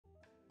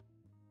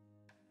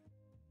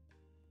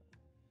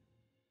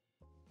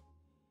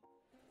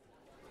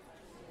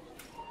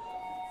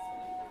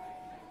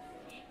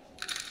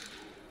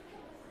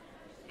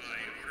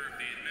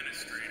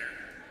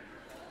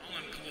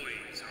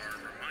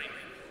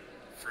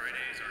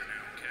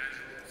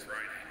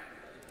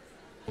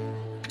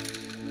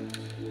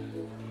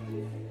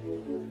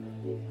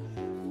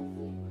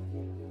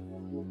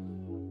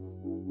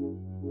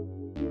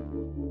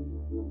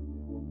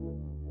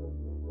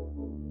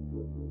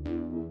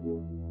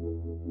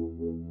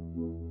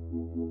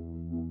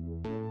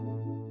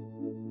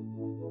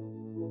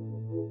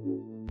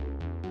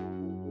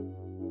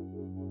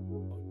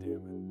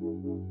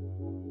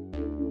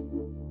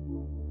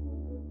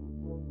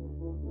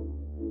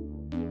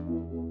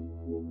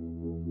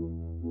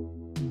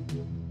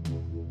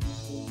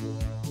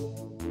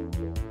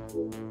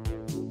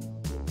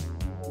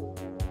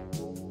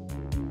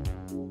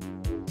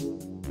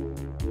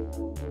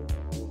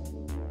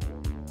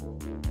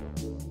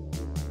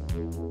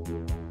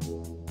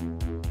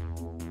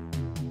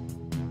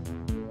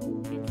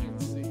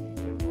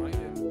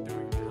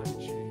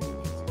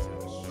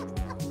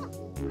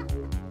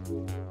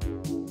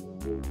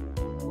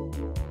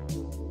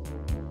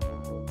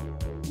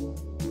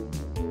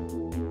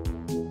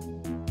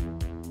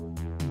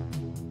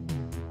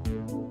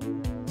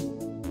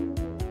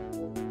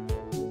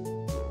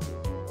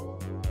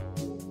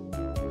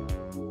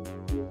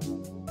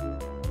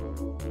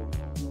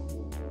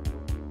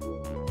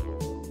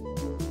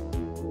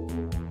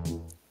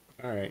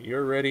Alright,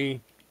 you're ready.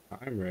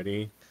 I'm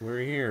ready. We're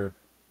here.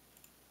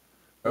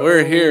 We're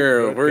Oh,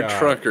 here. good We're God.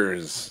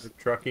 truckers.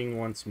 We're trucking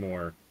once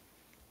more.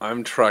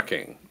 I'm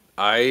trucking.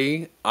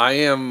 I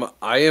am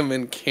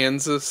in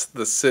Kansas,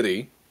 the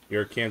city.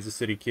 You're a Kansas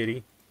City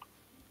kitty?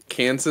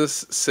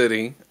 Kansas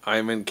City.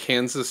 I'm in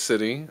Kansas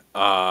City.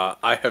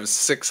 I have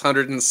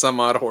 600 and some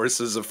odd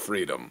horses of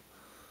freedom.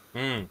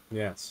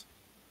 Yes.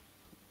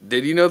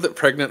 Did you know that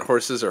pregnant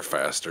horses are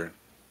faster?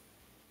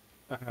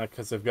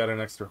 Because I've got an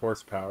extra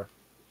horsepower.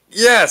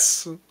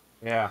 Yes!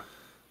 Yeah.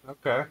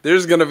 Okay.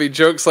 There's gonna be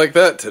jokes like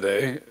that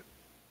today.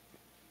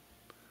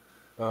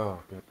 Oh,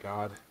 good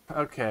God.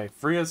 Okay,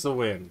 free as the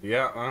wind.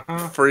 Yeah,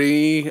 uh-huh.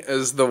 Free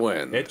as the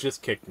wind. It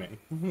just kicked me.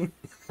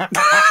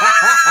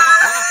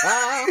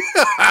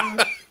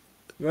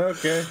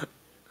 Okay.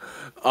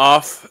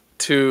 Off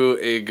to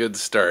a good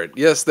start.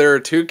 Yes, there are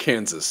two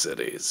Kansas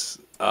cities.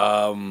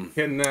 Can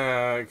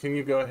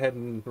you go ahead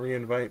and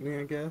re-invite me,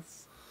 I guess?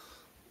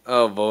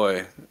 Oh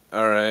boy.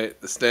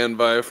 Alright, stand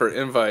by for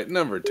invite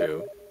number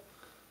 2.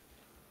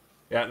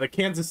 Yeah, the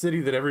Kansas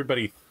City that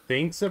everybody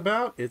thinks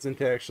about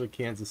isn't actually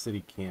Kansas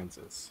City,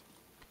 Kansas.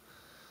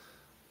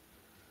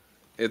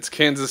 It's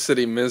Kansas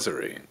City,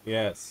 Missouri.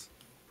 Yes.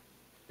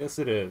 Yes,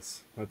 it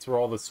is. That's where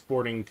all the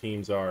sporting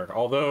teams are.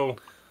 Although,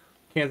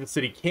 Kansas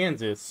City,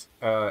 Kansas,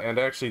 and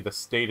actually the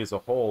state as a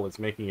whole, is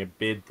making a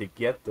bid to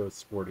get those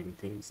sporting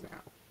teams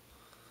now.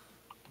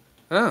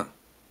 Oh.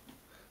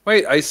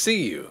 Wait, I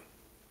see you.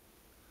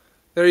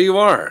 There you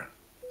are.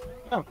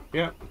 Oh,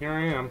 yeah, here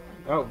I am.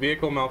 Oh,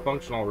 vehicle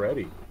malfunction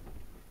already.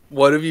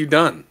 What have you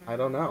done? I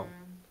don't know.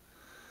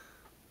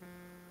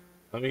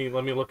 Let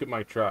me look at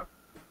my truck.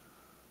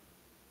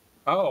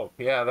 Oh,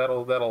 yeah,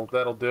 that'll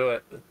do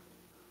it.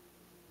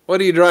 What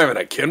are you driving,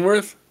 a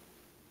Kenworth?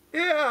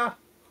 Yeah.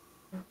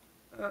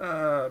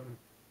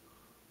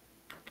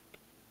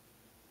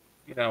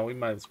 We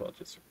might as well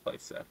just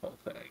replace that whole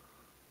thing.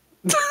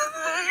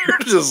 You're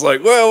just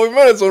like, well, we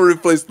might as well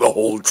replace the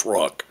whole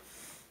truck.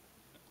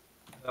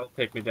 That'll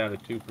take me down to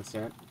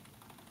 2%.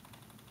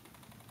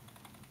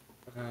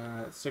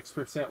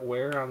 6%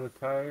 wear on the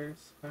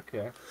tires.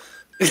 Okay.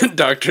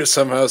 Doctor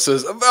somehow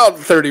says about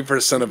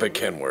 30% of a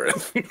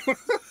Kenworth.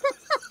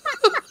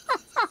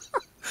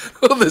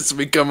 Will this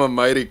become a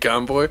mighty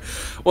convoy?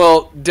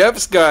 Well,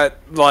 Depp's got,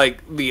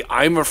 like, the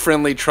I'm a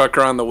friendly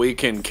trucker on the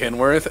weekend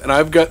Kenworth, and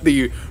I've got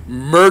the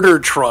murder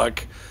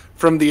truck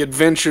from the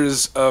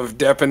adventures of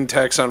Depp and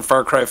Tex on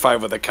Far Cry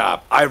 5 with a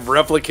cop. I've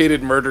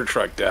replicated murder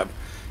truck, Depp.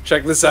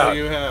 Check this out. Oh,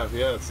 you have,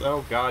 yes.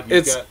 Oh, God,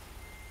 It's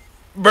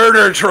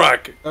murder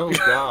truck. Oh,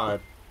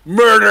 God.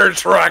 Murder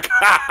truck.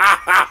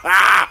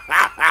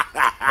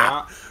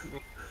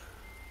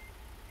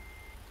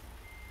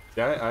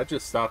 Yeah. I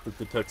just thought that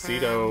the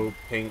tuxedo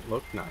paint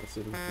looked nice,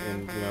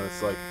 and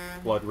it's like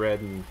blood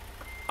red and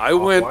I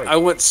off-white.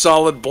 went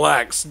solid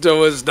black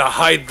so as to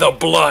hide the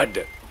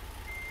blood.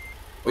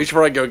 We should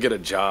probably go get a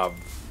job.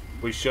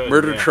 We should.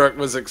 Murder yeah. truck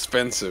was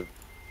expensive.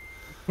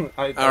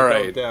 I All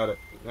right. don't doubt it.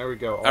 There we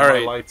go. All All my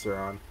right. lights are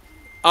on.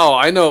 Oh,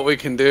 I know what we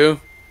can do.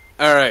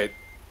 All right.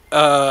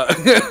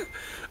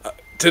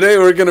 Today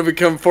we're going to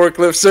become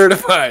forklift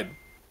certified.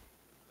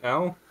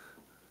 Oh?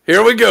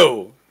 Here we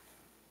go.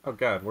 Oh,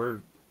 God,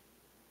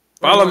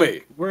 Follow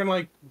me. We're in,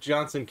 like,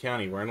 Johnson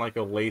County. We're in, like,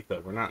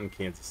 Olathe. We're not in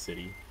Kansas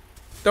City.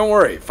 Don't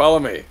worry. Follow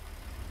me.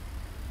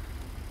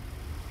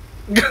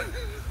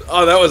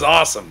 Oh, that was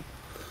awesome.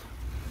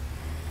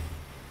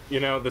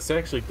 This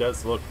actually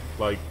does look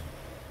like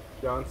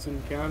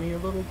Johnson County a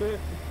little bit.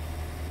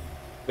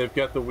 They've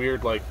got the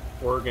weird, like,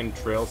 Oregon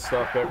Trail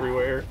stuff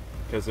everywhere,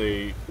 because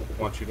they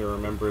want you to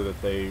remember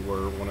that they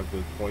were one of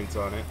the points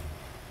on it.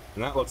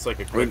 And that looks like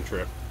a quick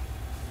trip.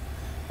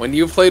 When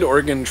you played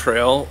Oregon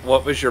Trail,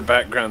 what was your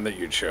background that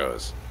you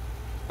chose?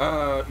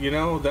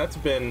 That's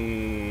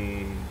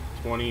been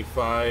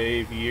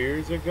 25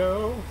 years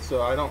ago,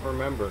 so I don't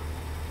remember.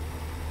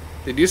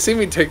 Did you see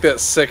me take that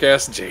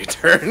sick-ass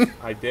J-turn?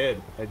 I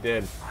did.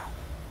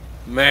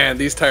 Man,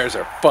 these tires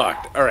are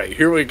fucked. All right,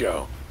 here we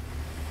go.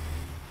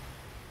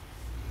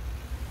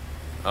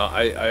 Oh,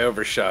 I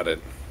overshot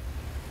it.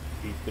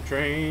 Beat the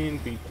train,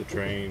 beat the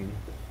train.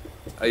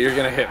 You're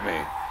gonna hit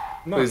me.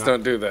 No, Please no.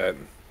 don't do that.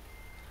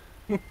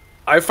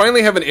 I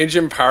finally have an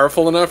engine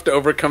powerful enough to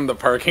overcome the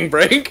parking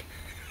brake.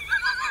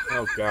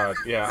 Oh, God.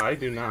 Yeah, I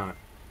do not.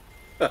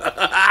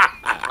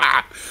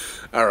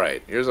 All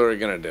right, here's what we're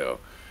gonna do.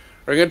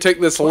 We're gonna take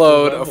this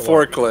load of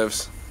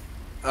forklifts.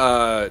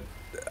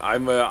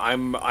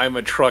 I'm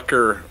a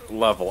trucker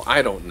level.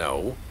 I don't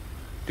know.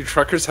 Do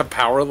truckers have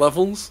power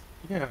levels?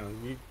 Yeah,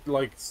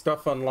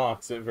 stuff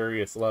unlocks at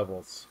various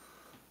levels.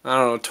 I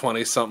don't know,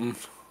 20 something.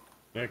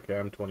 Okay,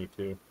 I'm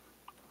 22.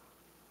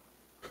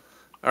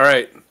 All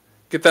right,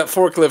 get that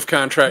forklift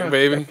contract,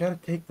 baby. I gotta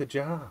take the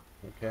job,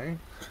 okay?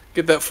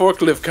 Get that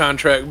forklift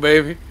contract,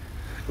 baby.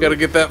 Gotta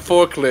get that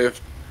forklift.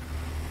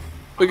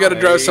 We gotta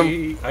drive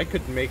some. I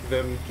could make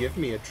them give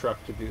me a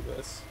truck to do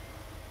this.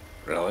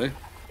 Really?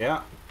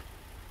 Yeah.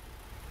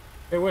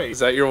 Hey, wait. Is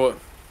that your?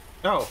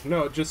 Oh,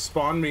 no, it just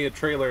spawned me a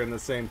trailer in the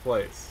same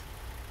place.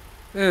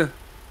 Yeah.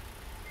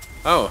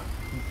 Oh,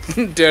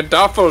 Der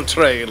Doppel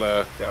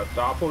trailer. Der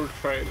Doppel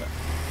trailer.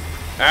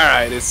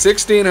 Alright, it's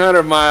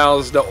 1,600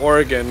 miles to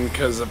Oregon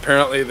because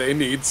apparently they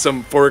need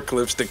some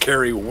forklifts to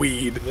carry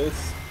weed.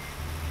 This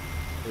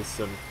is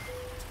some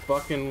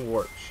fucking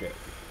work shit.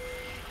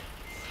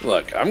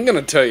 Look, I'm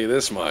gonna tell you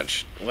this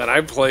much. When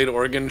I played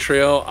Oregon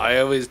Trail, I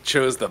always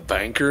chose the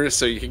banker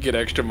so you could get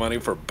extra money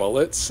for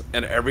bullets.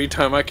 And every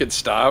time I could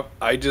stop,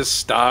 I just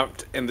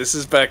stopped. And this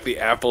is back the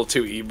Apple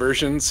IIe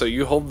version, so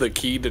you hold the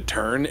key to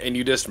turn and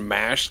you just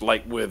mash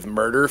like with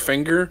murder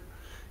finger.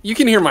 You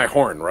can hear my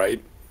horn,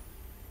 right?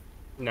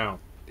 No.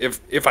 If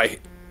I...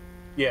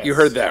 Yes. You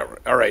heard that.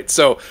 All right,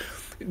 so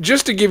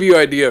just to give you an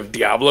idea of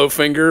Diablo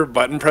finger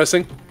button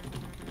pressing,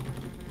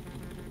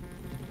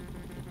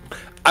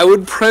 I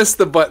would press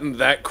the button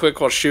that quick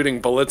while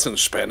shooting bullets and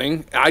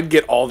spinning. I'd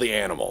get all the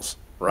animals,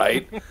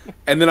 right?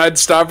 And then I'd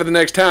stop at the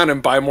next town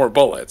and buy more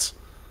bullets.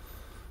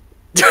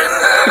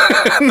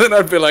 And then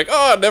I'd be like,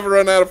 oh, I'd never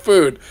run out of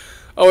food.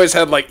 Always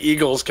had like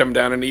eagles come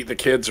down and eat the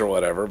kids or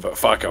whatever, but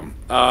fuck them.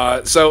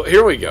 So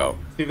here we go.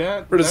 See,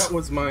 that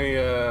was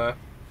my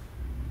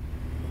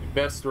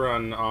best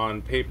run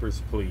on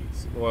Papers,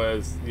 Please.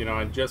 Was, you know,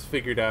 I just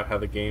figured out how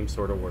the game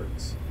sort of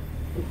works.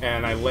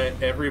 And I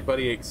let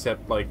everybody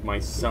except, like, my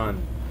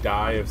son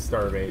die of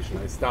starvation.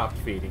 I stopped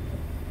feeding him.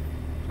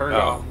 Turned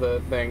off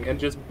the thing and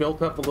just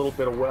built up a little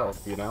bit of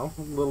wealth, you know?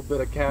 A little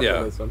bit of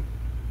capitalism.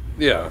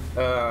 Yeah.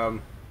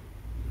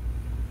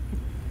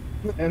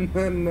 And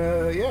then,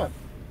 yeah.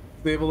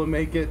 Was able to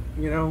make it,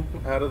 you know,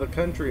 out of the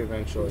country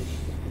eventually.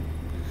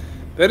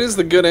 That is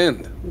the good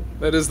end.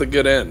 That is the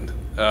good end.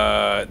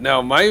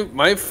 Now,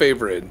 my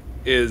favorite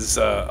is...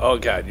 oh,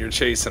 God, you're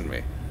chasing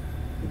me.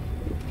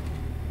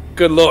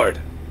 Good lord.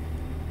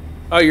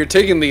 Oh, you're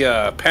taking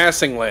the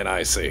passing lane,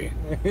 I see.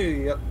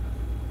 Yep.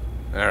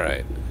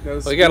 Alright.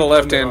 Well, you got a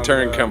left-hand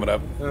turn coming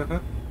up. Uh-huh.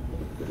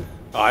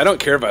 Oh, I don't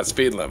care about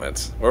speed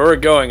limits. Where we're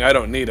going, I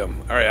don't need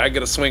them. Alright, I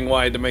gotta swing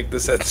wide to make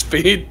this at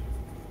speed.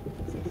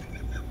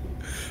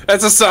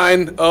 That's a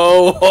sign.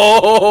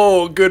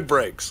 Oh, good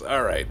brakes.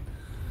 Alright.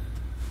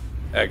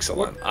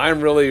 Excellent. I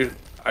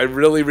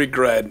really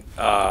regret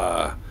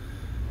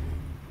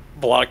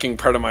blocking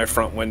part of my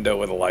front window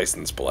with a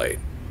license plate.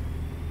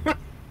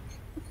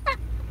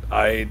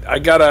 I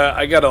got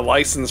a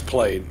license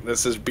plate.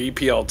 This is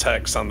BPL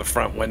text on the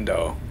front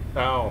window.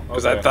 Oh, okay.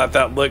 Because I thought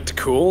that looked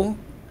cool.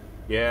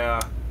 Yeah.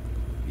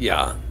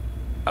 Yeah.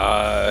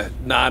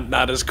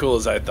 Not as cool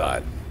as I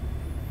thought.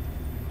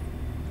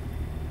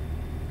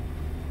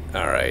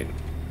 Alright.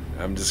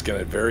 I'm just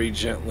gonna very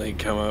gently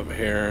come up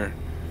here.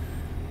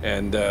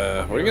 And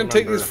we're gonna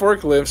take these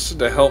forklifts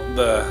to help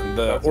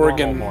the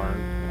Oregon horn,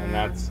 and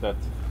that's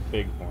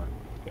big horn.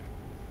 Okay.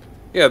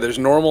 Yeah, there's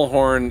normal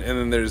horn and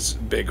then there's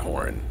big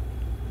horn.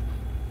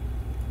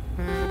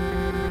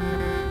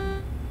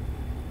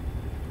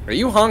 Are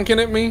you honking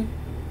at me?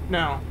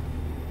 No.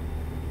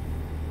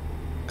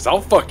 Because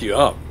I'll fuck you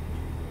up.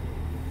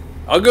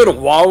 I'll go to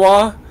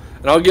Wawa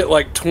and I'll get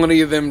like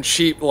 20 of them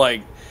cheap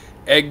like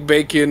egg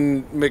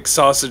bacon mixed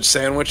sausage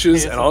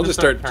sandwiches, and I'll just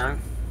start.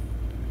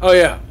 Oh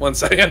yeah, 1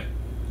 second.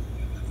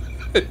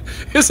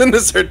 Isn't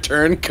this our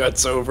turn?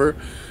 Cuts over.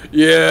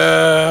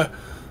 Yeah.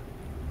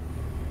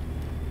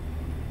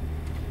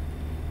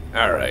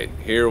 All right,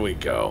 here we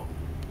go.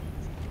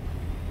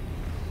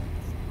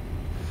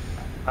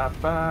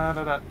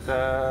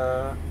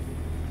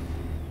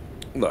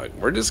 Look,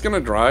 we're just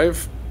gonna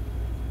drive.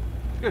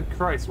 Good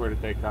Christ, where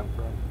did they come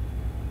from?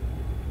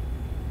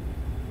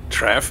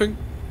 Traffic?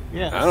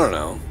 Yes. I don't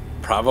know.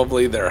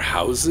 Probably their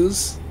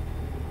houses.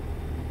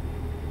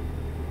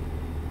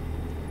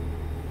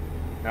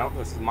 Nope,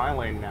 this is my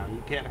lane now.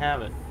 You can't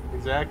have it.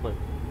 Exactly.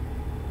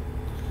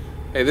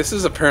 Hey, this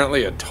is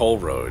apparently a toll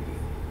road.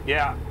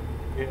 Yeah.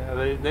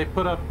 Yeah, they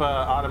put up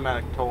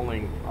automatic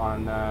tolling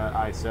on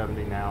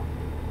I-70 now.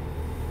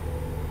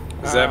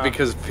 Is that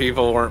because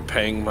people weren't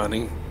paying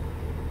money?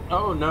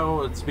 Oh,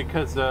 no, it's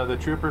because the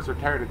troopers are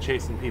tired of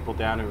chasing people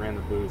down who ran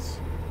the booths.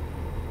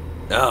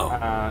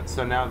 Oh.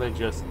 So now they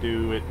just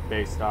do it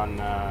based on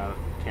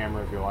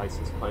camera of your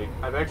license plate.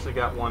 I've actually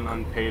got one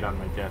unpaid on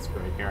my desk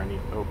right here. I need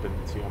to open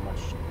and see how much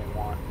they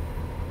want.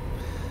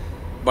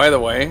 By the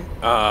way,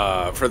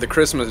 for the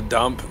Christmas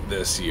dump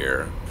this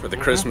year,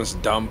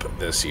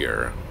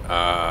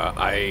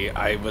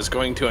 I was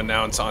going to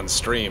announce on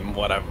stream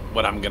what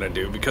I'm gonna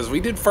do, because we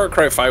did Far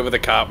Cry 5 with a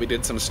cop, we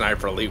did some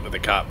Sniper Elite with a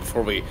cop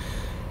before we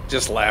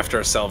just laughed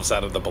ourselves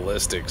out of the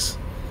ballistics.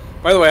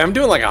 By the way, I'm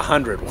doing like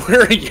 100.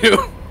 Where are you?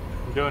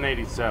 I'm doing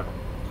 87.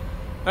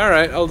 All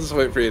right, I'll just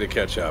wait for you to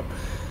catch up.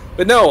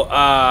 But no,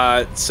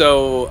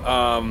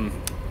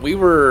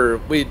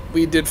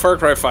 we did Far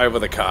Cry 5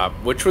 with a cop,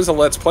 which was a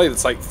Let's Play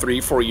that's like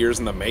 3-4 years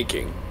in the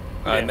making.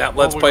 Yeah. And that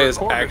Let's Play is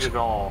actually it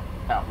all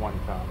at one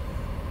time.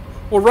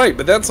 Well, right,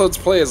 but that Let's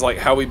Play is like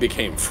how we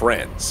became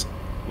friends.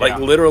 Like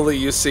literally,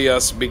 you see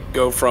us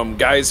go from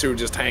guys who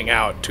just hang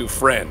out to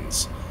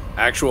friends,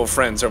 actual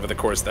friends over the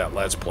course of that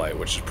Let's Play,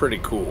 which is pretty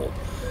cool.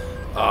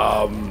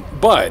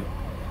 But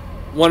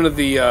one of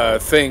the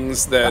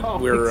things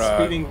that we're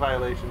speeding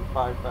violation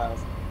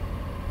 5,000.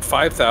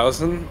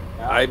 5,000.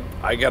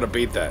 I gotta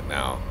beat that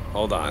now.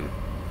 Hold on.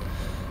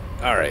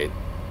 All right,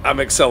 I'm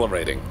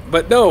accelerating,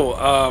 but no.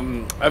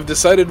 I've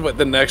decided what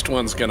the next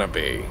one's gonna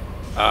be.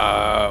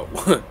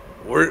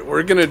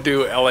 We're gonna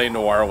do L.A.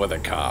 Noire with a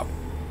cop.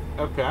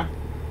 Okay.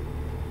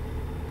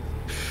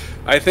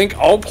 I think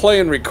I'll play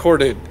and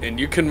record it, and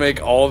you can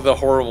make all of the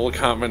horrible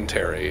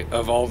commentary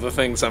of all the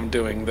things I'm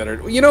doing that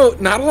are... You know,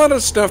 not a lot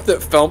of stuff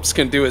that Phelps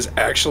can do is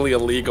actually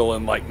illegal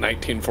in, like,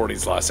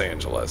 1940s Los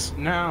Angeles.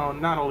 No,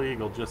 not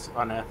illegal, just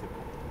unethical.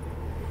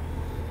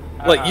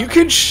 Like, you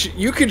could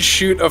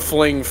shoot a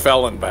fleeing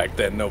felon back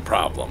then, no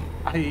problem.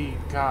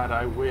 God,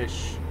 I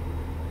wish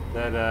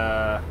that,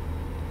 the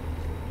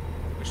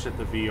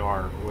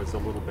VR was a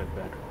little bit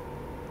better.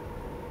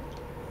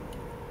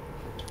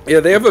 Yeah,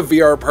 they have a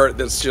VR part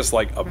that's just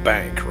like a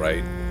bank,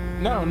 right?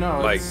 No,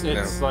 Like,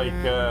 it's like,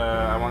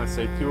 I want to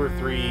say 2 or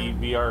 3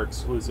 VR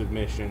exclusive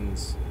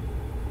missions,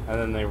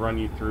 and then they run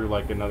you through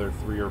like another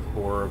 3 or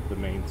 4 of the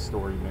main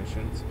story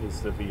missions,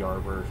 is the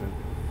VR version.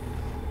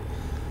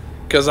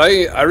 Because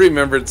I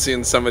remembered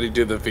seeing somebody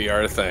do the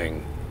VR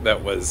thing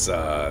that was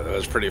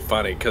pretty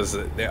funny, because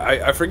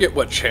I forget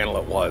what channel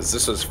it was.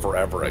 This was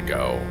forever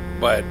ago.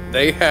 But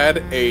they had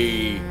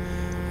a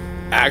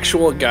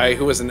actual guy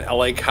who was an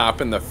LA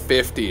cop in the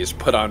 50s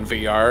put on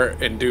VR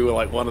and do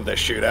like one of the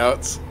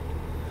shootouts.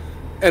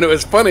 And it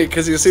was funny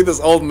because you see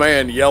this old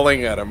man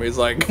yelling at him. He's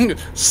like,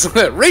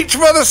 "Reach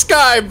for the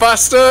sky,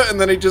 Buster!"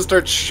 And then he just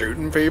starts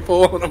shooting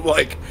people. And I'm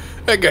like,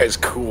 that guy's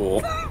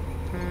cool.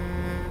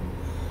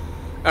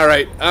 All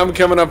right, I'm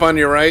coming up on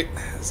your right.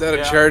 Is that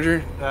a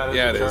charger? That is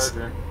yeah, a it is.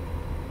 charger.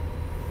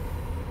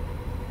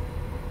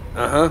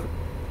 Uh-huh.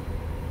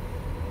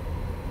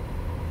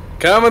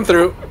 Coming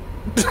through.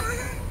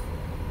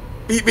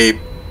 Beep, beep.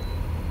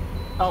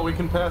 Oh, we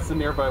can pass the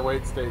nearby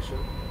wait station.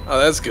 Oh,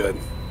 that's good.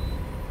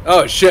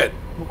 Oh, shit.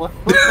 What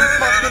the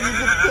fuck did you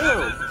just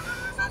do?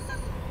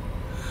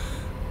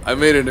 I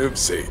made an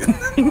oopsie.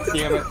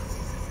 Damn it.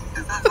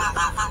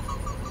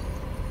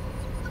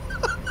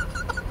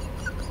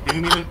 Do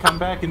you need me to come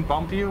back and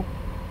bump you?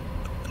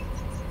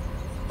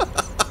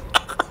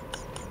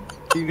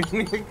 Do you need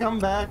me to come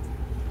back?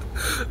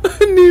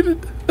 I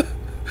needed...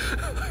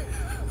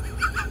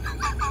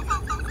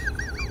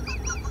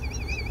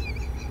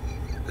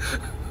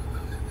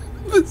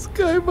 This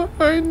guy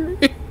behind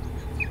me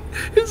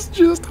is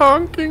just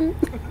honking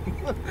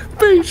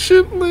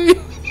patiently.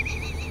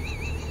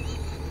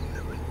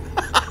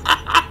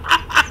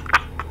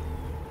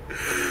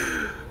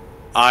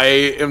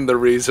 I am the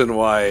reason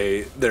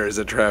why there is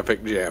a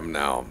traffic jam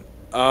now.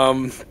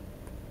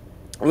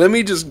 Let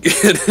me just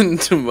get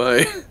into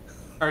my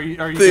Are you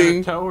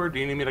thing. gonna tow, or do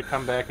you need me to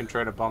come back and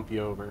try to bump you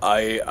over?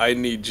 I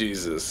need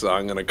Jesus, so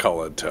I'm gonna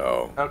call it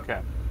tow.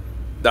 Okay.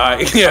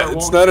 Yeah,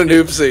 it's not an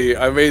oopsie.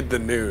 I made the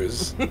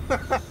news.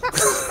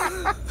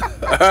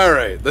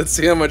 Alright, let's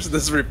see how much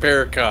this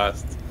repair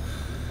costs.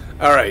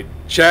 Alright,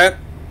 chat,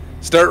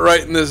 start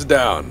writing this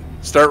down.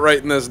 Start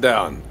writing this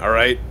down,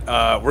 alright?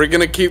 We're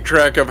gonna keep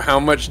track of how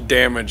much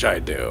damage I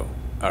do,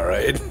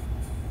 alright?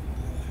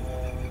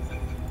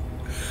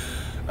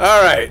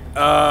 Alright,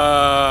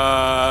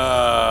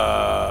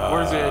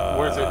 Where's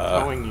it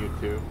towing you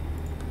to?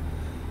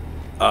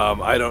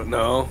 I don't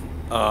know.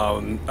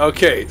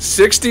 Okay,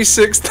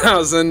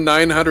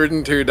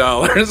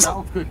 $66,902.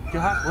 Oh, good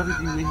God, what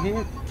did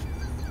you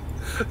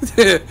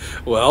hit?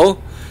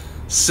 Well,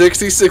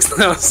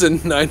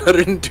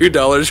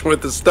 $66,902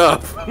 worth of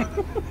stuff.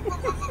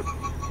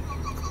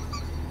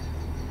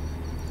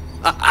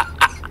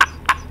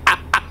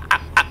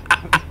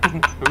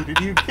 Who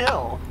did you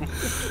kill?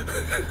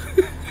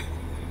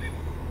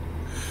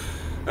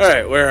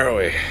 Alright, where are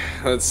we?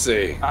 Let's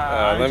see.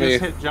 I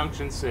just hit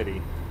Junction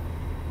City.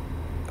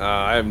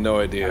 I have no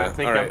idea. And I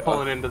think I'm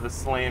pulling into the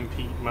Slam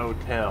Pete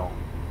Motel.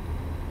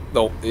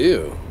 Oh,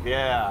 ew.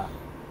 Yeah.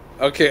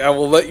 Okay, I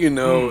will let you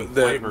know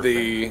that flavor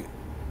the...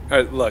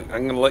 Alright, look,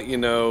 I'm going to let you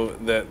know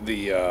that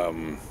the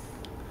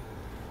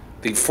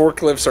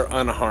forklifts are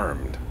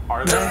unharmed.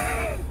 Are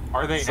they?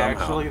 Are they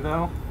Somehow. actually,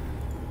 though?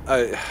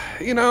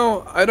 You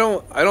know, I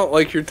don't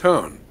like your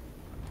tone.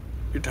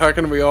 You're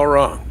talking to me all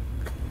wrong.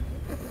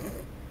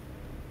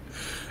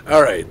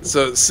 Alright,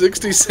 so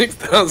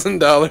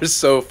 $66,000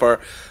 so far.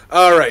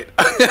 Alright,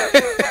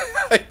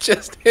 I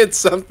just hit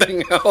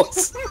something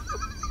else.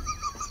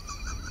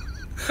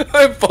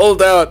 I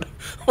pulled out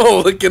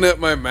while looking at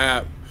my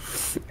map,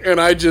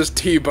 and I just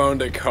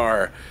T-boned a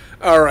car.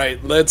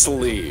 Alright, let's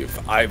leave.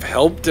 I've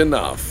helped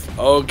enough.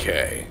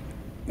 Okay.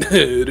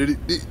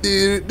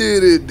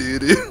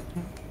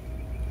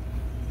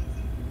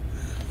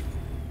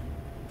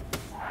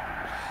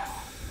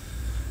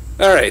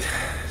 Alright,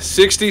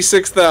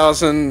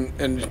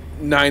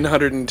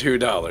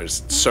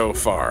 $66,902 so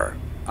far.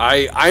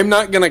 I'm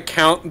not gonna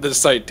count the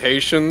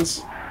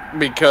citations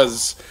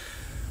because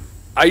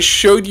I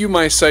showed you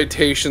my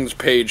citations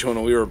page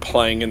when we were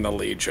playing in the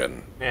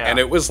Legion, and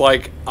it was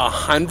like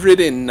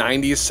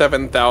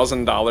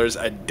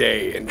 $197,000 a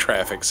day in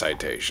traffic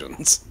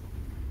citations.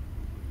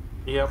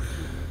 Yep.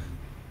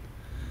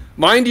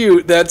 Mind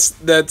you, that's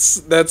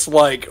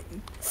like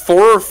 $4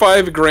 or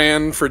 $5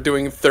 grand for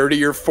doing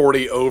 30 or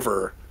 40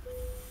 over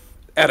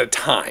at a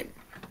time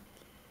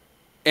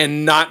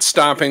and not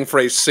stopping for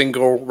a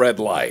single red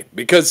light.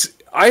 Because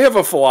I have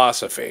a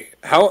philosophy.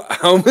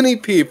 How many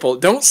people,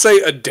 don't say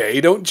a day,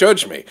 don't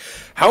judge me.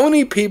 How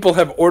many people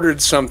have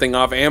ordered something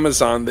off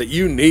Amazon that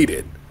you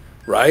needed,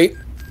 right?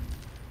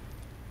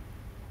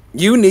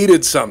 You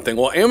needed something.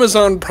 Well,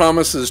 Amazon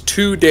promises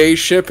 2-day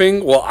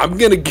shipping. Well, I'm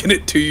going to get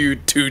it to you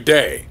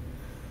today.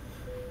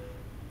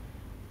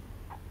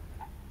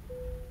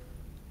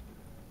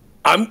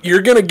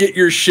 You're going to get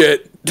your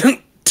shit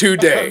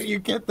today. How do you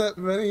get that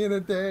many in a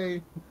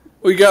day?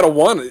 We got to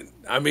want it.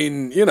 I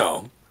mean, you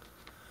know.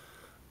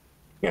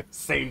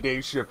 Same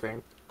day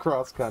shipping.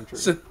 Cross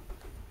country.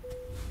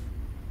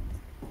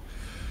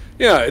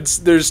 Yeah,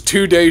 there's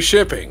 2-day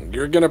shipping.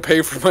 You're going to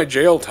pay for my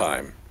jail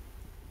time.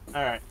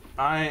 Alright.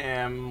 I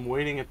am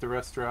waiting at the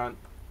restaurant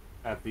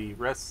at the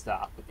rest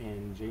stop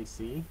in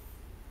JC.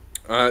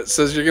 It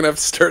says you're going to have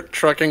to start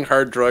trucking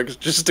hard drugs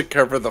just to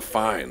cover the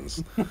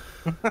fines.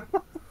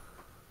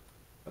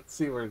 Let's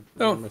see where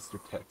Mr.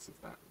 Tex is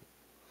at.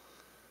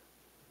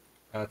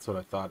 That's what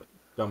I thought. It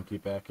dumped you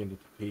back into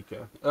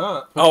Topeka.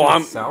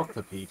 I'm South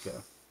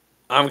Topeka.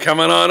 I'm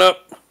coming on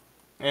up.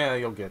 Yeah,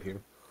 you'll get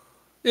here.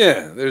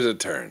 Yeah, there's a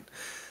turn.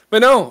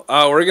 But no,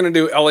 we're going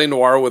to do LA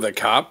Noire with a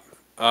cop.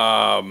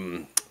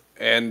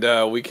 And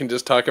we can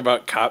just talk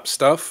about cop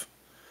stuff.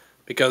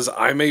 Because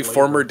I'm a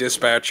former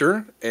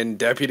dispatcher and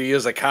deputy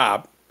is a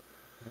cop.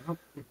 Yep.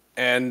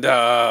 And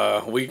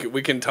we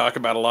can talk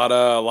about a lot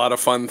of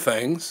fun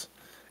things.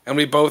 And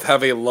we both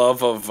have a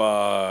love of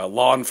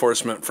law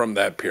enforcement from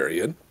that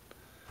period.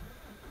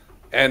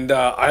 And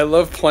I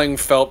love playing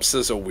Phelps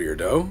as a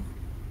weirdo.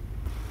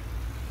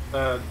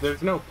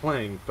 There's no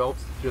playing.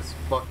 Phelps is just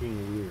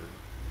fucking weird.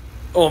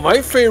 Oh,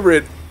 my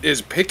favorite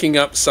is picking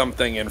up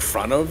something in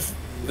front of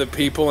the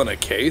people in a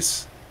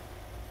case.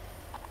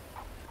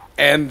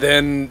 And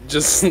then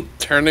just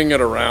turning it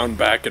around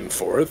back and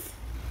forth.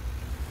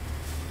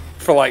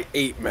 For like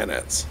 8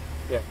 minutes.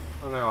 Yeah,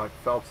 I don't know, like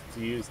Phelps to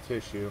use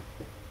tissue.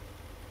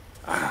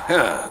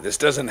 This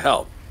doesn't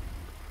help.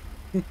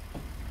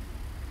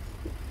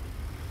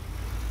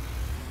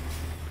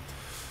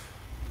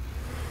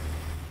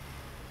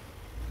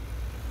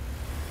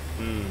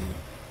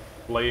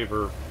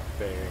 Flavor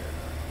Fair.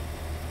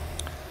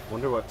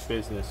 Wonder what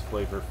business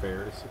Flavor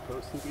Fair is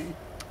supposed to be.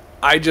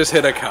 I just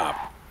hit a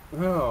cop.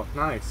 Oh,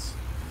 nice.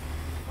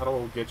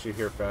 That'll get you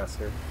here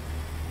faster.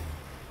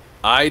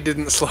 I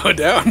didn't slow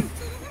down.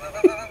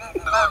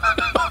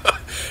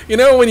 You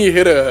know when you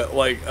hit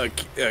a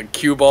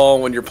cue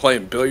ball when you're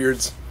playing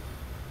billiards?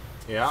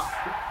 Yeah.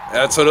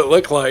 That's what it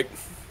looked like.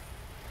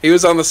 He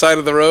was on the side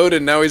of the road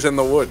and now he's in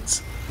the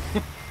woods.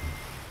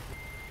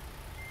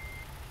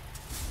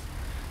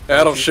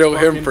 That'll show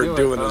him for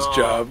doing his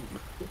job.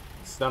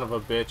 Son of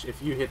a bitch,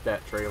 if you hit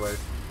that trailer.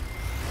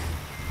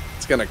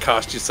 It's gonna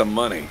cost you some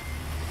money.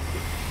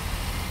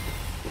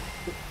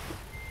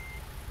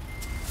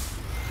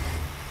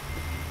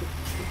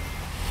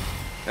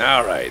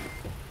 All right.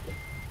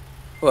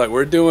 Look,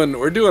 we're doing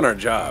our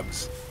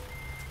jobs.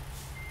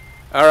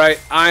 All right,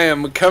 I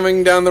am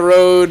coming down the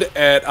road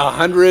at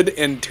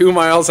 102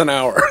 miles an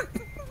hour.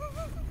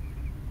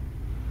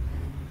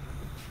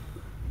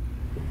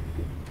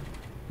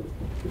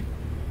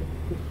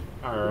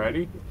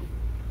 Alrighty.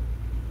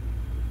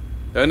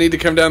 Do I need to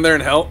come down there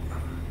and help?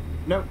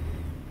 Nope.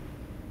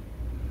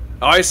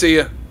 Oh, I see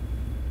you.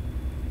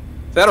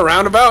 Is that a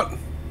roundabout?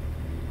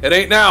 It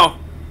ain't now.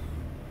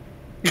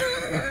 Good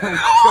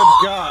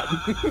God.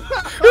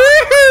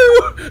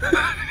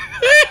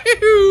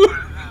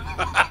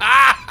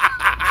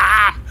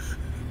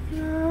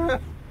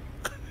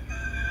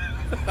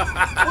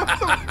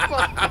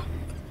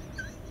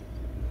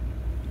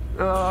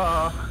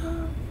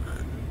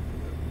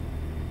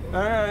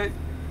 Alright.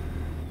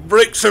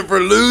 Brakes are for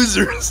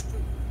losers.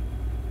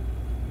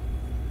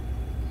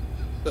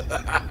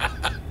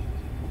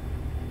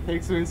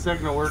 Takes me a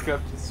second to work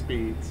up to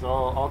speed, so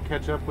I'll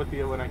catch up with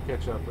you when I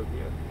catch up with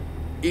you.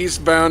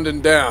 Eastbound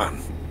and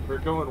down. We're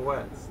going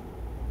west.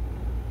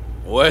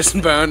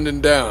 Westbound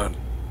and down.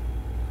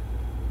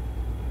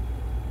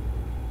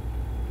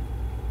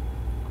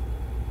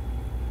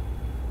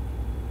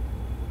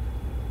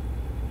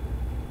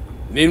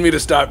 Need me to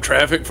stop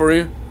traffic for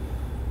you?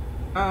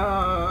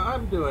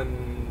 I'm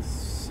doing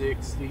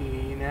 60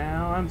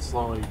 now. I'm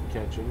slowly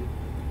catching.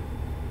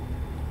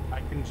 I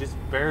can just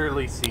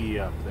barely see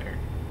you up there.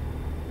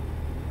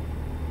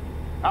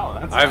 Oh,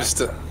 that's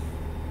nice.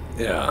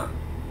 Yeah.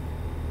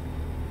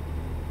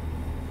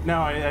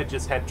 No, I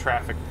just had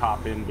traffic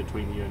pop in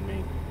between you and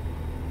me.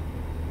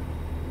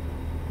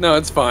 No,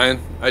 it's fine.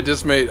 I had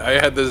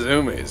the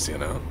zoomies, you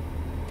know.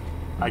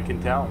 I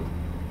can tell.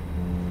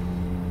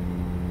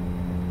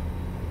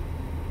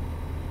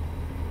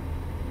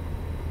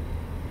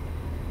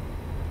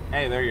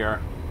 Hey, there you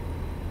are.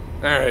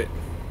 Alright.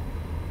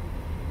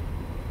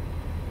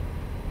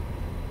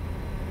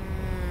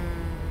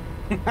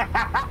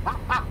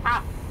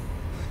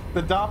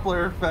 The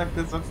Doppler effect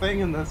is a thing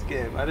in this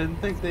game. I didn't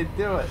think they'd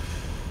do it.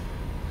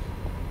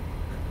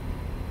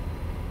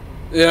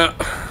 Yeah,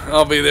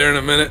 I'll be there in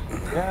a minute.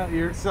 Yeah,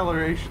 your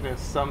acceleration is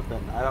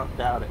something. I don't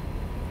doubt it.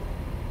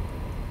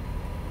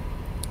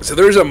 So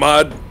there's a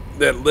mod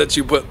that lets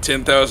you put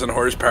 10,000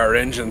 horsepower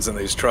engines in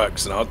these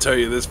trucks, and I'll tell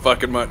you this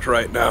fucking much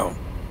right now.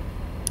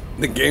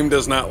 The game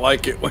does not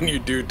like it when you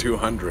do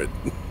 200.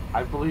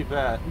 I believe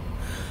that.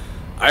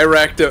 I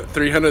racked up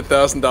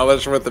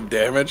 $300,000 worth of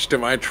damage to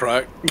my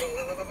truck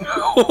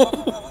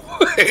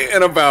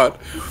in about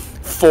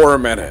 4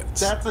 minutes.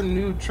 That's a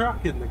new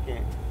truck in the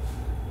game.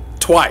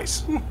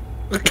 Twice.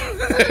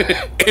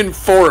 In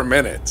 4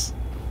 minutes.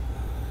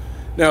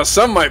 Now,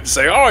 some might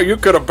say, oh, you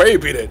could have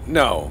babied it.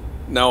 No,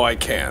 I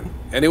can't.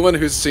 Anyone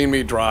who's seen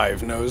me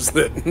drive knows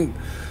that,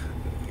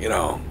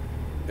 yeah.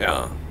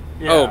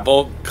 Oh,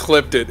 Bolt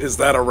clipped it. Is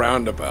that a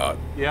roundabout?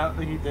 Yeah,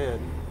 he did.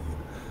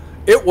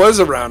 It was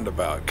a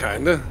roundabout,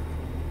 kinda.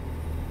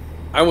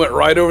 I went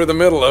right over the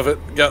middle of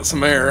it, got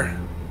some air.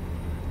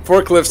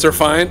 Forklifts are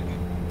fine.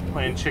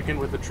 Playing chicken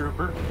with a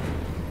trooper.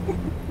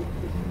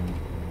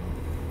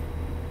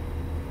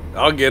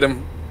 I'll get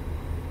him.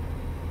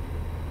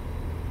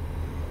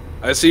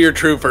 I see your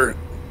trooper.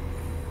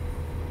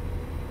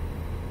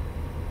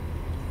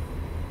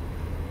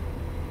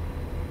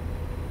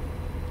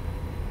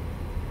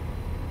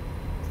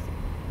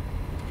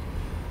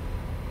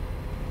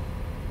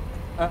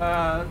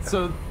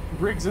 So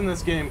rigs in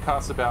this game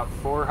cost about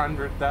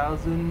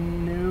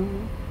 400,000 new.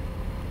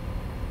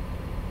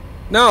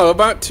 No,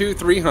 about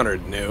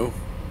 200-300 new.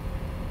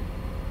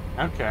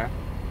 Okay.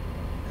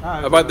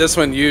 How about this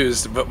one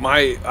used? But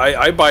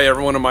I buy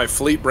every one of my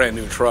fleet brand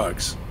new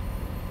trucks.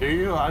 Do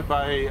you? I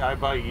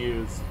buy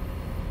used.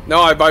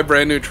 No, I buy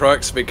brand new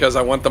trucks because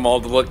I want them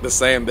all to look the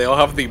same. They all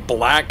have the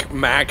black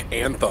Mac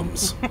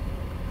anthems.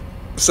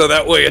 So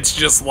that way it's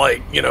just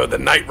like, the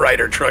Knight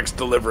Rider trucks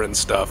delivering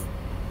stuff.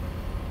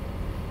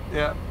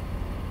 Yeah.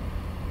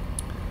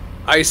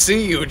 I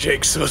see you,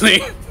 Jake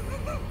Sully.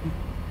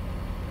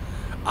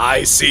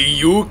 I see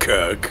you,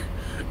 Kirk.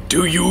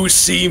 Do you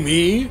see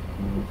me?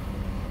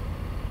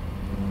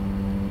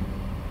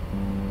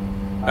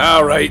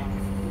 All right.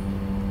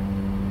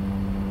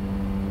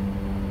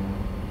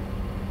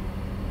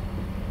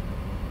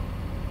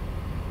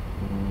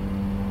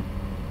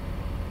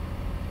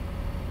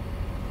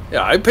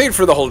 Yeah, I paid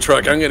for the whole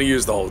truck. I'm going to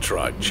use the whole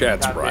truck.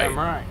 Chad's Goddamn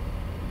right.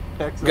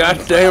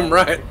 Goddamn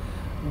right.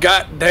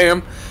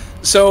 Goddamn.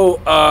 So,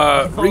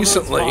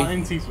 recently...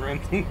 Fines, he's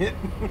renting it.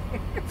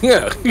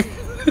 Yeah.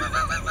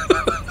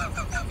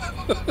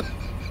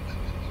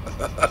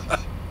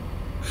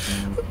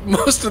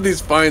 Most of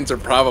these fines are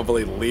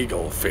probably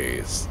legal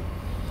fees.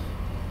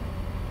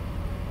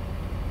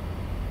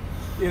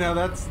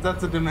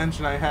 That's a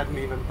dimension I hadn't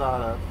even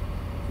thought of.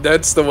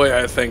 That's the way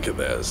I think of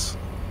this.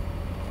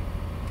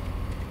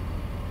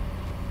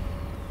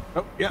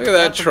 Oh, yeah, look at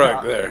that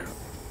truck there.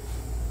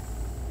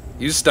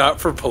 You stop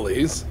for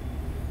police?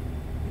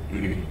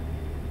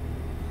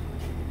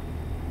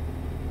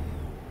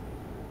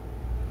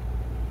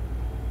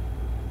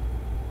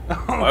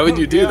 Why would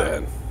you do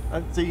that?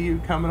 I see you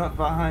coming up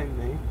behind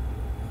me.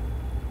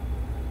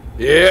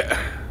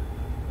 Yeah.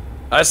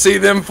 I see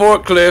them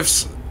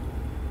forklifts.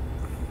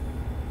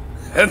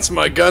 That's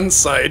my gun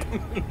sight.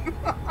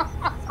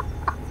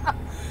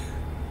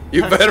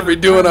 You better be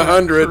doing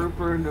 100.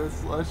 Trooper into a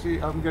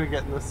slushy. I'm gonna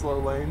get in the slow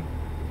lane.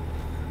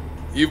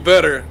 You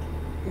better.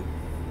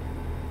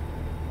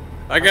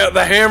 I got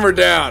the hammer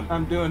down.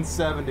 I'm doing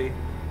 70.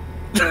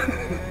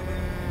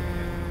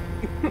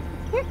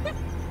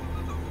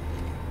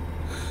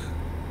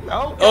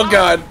 Oh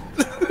God.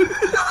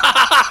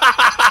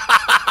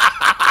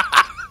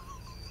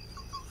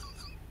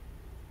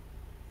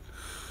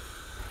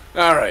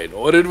 All right,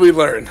 what did we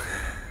learn?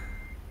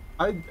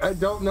 I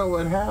don't know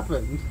what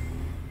happened.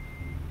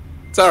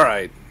 It's all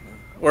right.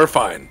 We're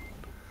fine.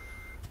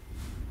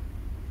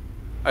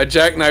 I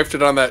jackknifed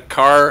it on that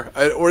car.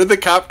 Where did the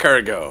cop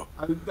car go?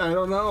 I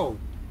don't know.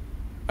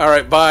 All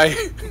right, bye.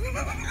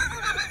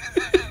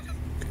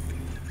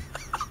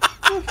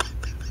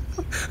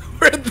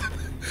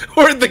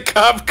 Where'd the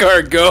cop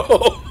car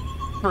go?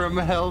 From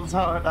hell's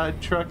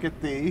hot truck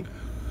at thee.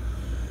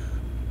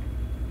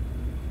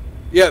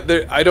 Yeah,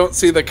 I don't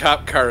see the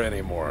cop car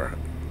anymore.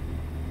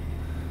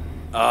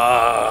 All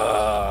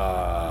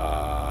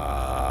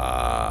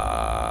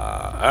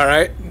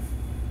right.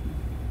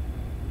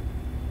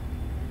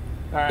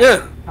 Alright.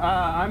 Yeah.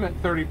 I'm at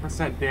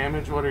 30%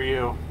 damage. What are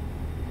you?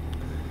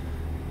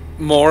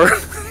 More.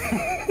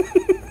 I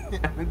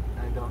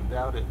don't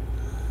doubt it.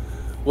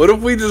 What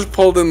if we just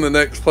pulled in the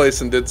next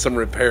place and did some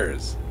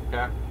repairs?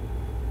 Okay.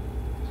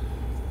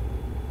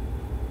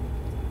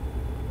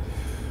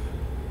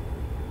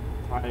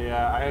 I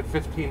had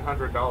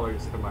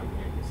 $1,500 to my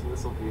game, so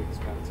this will be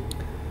expensive.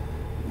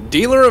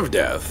 Dealer of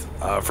Death.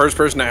 First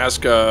person to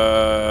ask,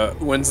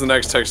 when's the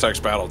next Tex-Tex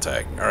Battle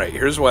Tag? Alright,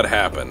 here's what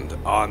happened.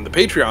 On the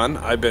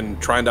Patreon, I've been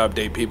trying to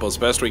update people as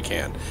best we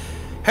can.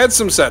 Had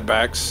some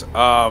setbacks.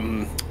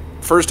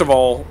 First of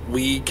all,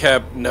 we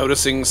kept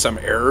noticing some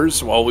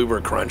errors while we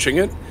were crunching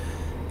it,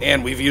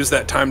 and we've used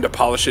that time to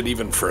polish it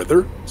even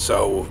further,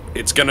 so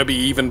it's going to be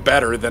even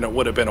better than it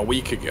would have been a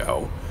week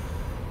ago.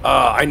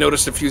 I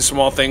noticed a few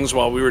small things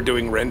while we were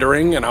doing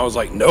rendering, and I was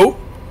like, nope.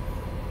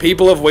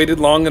 People have waited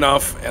long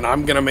enough, and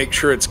I'm going to make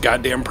sure it's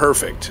goddamn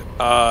perfect.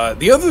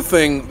 The other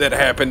thing that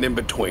happened in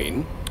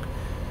between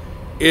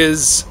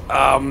is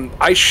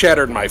I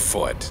shattered my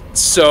foot.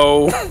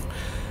 So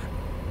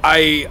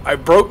I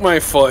broke my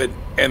foot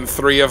and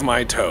 3 of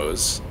my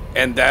toes,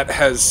 and that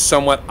has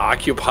somewhat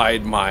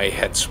occupied my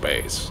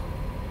headspace.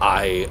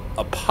 I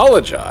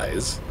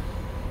apologize,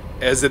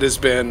 as it has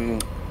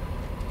been,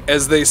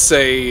 as they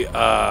say,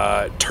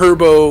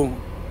 turbo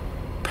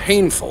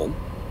painful.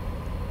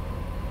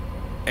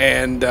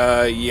 And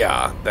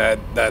yeah,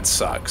 that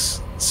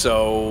sucks.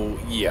 So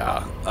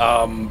yeah,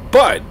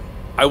 but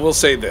I will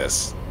say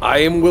this: I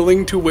am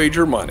willing to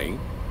wager money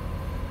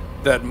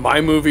that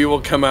my movie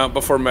will come out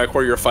before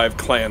MechWarrior 5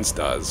 Clans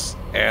does,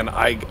 and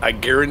I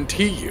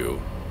guarantee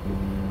you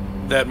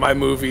that my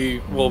movie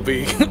will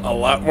be a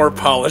lot more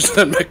polished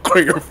than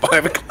MechWarrior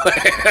 5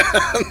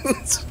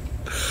 Clans.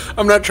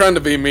 I'm not trying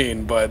to be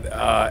mean, but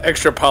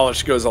extra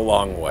polish goes a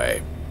long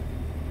way.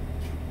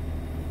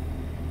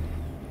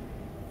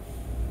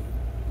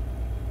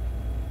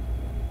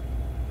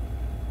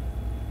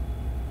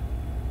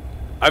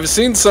 I've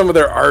seen some of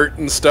their art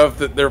and stuff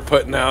that they're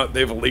putting out.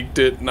 They've leaked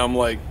it, and I'm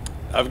like,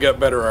 I've got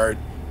better art.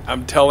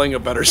 I'm telling a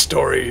better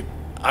story.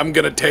 I'm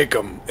gonna take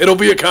them. It'll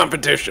be a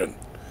competition.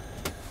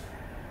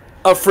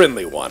 A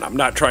friendly one. I'm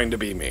not trying to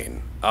be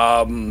mean.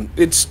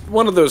 It's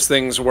one of those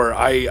things where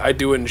I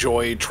do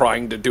enjoy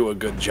trying to do a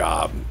good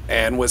job.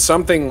 And with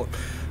something,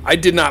 I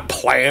did not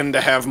plan to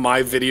have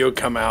my video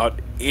come out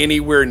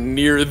anywhere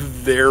near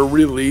their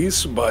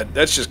release, but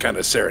that's just kind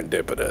of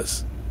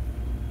serendipitous.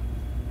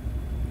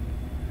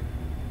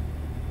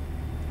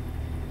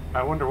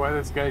 I wonder why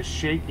this guy's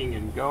shaking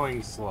and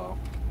going slow.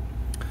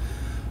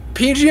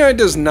 PGI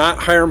does not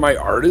hire my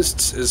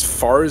artists as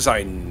far as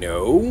I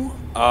know,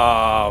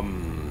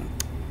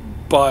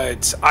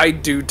 but I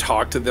do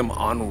talk to them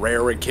on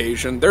rare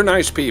occasion. They're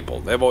nice people.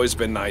 They've always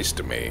been nice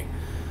to me.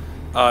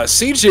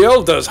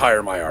 CGL does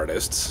hire my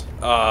artists.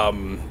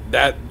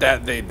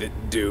 That they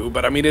do,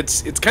 but I mean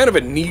it's kind of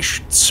a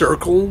niche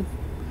circle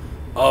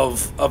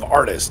of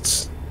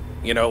artists.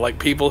 You know, like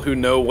people who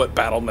know what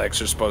battle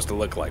mechs are supposed to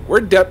look like.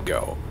 Where'd Depp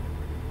go?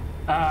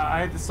 I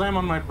had to slam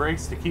on my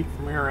brakes to keep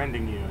from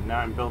rear-ending you, and now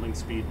I'm building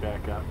speed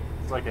back up.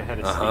 It's like a head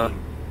of steam.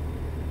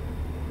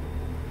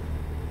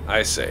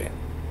 I see.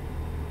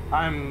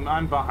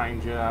 I'm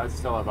behind you. I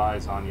still have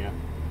eyes on you.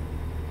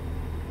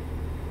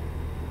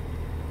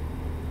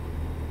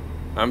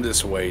 I'm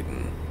just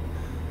waiting.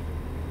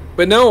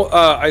 But no,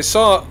 I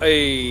saw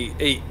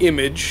a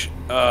image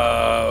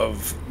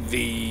of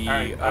the All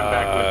right, I'm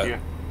back with you.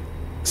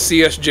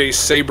 CSJ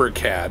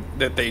Sabercat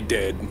that they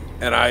did,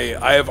 and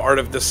I have art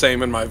of the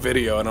same in my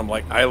video, and I'm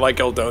like, I like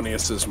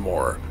Eldonius's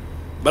more,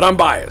 but I'm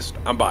biased.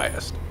 I'm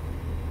biased.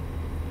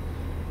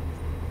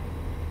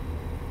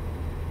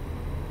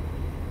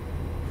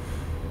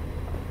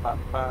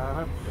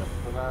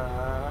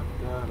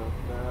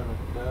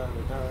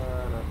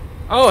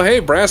 Oh,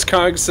 hey,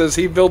 Brasscog says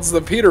he builds the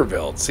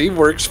Peterbilts. He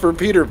works for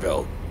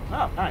Peterbilt.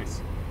 Oh,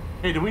 nice.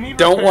 Hey, do we need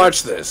Don't repairs?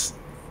 watch this.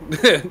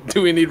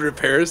 Do we need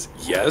repairs?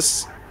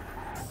 Yes.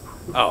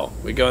 Oh,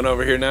 we going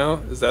over here now?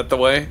 Is that the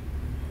way?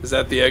 Is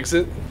that the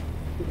exit?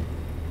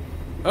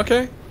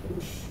 Okay.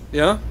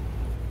 Yeah.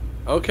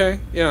 Okay.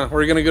 Yeah,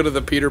 we're gonna go to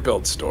the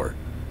Peterbilt store.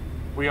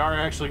 We are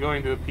actually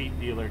going to a Pete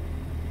dealer.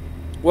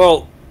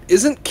 Well,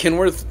 isn't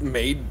Kenworth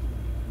made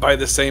by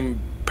the same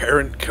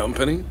parent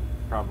company?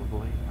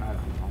 Probably. I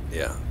don't know.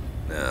 Yeah.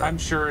 Yeah. I'm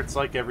sure it's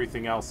like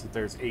everything else that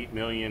there's 8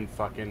 million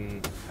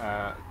fucking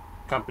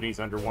companies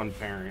under one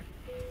parent.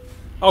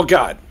 Oh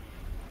God.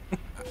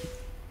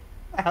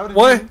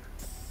 What?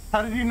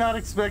 How did you not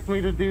expect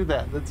me to do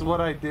that? That's what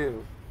I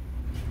do.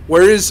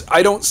 Where is...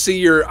 I don't see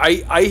your...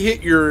 I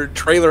hit your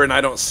trailer and I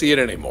don't see it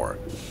anymore.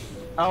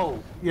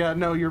 Oh, yeah,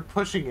 no, you're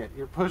pushing it.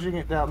 You're pushing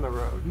it down the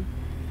road.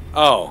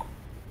 Oh.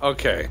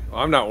 Okay.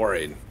 Well, I'm not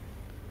worried.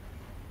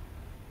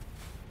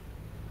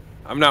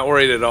 I'm not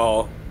worried at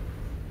all.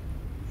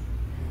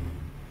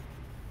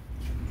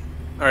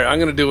 Alright, I'm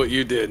gonna do what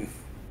you did.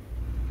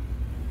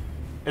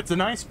 It's a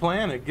nice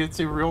plan. It gets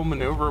you real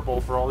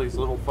maneuverable for all these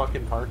little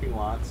fucking parking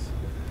lots.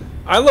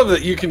 I love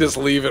that you can just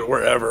leave it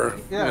wherever.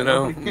 Yeah, you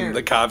know, nobody cares.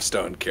 the cops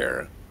don't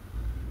care.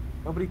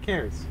 Nobody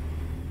cares.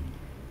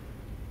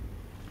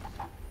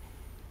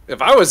 If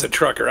I was a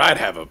trucker, I'd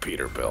have a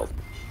Peterbilt.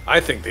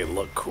 I think they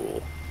look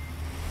cool.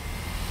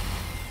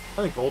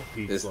 I think old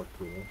Pete's look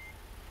cool.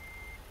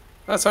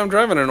 That's how I'm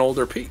driving an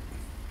older Pete.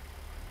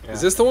 Yeah.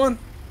 Is this the one?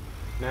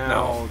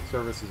 No,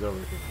 service is over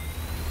here.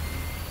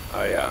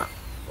 Oh yeah.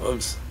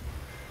 Whoops.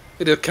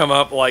 It just come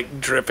up like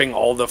dripping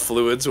all the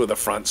fluids with the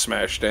front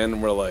smashed in,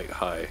 and we're like,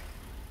 hi.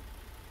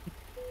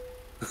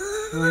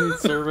 I need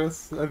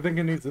service. I think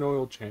it needs an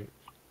oil change.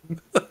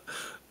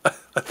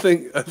 I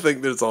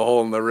think there's a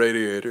hole in the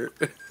radiator.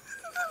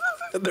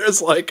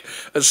 There's like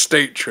a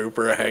state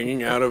trooper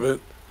hanging out of it.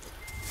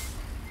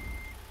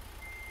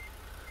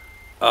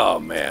 Oh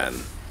man.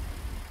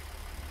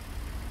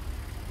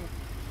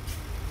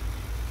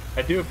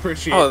 I do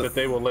appreciate that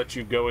they will let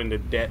you go into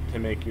debt to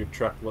make your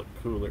truck look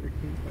cooler.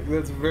 Like,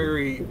 that's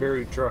very,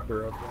 very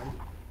trucker of them.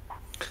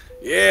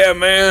 Yeah,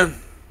 man.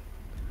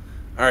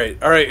 All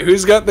right.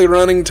 Who's got the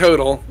running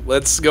total?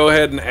 Let's go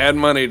ahead and add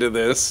money to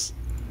this.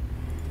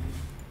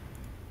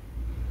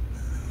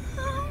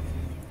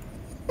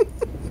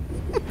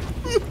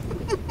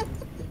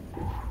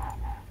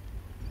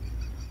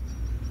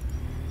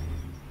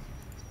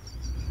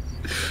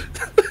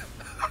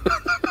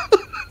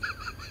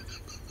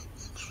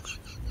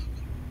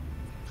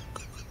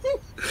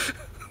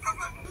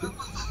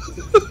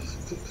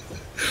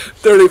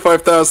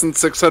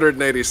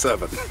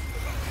 $35,687.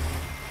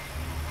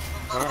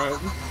 All right.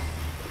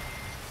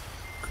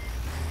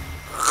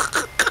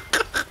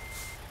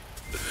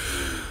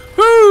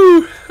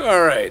 Woo!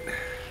 All right.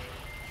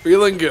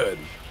 Feeling good.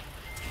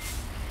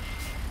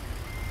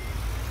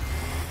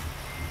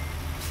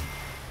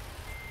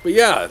 But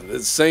yeah,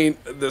 the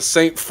Saint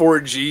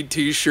 4G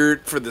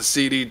T-shirt for the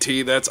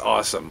CDT. That's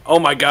awesome. Oh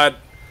my God,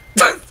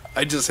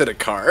 I just hit a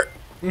car.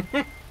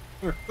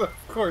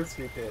 Of course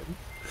you did.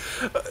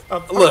 A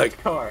Look,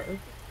 car.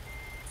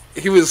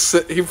 He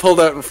pulled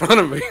out in front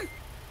of me.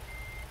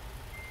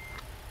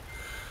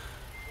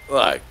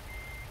 Like,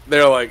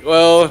 they're like,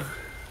 well,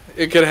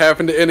 it could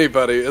happen to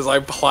anybody as I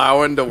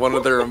plow into one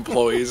of their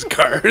employees'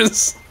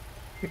 cars.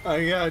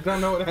 Yeah, I don't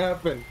know what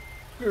happened.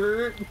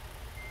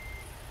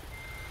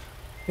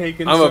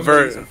 Taking I'm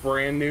somebody's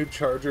brand new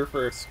Charger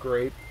for a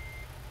scrape.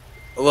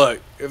 Look,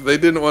 if they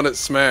didn't want it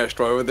smashed,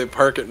 why would they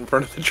park it in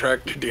front of the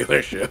tractor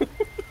dealership?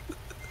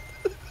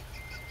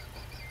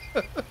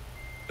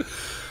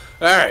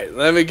 Alright,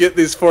 let me get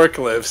these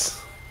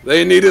forklifts.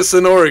 They need us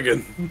in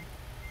Oregon.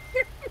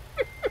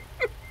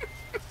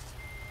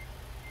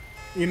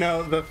 You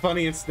know, the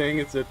funniest thing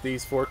is that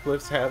these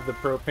forklifts have the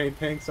propane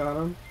tanks on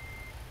them.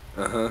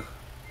 Uh-huh.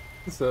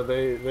 So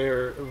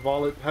they're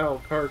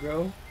volatile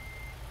cargo.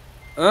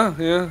 Oh,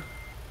 yeah.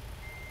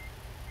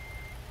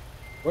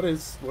 What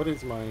is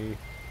my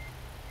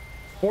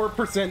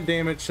 4%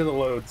 damage to the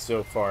load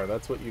so far?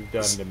 That's what you've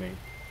done to me.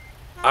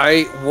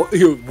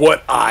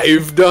 What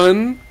I've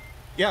done?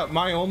 Yeah,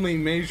 my only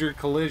major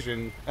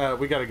collision.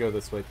 We gotta go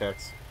this way,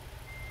 Tex.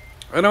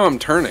 I know I'm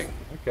turning.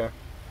 Okay.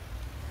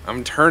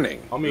 I'm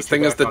turning. This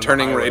thing is the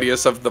turning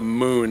radius of the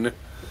moon.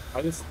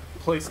 I just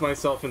place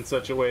myself in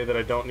such a way that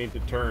I don't need to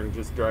turn,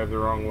 just drive the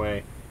wrong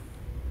way.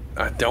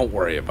 Don't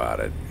worry about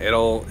it.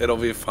 It'll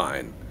be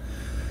fine.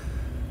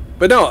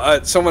 But no,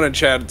 someone in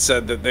chat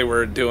said that they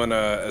were doing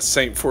a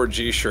Saint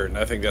 4G shirt, and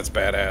I think that's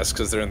badass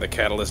because they're in the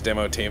Catalyst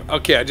demo team.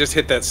 Okay, I just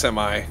hit that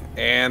semi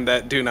and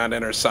that do not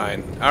enter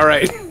sign. All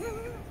right,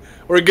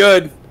 we're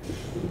good.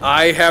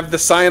 I have the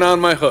sign on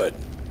my hood.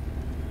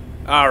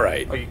 All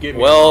right. Oh, you gave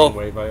me a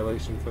one-way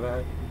violation for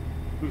that?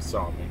 Who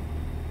saw me?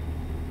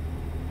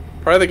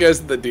 Probably the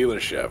guys at the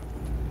dealership.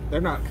 They're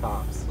not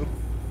cops.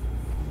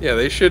 Yeah,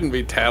 they shouldn't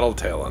be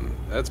tattletaling.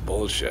 That's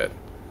bullshit.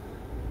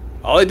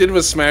 All I did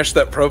was smash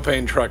that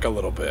propane truck a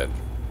little bit.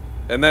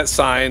 And that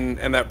sign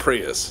and that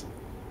Prius.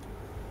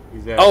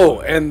 Exactly.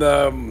 Oh, and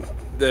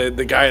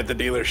the guy at the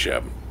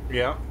dealership.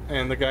 Yeah,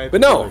 and the guy at the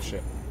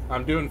dealership.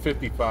 I'm doing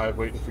 55,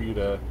 waiting for you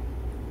to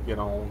get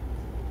on.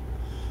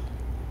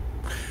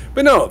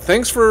 But no,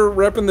 thanks for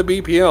repping the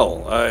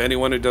BPL.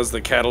 Anyone who does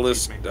the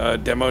Catalyst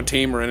demo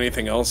team or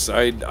anything else,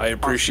 I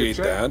appreciate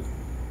that.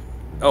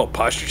 Oh,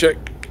 posture check.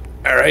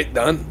 All right,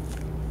 done.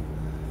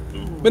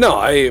 But no,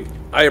 I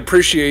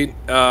appreciate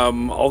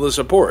all the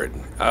support.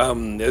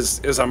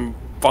 As I'm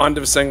fond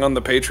of saying on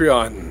the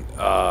Patreon,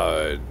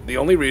 the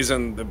only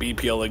reason the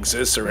BPL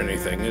exists or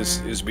anything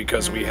is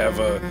because we have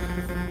a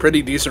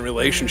pretty decent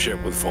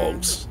relationship with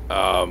folks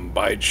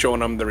by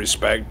showing them the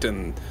respect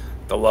and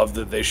the love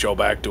that they show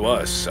back to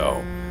us.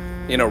 So,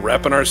 you know,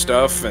 repping our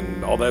stuff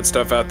and all that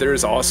stuff out there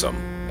is awesome,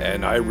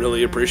 and I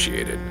really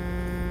appreciate it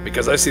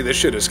because I see this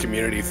shit as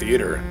community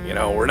theater. You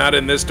know, we're not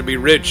in this to be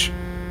rich.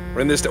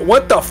 We're in this to...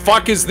 What the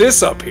fuck is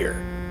this up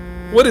here?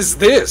 What is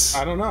this?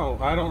 I don't know.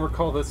 I don't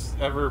recall this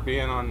ever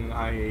being on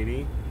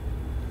I-80.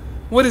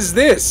 What is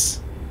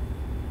this?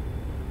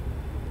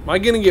 Am I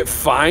gonna get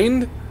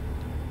fined?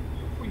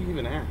 Where are you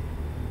even at?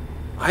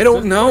 I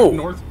don't know. Like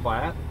North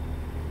Platte?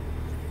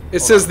 It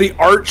says the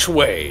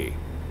Archway.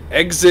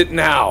 Exit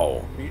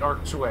now. The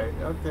Archway.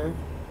 Okay.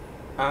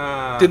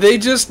 Did they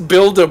just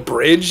build a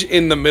bridge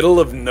in the middle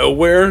of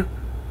nowhere?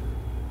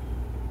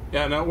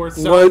 Yeah, no, we're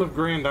south of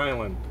Grand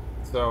Island.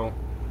 So...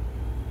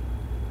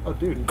 Oh,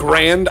 dude.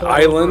 Grand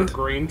Island? A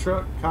grain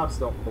truck? Cops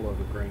don't pull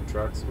over grain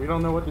trucks. We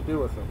don't know what to do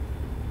with them.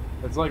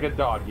 It's like a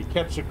dog. You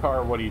catch a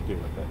car, what do you do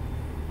with it?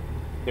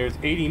 There's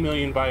 80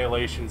 million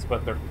violations,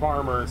 but they're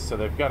farmers, so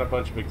they've got a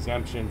bunch of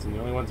exemptions, and the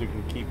only ones who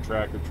can keep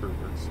track are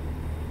troopers.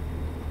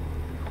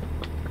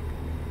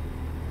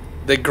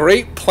 The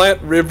Great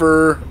Platte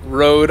River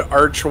Road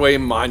Archway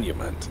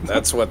Monument.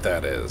 That's what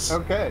that is.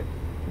 Okay.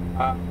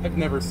 I've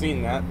never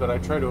seen that, but I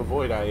try to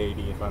avoid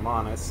I-80 if I'm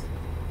honest.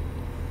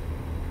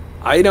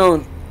 I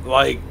don't,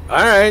 like,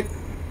 alright.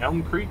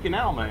 Elm Creek and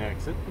Alma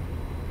exit.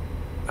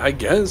 I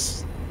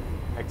guess.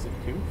 Exit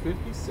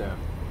 257.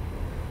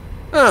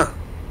 Huh.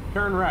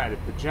 Turn right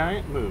at the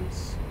giant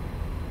moose.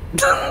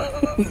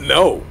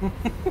 No.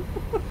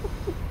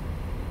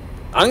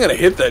 I'm going to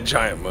hit that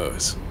giant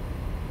moose.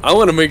 I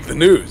want to make the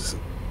news.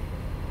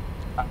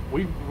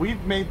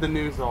 We've made the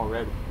news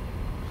already.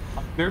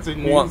 There's a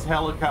news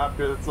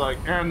helicopter that's like,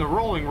 and the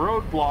rolling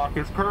roadblock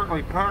is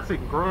currently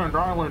passing Grand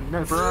Island,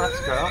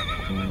 Nebraska.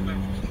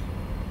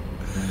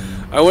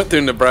 I went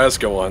through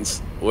Nebraska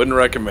once. Wouldn't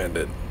recommend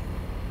it.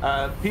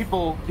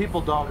 People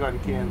dog on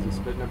Kansas,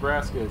 but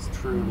Nebraska is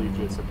truly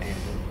just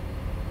abandoned.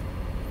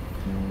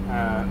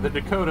 The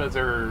Dakotas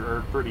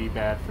are pretty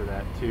bad for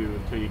that too,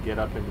 until you get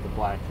up into the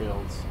Black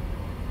Hills.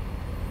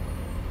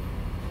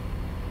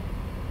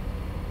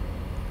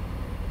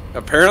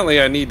 Apparently,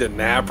 I need to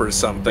nap or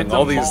something.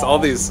 All these.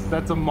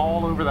 That's a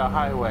mall over the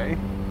highway.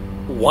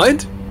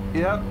 What?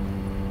 Yep.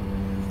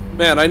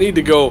 Man, I need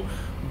to go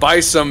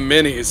buy some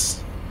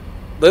minis.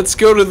 Let's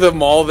go to the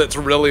mall that's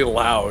really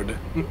loud.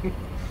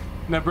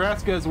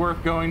 Nebraska is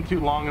worth going to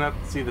long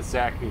enough to see the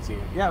Sac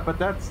Museum. Yeah, but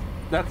that's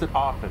at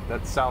Offutt.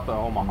 That's south of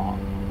Omaha.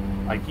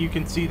 Like, you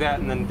can see that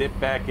and then dip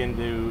back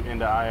into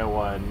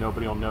Iowa, and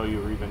nobody will know you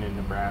were even in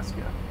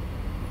Nebraska.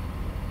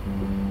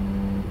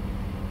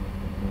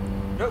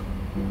 Nope,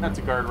 that's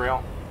a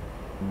guardrail.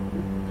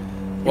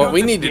 What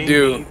we need to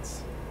do...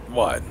 Needs?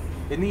 What?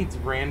 It needs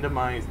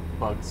randomized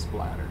bug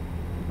splatter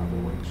on the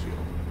windshield.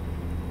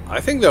 I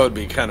think that would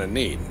be kind of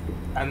neat.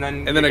 And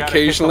then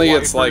occasionally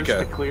it's like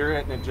to clear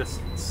it, and it just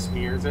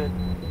smears it.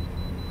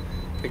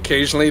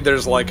 Occasionally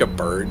there's like a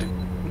bird.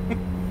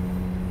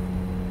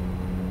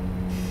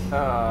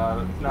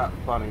 It's not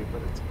funny,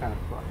 but it's kind of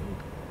funny.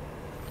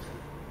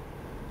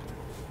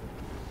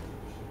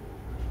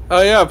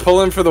 Oh yeah,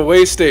 pull in for the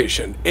way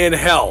station. In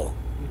hell.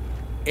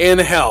 In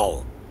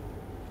hell.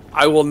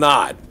 I will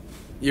not.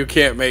 You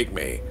can't make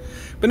me.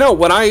 But no,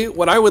 what I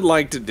would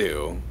like to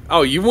do...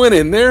 Oh, you went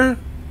in there?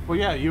 Well,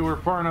 yeah, you were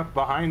far enough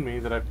behind me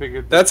that I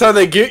figured... That's how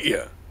they get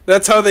you.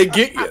 That's how they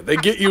get you. They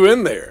get you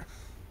in there.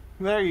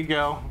 There you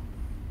go.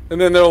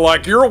 And then they're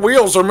like, your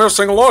wheels are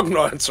missing lug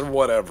nuts or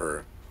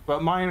whatever.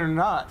 But mine are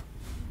not.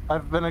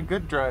 I've been a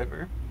good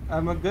driver.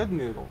 I'm a good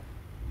noodle.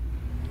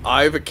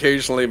 I've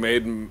occasionally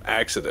made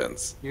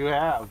accidents. You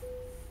have.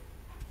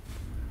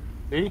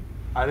 See?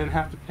 I didn't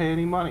have to pay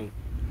any money.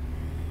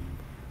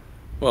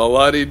 Well,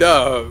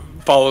 la-di-da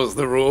follows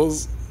the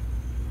rules.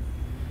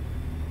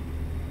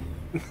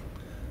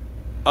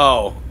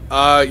 Oh,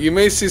 you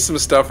may see some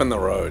stuff in the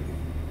road.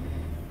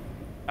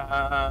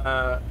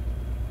 Yeah,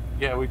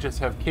 we just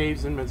have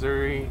caves in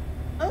Missouri.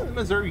 The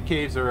Missouri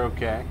caves are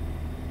okay.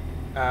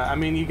 I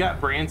mean, you got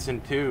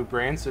Branson, too.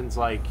 Branson's,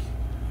 like,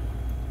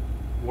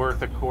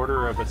 worth a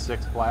quarter of a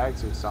Six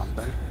Flags or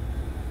something.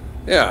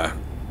 Yeah.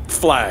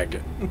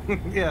 Flag.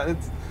 Yeah,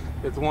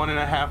 it's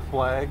 1.5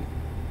 flag.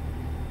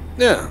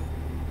 Yeah.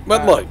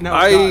 But look, no,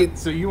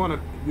 so you want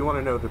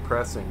to know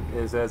depressing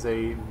is, as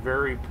a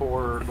very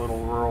poor little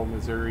rural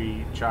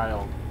Missouri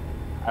child,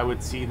 I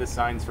would see the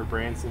signs for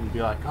Branson and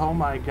be like, oh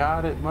my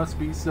god, it must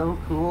be so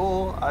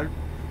cool.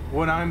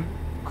 When I'm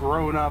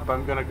grown up,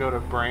 I'm gonna go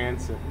to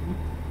Branson.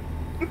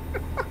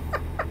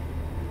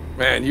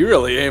 Man, you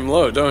really aim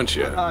low, don't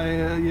you?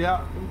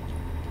 Yeah.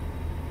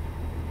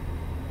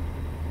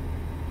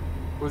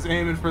 Was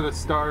aiming for the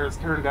stars.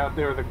 Turned out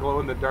they were the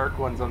glow-in-the-dark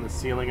ones on the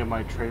ceiling of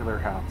my trailer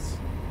house.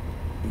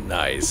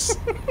 Nice.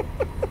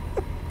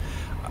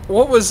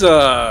 What was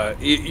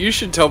you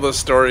should tell the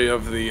story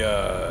of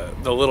the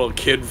little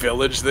kid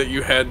village that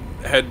you had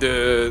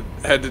to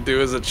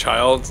do as a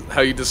child.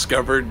 How you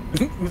discovered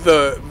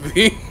the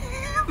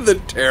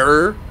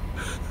terror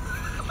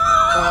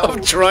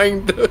of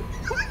trying to.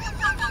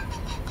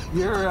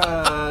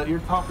 You're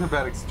talking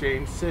about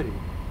Exchange City.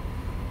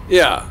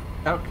 Yeah.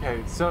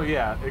 Okay, so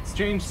yeah,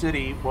 Exchange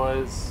City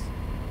was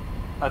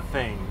a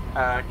thing.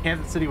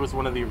 Kansas City was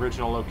one of the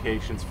original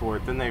locations for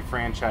it. Then they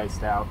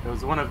franchised out. It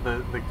was one of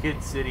the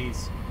kid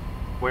cities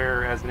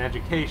where, as an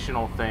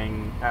educational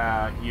thing,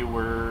 you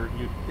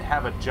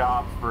have a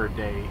job for a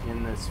day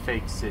in this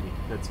fake city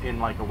that's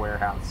in like a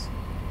warehouse.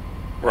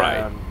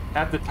 Right.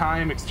 At the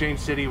time, Exchange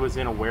City was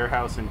in a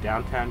warehouse in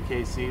downtown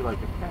KC, like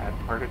a bad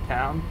part of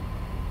town,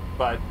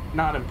 but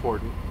not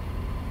important.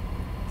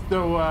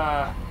 So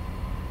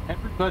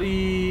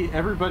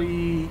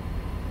everybody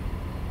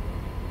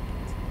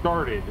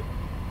started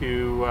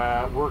to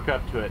work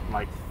up to it in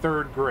like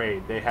 3rd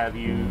grade. They have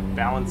you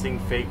balancing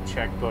fake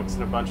checkbooks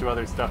and a bunch of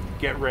other stuff to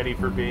get ready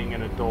for being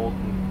an adult.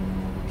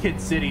 And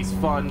Kid City's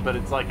fun, but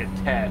it's like a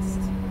test.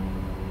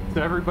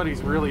 So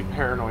everybody's really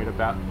paranoid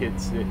about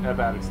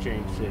about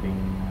Exchange City.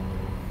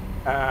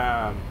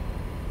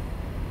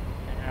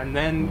 And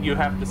then you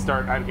have to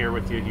start. I'm here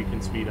with you. You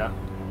can speed up.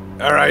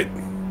 All right.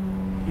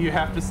 You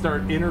have to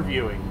start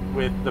interviewing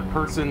with the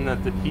person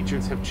that the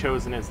teachers have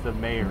chosen as the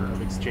mayor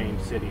of Exchange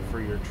City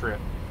for your trip.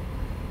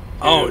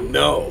 Oh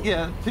no.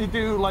 Yeah, to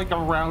do like a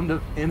round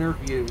of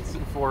interviews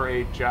for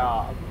a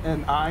job.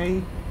 And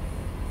I,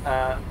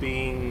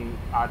 being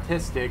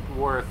autistic,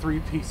 wore a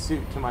 3-piece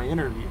suit to my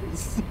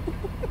interviews.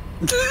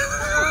 That's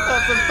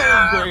a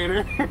 3rd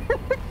grader.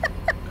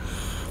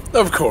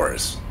 Of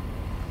course.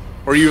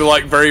 Or you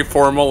like very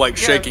formal, like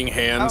Yeah. shaking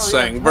hands, Oh,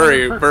 yeah, saying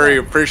very, 100%. very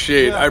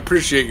appreciate. I Yeah.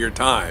 appreciate your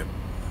time.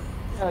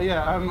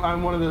 Yeah.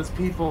 I'm one of those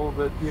people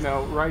that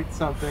write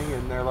something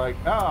and they're like,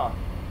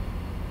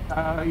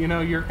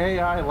 your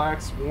AI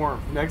lacks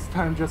warmth. Next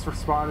time, just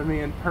respond to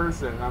me in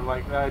person. And I'm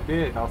like, I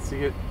did. I'll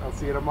see it. I'll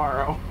see you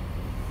tomorrow.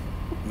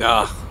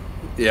 Nah,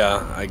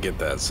 yeah, I get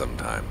that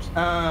sometimes.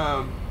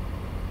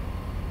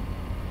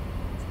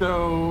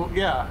 So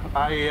yeah,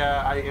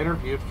 I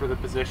interviewed for the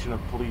position of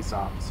police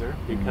officer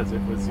because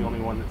it was the only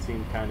one that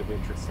seemed kind of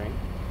interesting.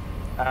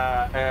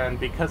 And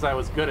because I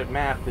was good at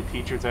math, the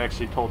teachers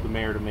actually told the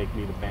mayor to make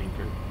me the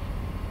banker.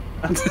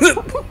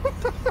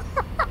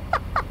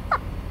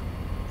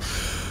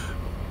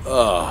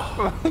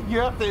 Oh, You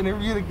have to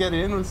interview to get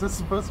in. Was this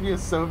supposed to be a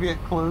Soviet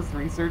closed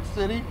research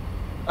city?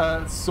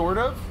 Sort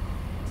of.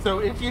 So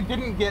if you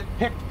didn't get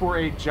picked for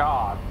a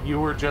job,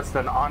 you were just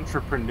an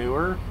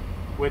entrepreneur,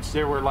 which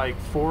there were like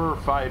 4 or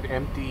 5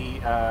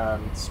 empty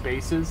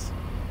spaces,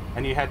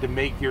 and you had to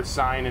make your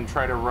sign and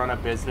try to run a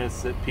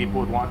business that people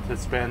would want to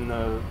spend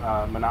the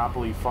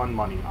Monopoly fund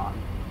money on.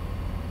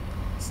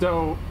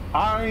 So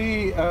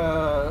I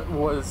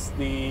was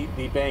the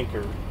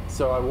banker.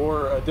 So I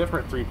wore a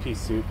different 3-piece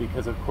suit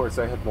because, of course,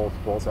 I had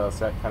multiples. I was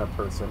that kind of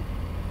person,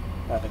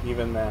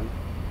 even then.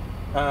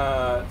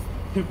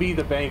 To be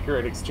the banker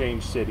at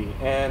Exchange City.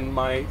 And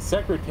my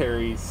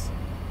secretaries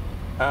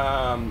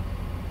were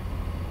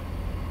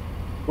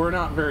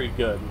not very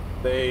good.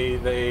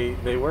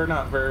 They were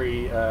not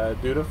very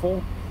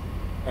dutiful,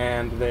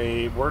 and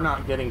they were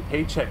not getting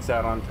paychecks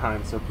out on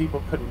time, so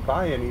people couldn't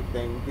buy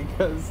anything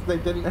because they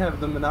didn't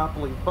have the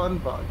Monopoly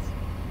fund bugs,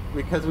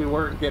 because we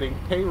weren't getting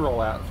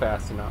payroll out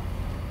fast enough.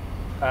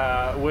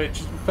 Which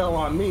fell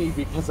on me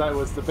because I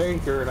was the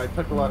banker and I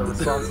took a lot of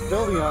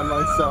responsibility on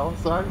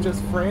myself, so I'm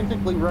just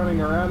frantically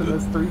running around in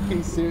this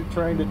 3-piece suit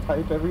trying to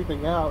type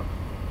everything out.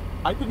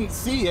 I didn't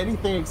see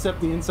anything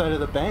except the inside of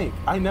the bank.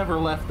 I never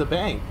left the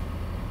bank.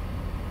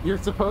 You're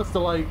supposed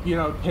to,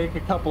 take a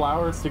couple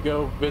hours to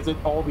go visit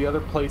all the other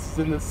places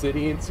in the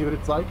city and see what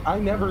it's like. I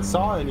never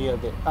saw any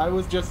of it. I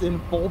was just in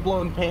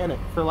full-blown panic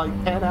for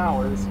 10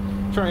 hours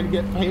trying to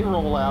get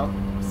payroll out.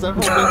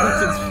 Several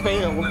businesses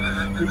failed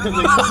because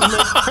they couldn't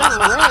make their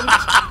rent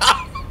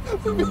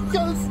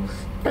because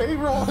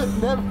payroll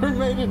had never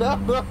made it out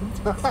on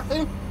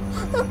time.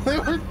 They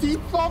were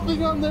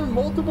defaulting on their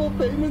multiple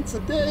payments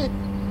a day.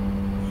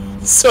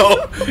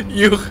 so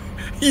you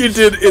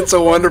did It's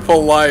a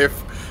Wonderful Life,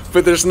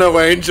 but there's no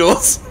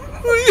angels.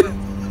 Yeah,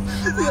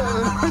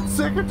 and my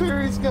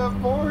secretaries got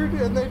bored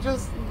and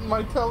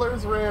my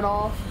tellers ran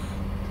off.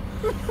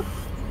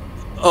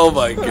 Oh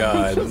my I'm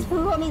god. just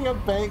running a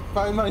bank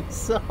by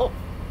myself.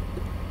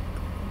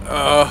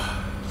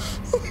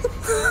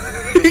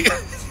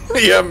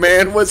 Yeah,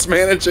 man was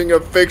managing a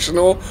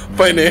fictional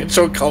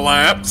financial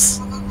collapse.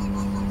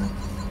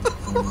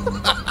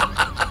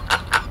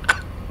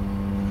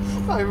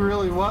 I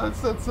really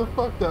was. That's the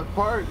fucked up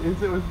part.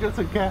 Is it was just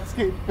a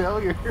cascade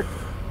failure.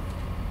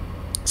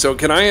 So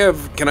can I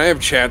have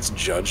Chat's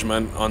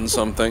judgment on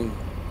something?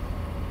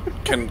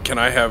 Can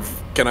I have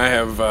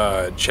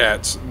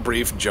Chat's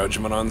brief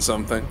judgment on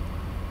something?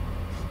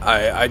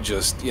 I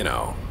just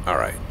all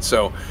right.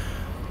 So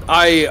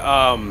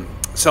I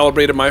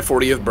celebrated my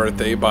 40th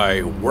birthday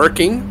by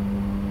working,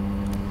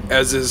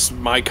 as is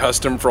my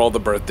custom for all the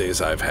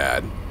birthdays I've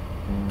had.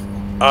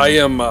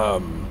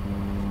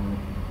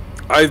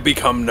 I've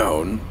become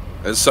known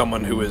as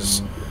someone who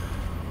is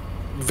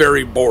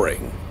very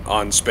boring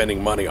on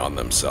spending money on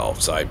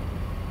themselves. I'm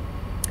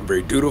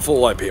very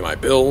dutiful. I pay my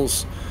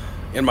bills.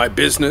 In my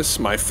business,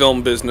 my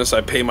film business,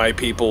 I pay my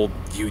people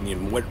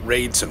union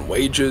rates and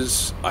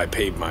wages. I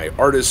paid my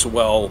artists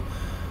well.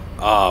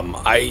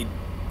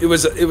 It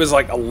was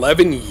like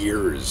 11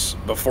 years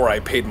before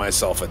I paid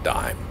myself a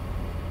dime,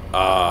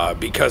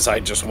 because I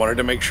just wanted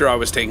to make sure I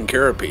was taking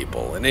care of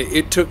people. And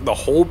it took the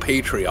whole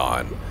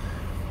Patreon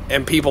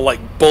and people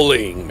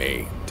bullying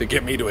me to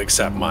get me to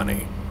accept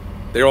money.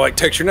 They were like,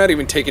 Tex, you're not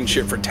even taking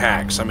shit for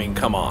tax. I mean,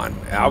 come on.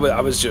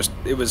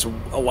 It was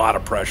a lot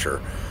of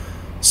pressure.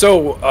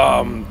 So,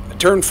 I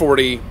turned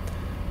 40,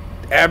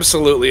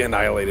 absolutely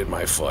annihilated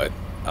my foot,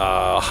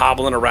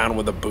 hobbling around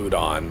with a boot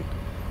on.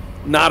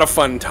 Not a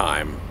fun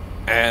time.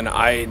 And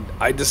I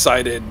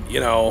decided,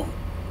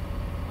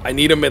 I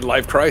need a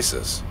midlife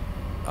crisis.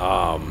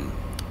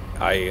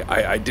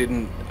 I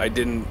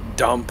didn't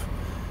dump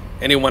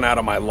anyone out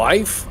of my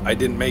life. I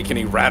didn't make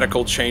any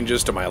radical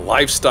changes to my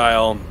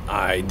lifestyle.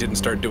 I didn't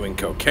start doing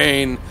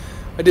cocaine.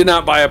 I did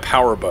not buy a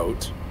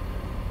powerboat.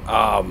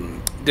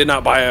 Did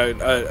not buy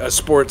a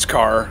sports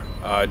car.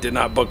 Did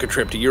not book a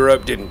trip to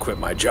Europe. Didn't quit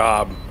my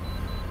job.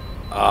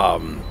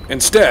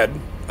 Instead,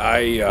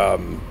 I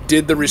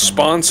did the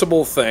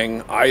responsible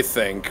thing, I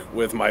think,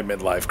 with my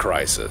midlife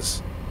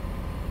crisis.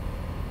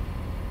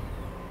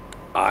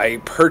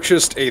 I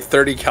purchased a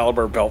 .30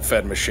 caliber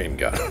belt-fed machine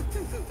gun.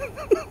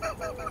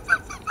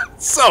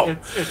 So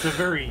it's a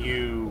very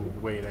you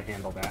way to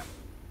handle that.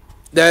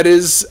 That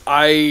is,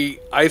 I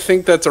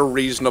think that's a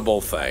reasonable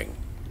thing.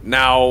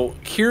 Now,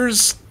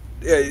 here's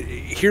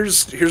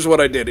here's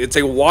what I did. It's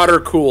a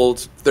water-cooled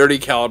 30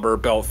 caliber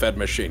belt-fed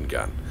machine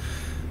gun,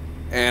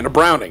 and a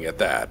Browning at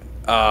that.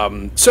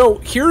 So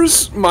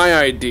here's my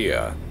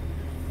idea.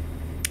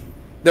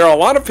 There are a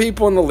lot of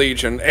people in the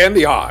Legion and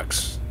the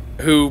Ox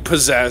who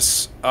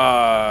possess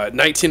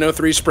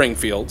 1903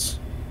 Springfields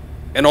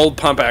and old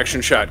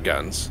pump-action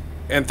shotguns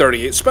and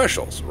 38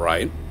 specials,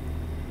 right?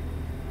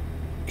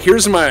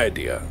 Here's my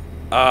idea.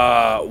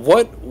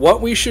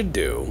 What we should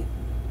do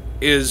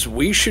is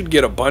we should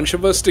get a bunch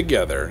of us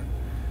together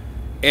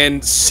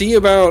and see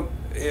about...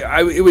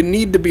 it would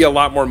need to be a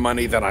lot more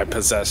money than I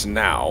possess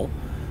now,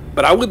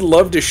 but I would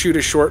love to shoot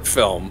a short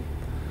film.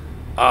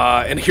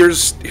 And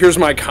here's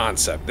my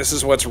concept. This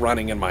is what's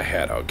running in my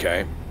head,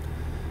 okay?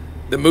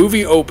 The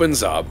movie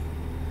opens up,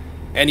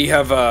 and you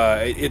have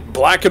it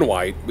black and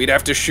white. We'd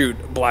have to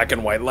shoot black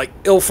and white, like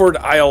Ilford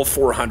IL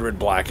 400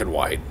 black and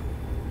white.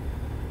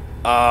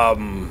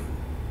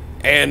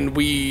 And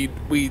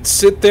we'd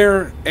sit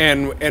there,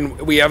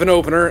 and we have an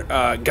opener,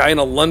 a guy in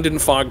a London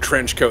fog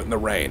trench coat in the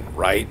rain,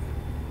 right?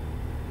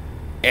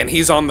 And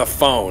he's on the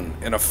phone,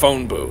 in a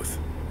phone booth.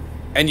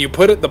 And you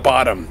put at the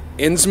bottom,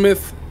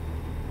 Innsmouth,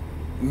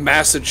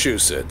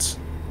 Massachusetts.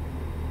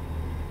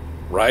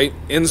 Right?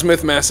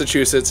 Innsmouth,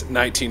 Massachusetts,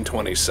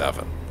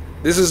 1927.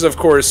 This is, of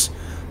course,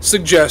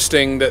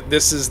 suggesting that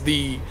this is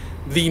the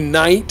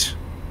night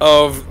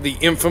of the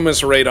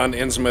infamous raid on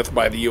Innsmouth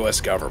by the U.S.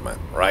 government,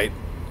 right?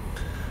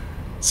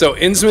 So,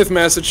 Innsmouth,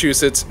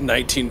 Massachusetts,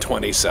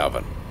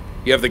 1927.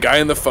 You have the guy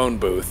in the phone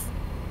booth.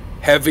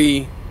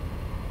 Heavy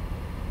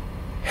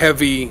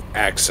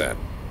accent.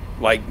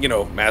 Like, you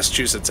know,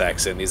 Massachusetts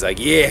accent. He's like,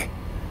 yeah,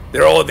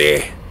 they're all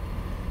there.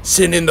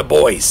 Send in the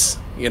boys,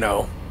 you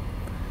know.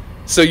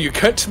 So you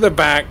cut to the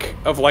back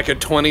of like a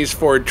 20s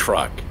Ford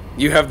truck.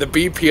 You have the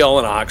BPL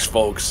and Ox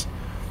folks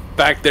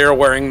back there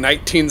wearing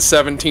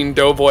 1917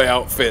 doughboy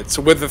outfits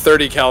with a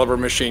 30 caliber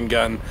machine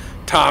gun,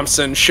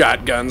 Thompson,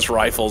 shotguns,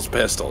 rifles,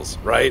 pistols,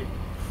 right?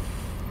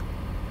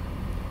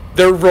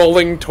 They're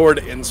rolling toward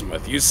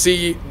Innsmouth. You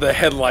see the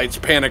headlights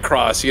pan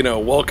across, you know,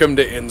 welcome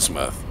to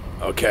Innsmouth,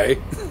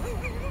 okay?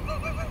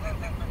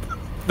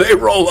 They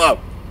roll up.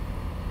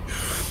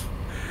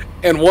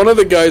 And one of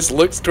the guys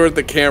looks toward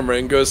the camera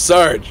and goes,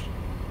 Sarge,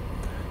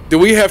 do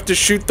we have to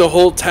shoot the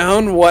whole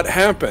town? What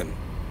happened?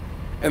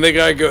 And the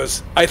guy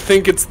goes, I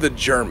think it's the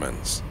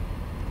Germans.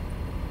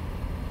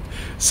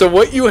 So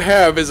what you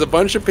have is a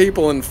bunch of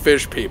people in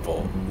fish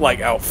people, like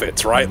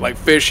outfits, right? Like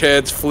fish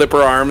heads,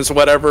 flipper arms,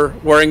 whatever,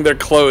 wearing their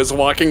clothes,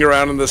 walking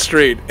around in the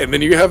street. And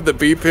then you have the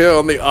BPL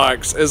and the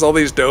Ox as all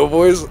these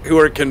doughboys who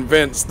are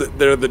convinced that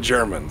they're the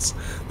Germans.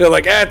 They're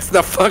like, it's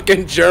the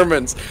fucking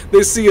Germans.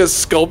 They see a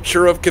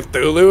sculpture of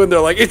Cthulhu and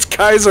they're like, it's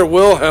Kaiser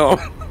Wilhelm.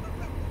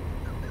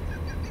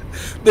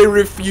 They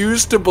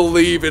refuse to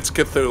believe it's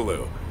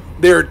Cthulhu.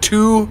 They're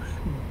too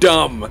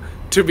dumb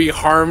to be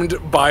harmed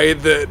by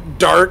the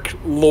dark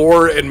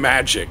lore and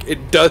magic.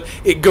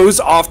 It goes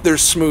off their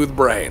smooth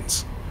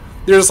brains.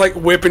 There's like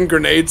whipping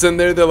grenades in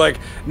there. They're like,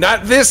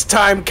 not this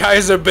time,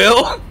 Kaiser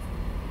Bill.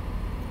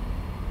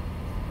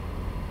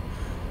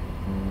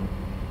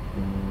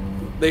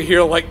 They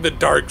hear like the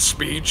dark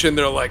speech and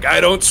they're like, I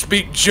don't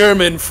speak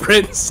German,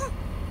 Fritz.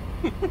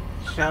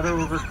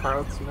 Shadow over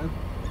Carl Smith.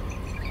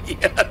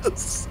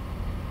 Yes.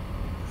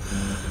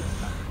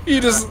 You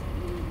just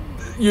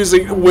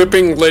using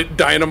whipping lit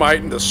dynamite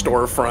into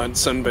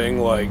storefronts and being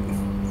like,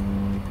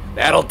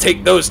 that'll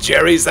take those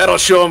Jerrys, that'll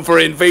show them for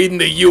invading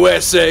the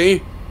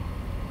USA.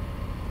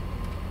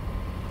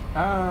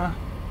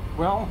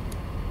 Well,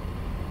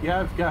 yeah,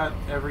 I've got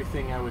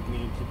everything I would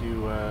need to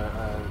do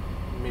a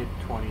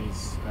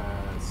mid-20s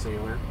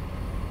sailor.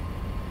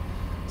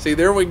 See,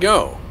 there we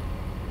go.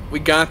 We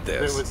got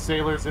this. It was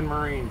sailors and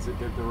Marines that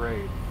did the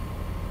raid.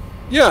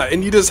 Yeah,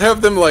 and you just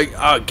have them like,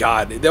 oh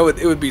god, it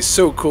would be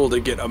so cool to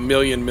get a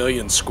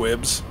million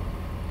squibs,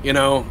 you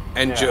know,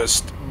 and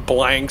just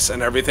blanks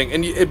and everything.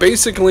 And it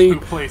basically... Who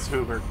plays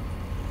Hoover?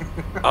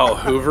 Oh,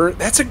 Hoover?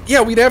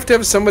 Yeah, we'd have to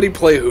have somebody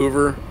play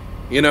Hoover,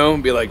 you know,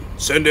 and be like,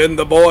 send in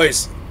the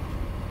boys.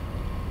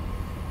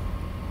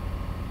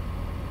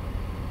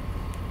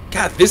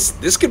 God,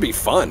 this could be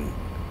fun.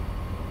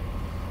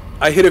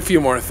 I hit a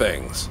few more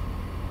things.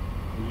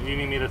 Do you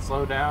need me to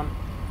slow down?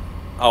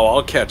 Oh,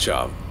 I'll catch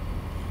up.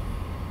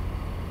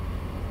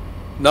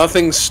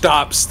 Nothing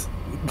stops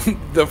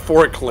the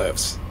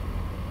forklifts.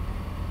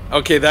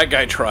 Okay, that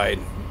guy tried.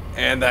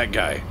 And that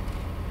guy.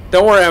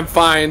 Don't worry, I'm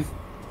fine.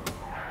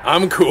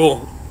 I'm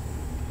cool.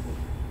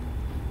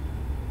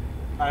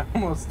 I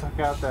almost took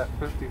out that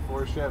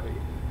 54 Chevy.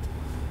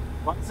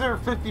 Why is there a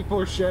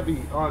 54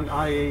 Chevy on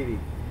I-80?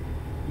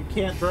 You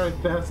can't drive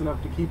fast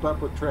enough to keep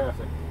up with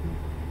traffic.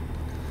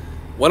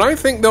 What I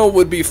think, though,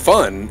 would be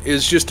fun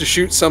is just to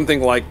shoot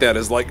something like that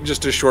as, like,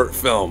 just a short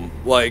film.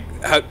 Like,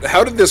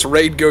 how did this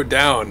raid go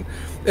down?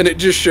 And it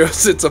just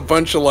shows it's a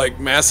bunch of, like,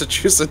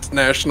 Massachusetts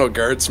National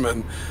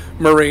Guardsmen,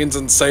 Marines,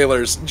 and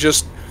sailors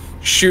just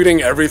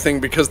shooting everything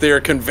because they are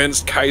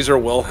convinced Kaiser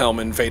Wilhelm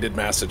invaded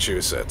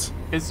Massachusetts.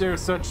 Is there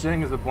such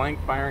thing as a blank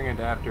firing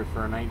adapter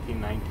for a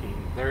 1919?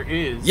 There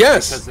is,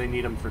 yes, because they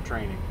need them for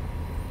training.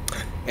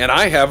 And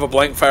I have a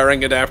blank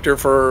firing adapter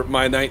for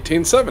my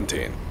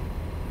 1917.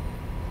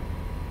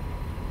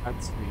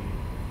 That's the...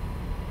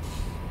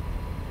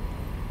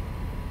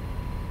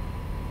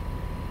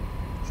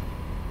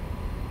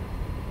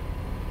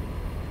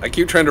 I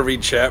keep trying to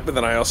read chat, but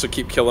then I also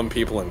keep killing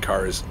people in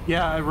cars.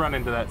 Yeah, I run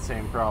into that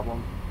same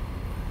problem.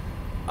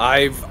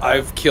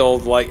 I've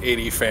killed like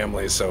 80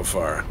 families so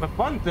far. The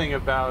fun thing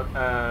about,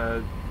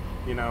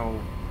 you know,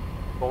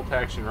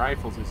 bolt-action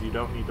rifles is you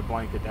don't need to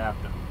blank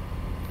adapt them.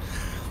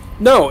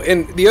 No,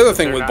 and the other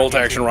thing They're with not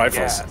bolt-action using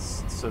rifles...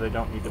 gas, so they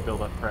don't need to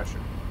build up pressure.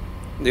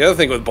 The other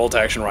thing with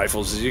bolt-action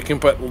rifles is you can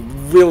put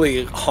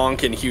really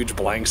honking huge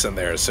blanks in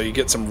there, so you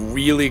get some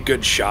really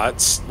good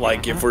shots.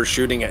 Like if we're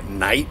shooting at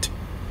night,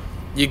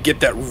 you get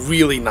that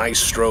really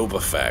nice strobe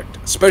effect.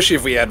 Especially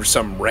if we had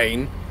some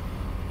rain,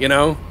 you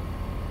know?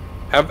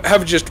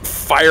 Have just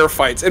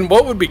firefights. And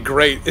what would be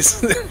great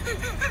is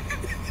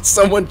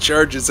someone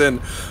charges in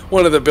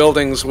one of the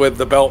buildings with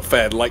the belt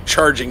fed, like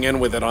charging in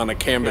with it on a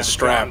canvas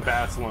strap. John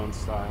Basilone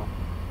style.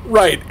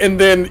 Right, and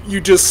then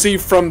you just see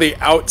from the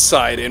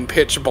outside in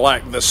pitch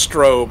black the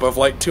strobe of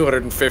like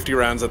 250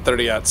 rounds of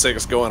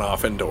 30-06 going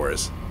off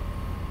indoors.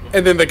 Yeah.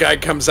 And then the guy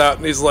comes out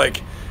and he's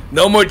like,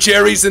 "No more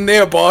cherries in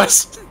there,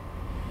 boss."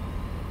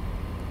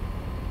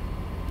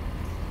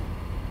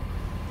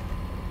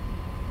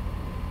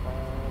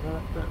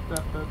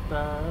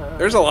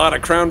 There's a lot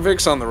of Crown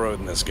Vics on the road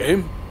in this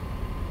game.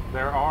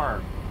 There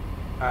are.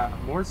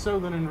 More so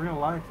than in real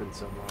life in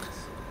some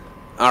ways.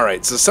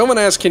 Alright, so someone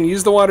asked, can you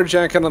use the water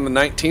jacket on the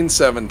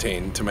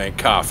 1917 to make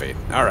coffee?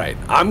 Alright,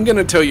 I'm going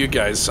to tell you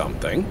guys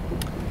something.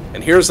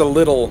 And here's a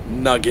little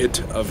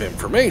nugget of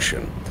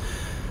information.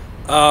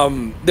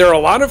 There are a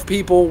lot of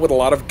people with a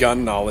lot of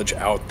gun knowledge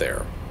out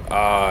there.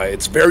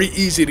 It's very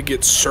easy to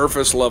get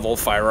surface level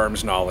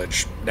firearms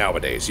knowledge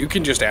nowadays. You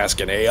can just ask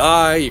an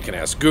AI, you can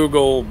ask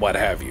Google, what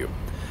have you.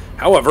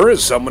 However,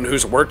 as someone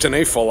who's worked in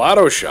a full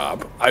auto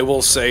shop, I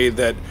will say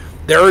that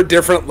there are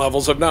different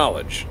levels of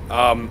knowledge.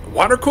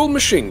 Water-cooled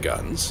machine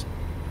guns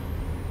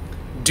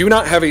do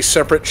not have a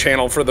separate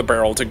channel for the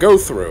barrel to go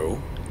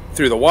through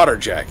the water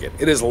jacket.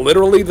 It is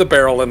literally the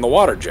barrel in the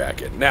water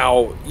jacket.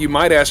 Now, you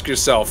might ask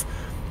yourself,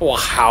 well,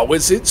 how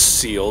is it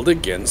sealed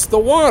against the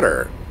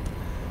water?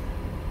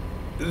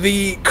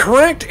 The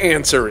correct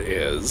answer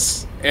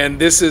is, and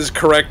this is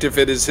correct if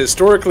it is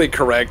historically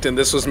correct, and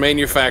this was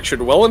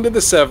manufactured well into the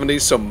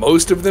 70s, so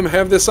most of them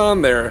have this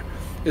on there,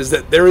 is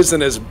that there is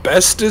an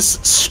asbestos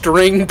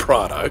string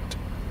product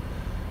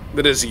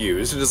that is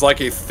used. It is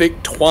like a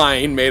thick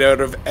twine made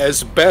out of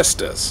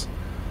asbestos.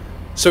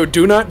 So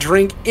do not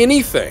drink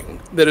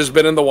anything that has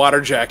been in the water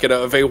jacket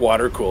of a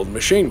water-cooled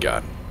machine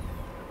gun.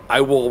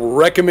 I will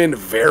recommend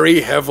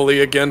very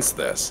heavily against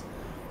this.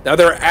 Now,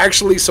 there are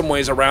actually some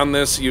ways around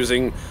this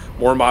using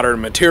more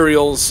modern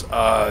materials.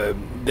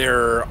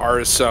 There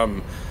are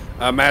some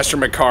Master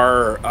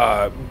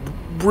Makar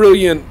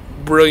brilliant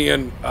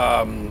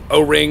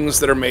O-rings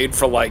that are made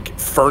for like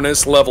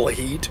furnace level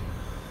heat.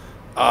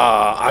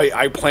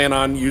 I plan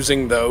on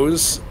using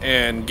those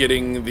and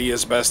getting the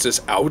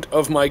asbestos out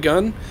of my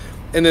gun.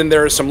 And then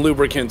there are some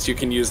lubricants you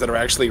can use that are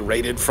actually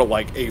rated for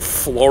like a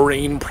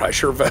fluorine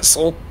pressure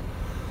vessel.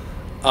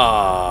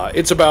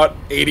 It's about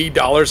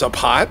 $80 a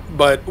pot,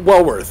 but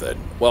well worth it.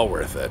 Well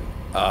worth it.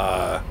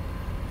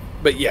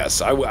 But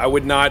yes, I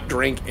would not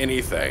drink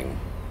anything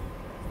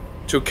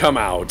to come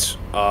out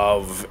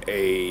of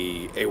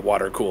a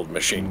water-cooled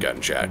machine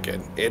gun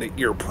jacket.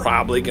 You're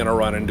probably going to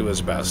run into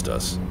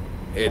asbestos.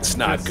 It's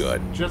not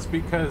good. Just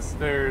because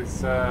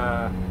there's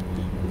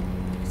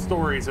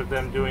stories of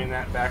them doing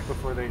that back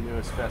before they knew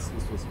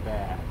asbestos was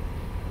bad.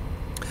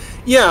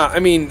 Yeah, I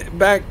mean,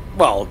 back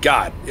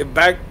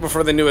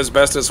before they knew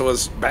asbestos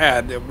was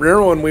bad.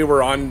 Remember when we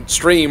were on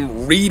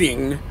stream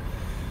reading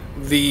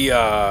the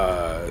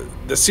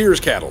Sears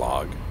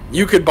catalog?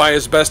 You could buy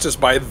asbestos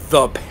by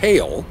the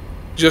pail,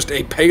 just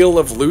a pail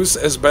of loose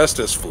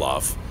asbestos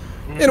fluff.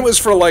 And it was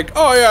for like,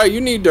 oh yeah,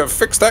 you need to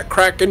fix that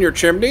crack in your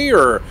chimney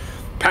or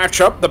patch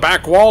up the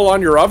back wall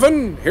on your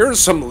oven. Here's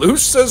some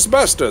loose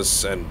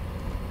asbestos. And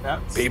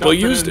people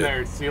used it.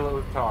 There, seal it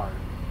with tar.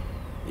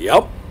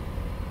 Yep.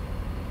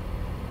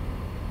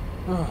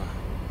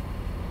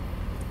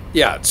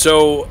 Yeah,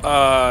 so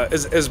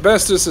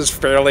asbestos is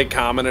fairly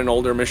common in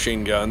older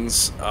machine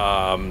guns,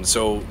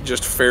 so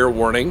just fair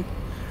warning.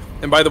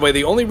 And by the way,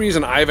 the only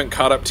reason I haven't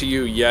caught up to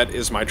you yet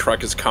is my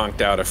truck is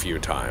conked out a few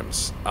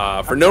times.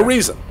 For no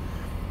reason.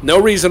 No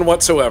reason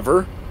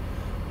whatsoever.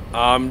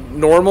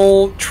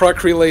 Normal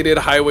truck-related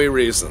highway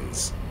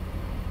reasons.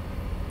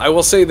 I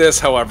will say this,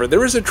 however,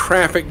 there is a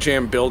traffic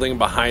jam building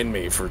behind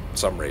me for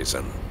some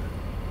reason.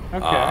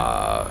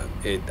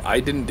 Okay. I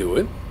didn't do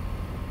it.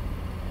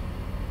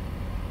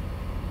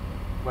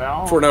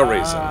 Well, for no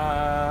reason.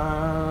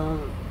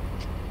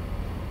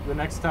 The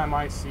next time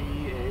I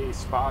see a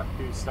spot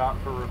to stop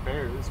for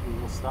repairs,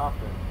 we will stop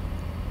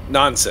it.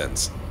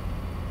 Nonsense.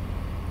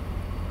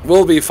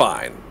 We'll be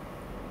fine.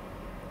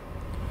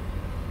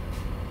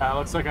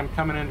 Looks like I'm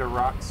coming into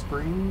Rock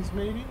Springs,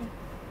 maybe?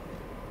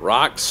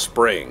 Rock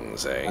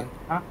Springs, eh?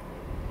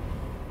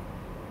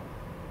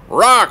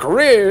 Rock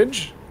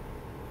Ridge?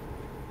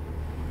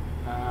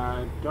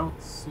 I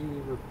don't see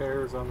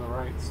repairs on the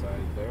right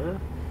side there.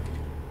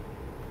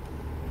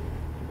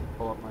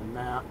 Pull up my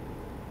map.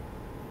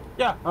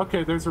 Yeah,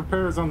 okay, there's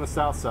repairs on the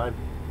south side.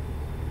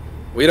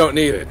 We don't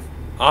need it.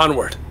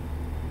 Onward.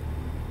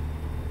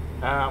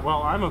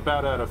 Well, I'm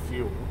about out of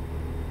fuel.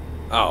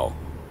 Oh.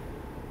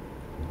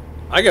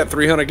 I got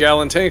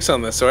 300-gallon tanks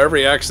on this, so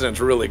every accident's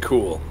really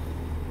cool.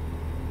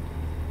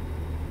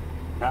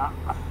 Yeah,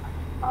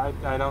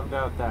 I don't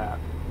doubt that.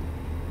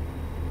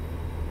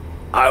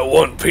 I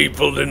want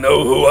people to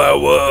know who I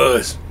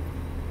was.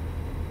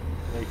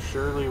 They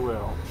surely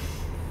will.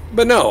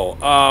 But no,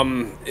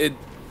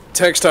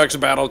 Tex Talks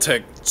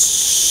Battletech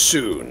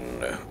soon.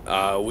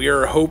 We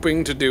are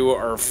hoping to do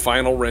our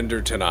final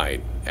render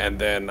tonight, and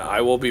then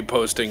I will be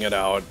posting it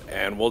out,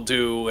 and we'll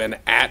do an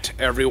 @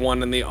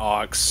 everyone in the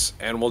aux,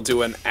 and we'll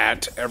do an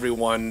 @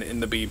 everyone in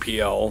the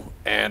BPL,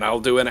 and I'll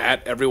do an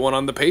 @ everyone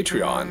on the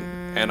Patreon,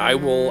 and I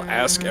will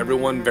ask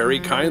everyone very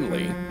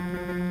kindly.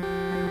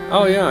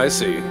 Oh yeah, I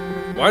see.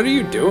 What are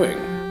you doing?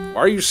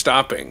 Why are you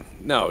stopping?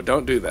 No,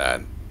 don't do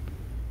that.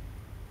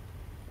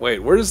 Wait,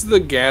 where's the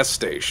gas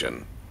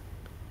station?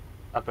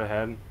 Up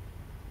ahead.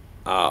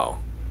 Oh,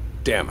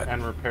 damn it.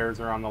 And repairs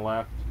are on the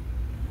left.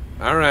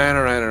 Alright,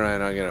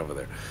 I'll get over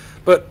there.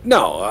 But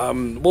no,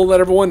 we'll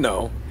let everyone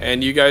know,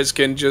 and you guys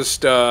can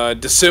just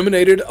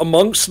disseminate it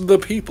amongst the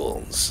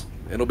peoples.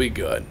 It'll be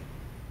good.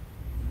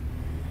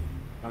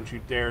 Don't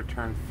you dare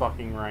turn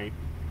fucking right.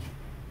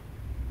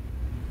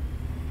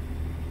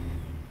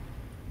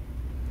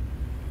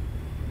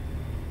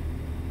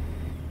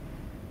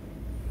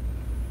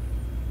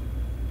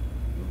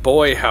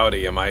 Boy,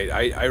 howdy,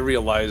 I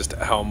realized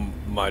how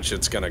much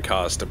it's going to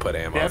cost to put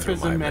ammo Death through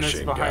is my a menace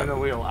machine behind gun. the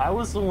wheel. I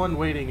was the one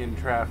waiting in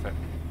traffic.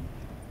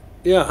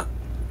 Yeah,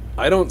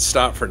 I don't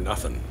stop for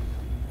nothing.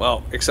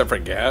 Well, except for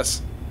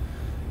gas.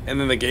 And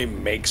then the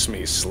game makes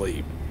me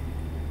sleep.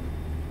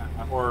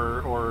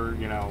 Or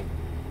you know,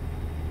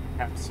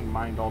 have some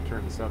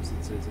mind-altering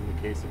substances in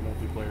the case of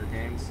multiplayer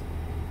games.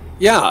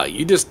 Yeah,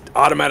 you just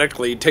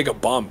automatically take a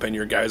bump and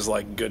your guy's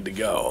like good to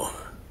go.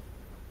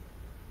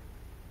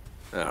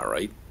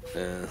 Alright.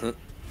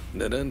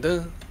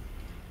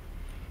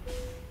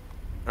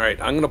 Alright,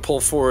 I'm gonna pull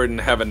forward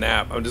and have a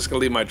nap. I'm just gonna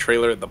leave my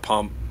trailer at the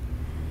pump.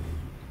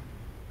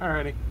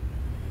 Alrighty.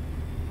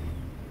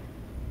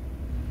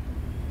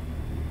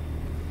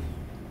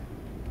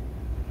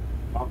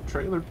 Pump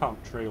trailer,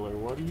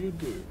 what do you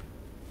do?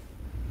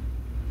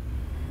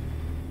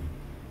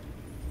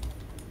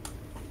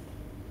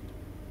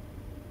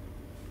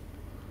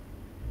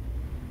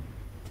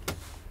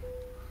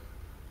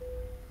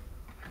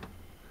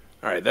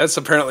 Alright, that's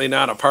apparently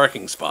not a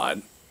parking spot.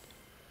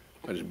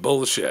 Which is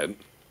bullshit.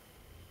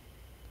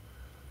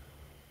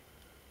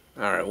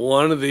 Alright,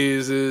 one of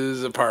these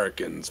is a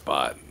parking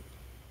spot.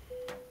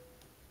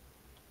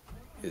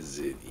 Is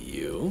it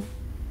you?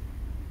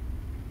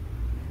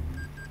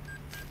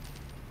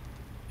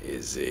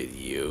 Is it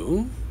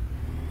you?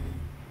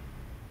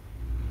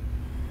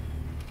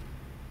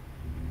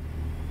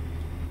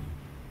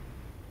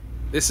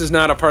 This is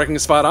not a parking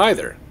spot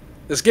either.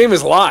 This game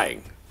is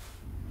lying.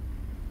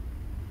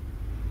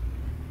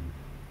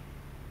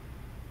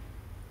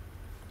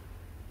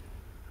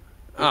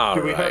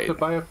 Do we have to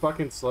buy a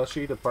fucking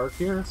slushie to park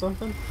here or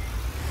something?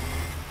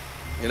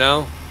 You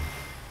know,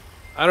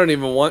 I don't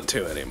even want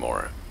to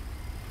anymore.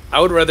 I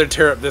would rather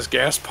tear up this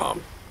gas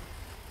pump.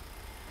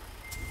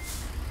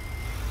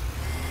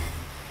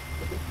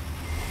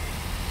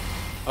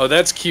 Oh,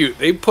 that's cute.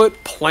 They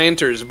put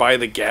planters by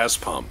the gas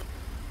pump.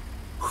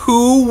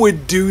 Who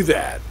would do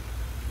that?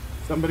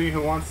 Somebody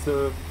who wants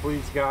to,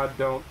 please God,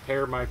 don't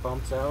tear my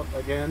pumps out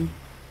again.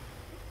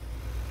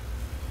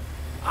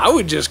 I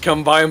would just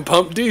come by and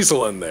pump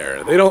diesel in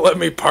there. They don't let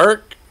me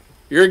park.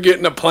 You're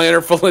getting a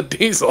planter full of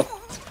diesel.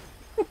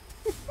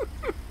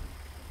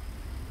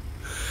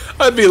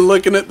 I'd be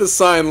looking at the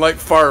sign like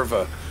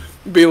Farva.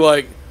 Be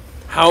like,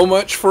 how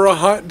much for a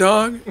hot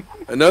dog?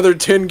 Another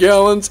 10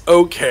 gallons?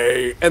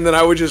 Okay. And then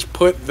I would just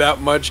put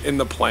that much in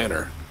the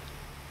planter.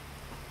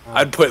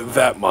 I'd put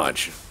that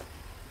much.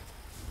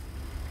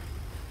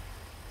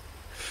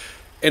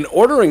 And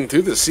ordering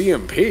through the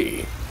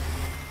CMP,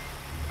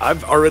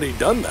 I've already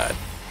done that.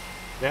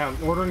 Yeah,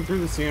 ordering through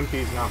the CMP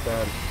is not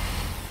bad.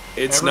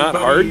 It's not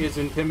hard. Everybody is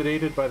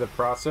intimidated by the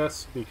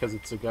process because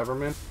it's a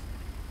government,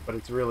 but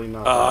it's really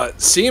not bad.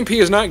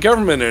 CMP is not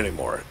government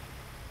anymore.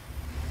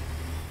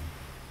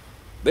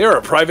 They are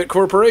a private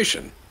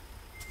corporation.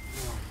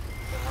 Oh,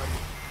 God.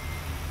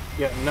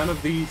 Yeah, none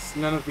of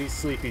these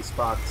sleepy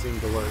spots seem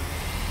to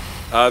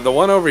work. The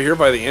one over here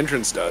by the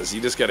entrance does.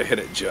 You just got to hit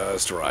it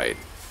just right.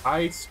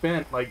 I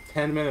spent like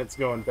 10 minutes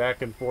going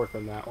back and forth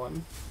on that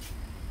one.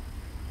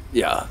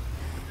 Yeah.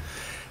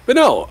 But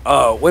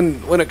no,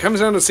 when it comes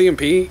down to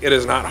CMP, it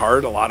is not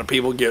hard. A lot of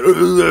people get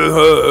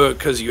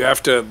because you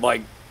have to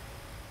like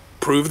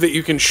prove that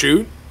you can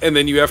shoot, and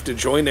then you have to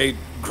join a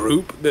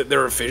group that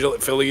they're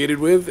affiliated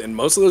with, and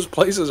most of those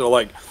places are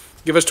like,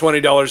 give us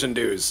 $20 in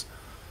dues,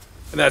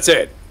 and that's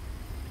it.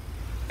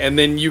 And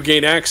then you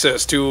gain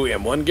access to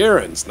M1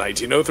 Garand's,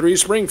 1903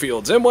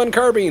 Springfields, M1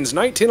 Carbines,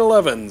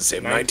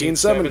 1911s,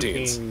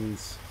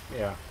 M1917s.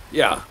 Yeah.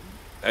 Yeah.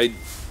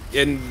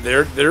 And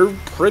they're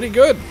pretty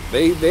good.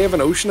 They have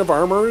an ocean of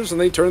armors,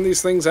 and they turn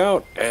these things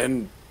out.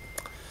 And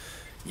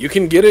you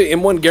can get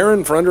an M1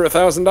 Garand for under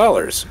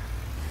 $1,000.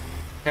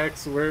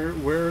 Hex,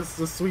 where's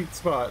the sweet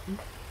spot?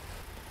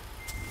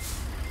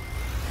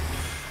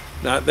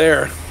 Not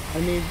there. I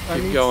need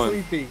going.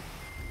 sleepy.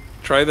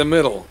 Try the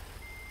middle.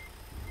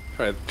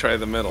 Try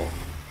the middle.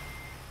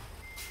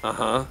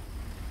 Uh-huh.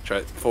 Try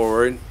it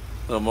forward.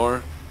 A little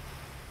more.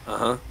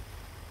 Uh-huh.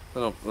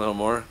 Little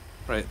more.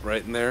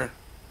 Right in there.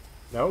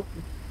 Nope.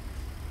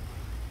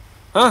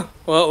 Huh?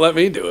 Well, let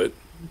me do it.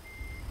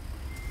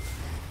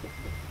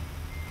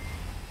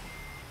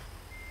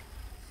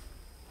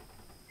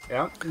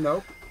 Yeah,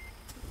 nope.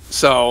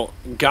 So,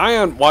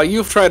 while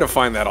you've tried to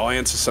find that, I'll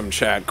answer some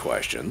chat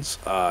questions.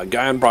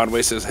 Guy on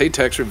Broadway says, "Hey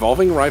Tex,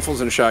 revolving rifles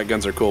and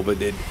shotguns are cool, but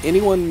did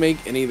anyone make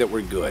any that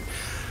were good?"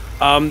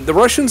 The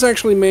Russians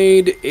actually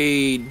made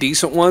a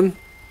decent one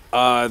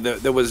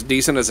that was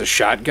decent as a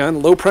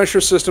shotgun. Low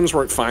pressure systems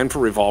work fine for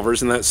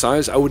revolvers in that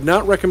size. I would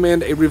not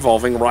recommend a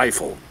revolving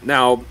rifle.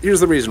 Now,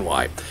 here's the reason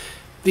why.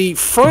 The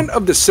front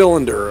of the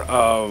cylinder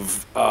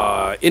of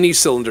any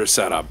cylinder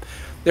setup,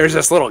 there's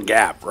this little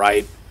gap,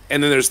 right?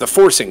 And then there's the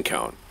forcing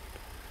cone.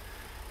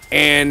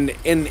 And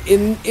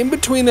in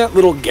between that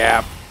little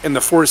gap and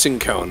the forcing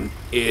cone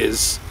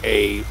is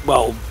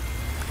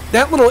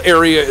that little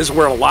area is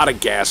where a lot of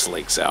gas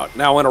leaks out.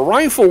 Now, in a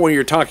rifle, when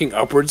you're talking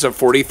upwards of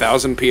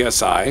 40,000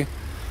 PSI,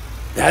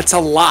 that's a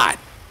lot.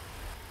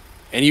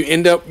 And you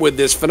end up with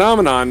this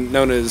phenomenon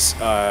known as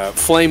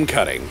flame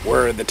cutting,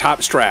 where the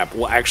top strap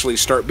will actually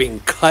start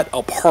being cut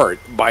apart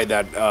by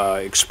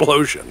that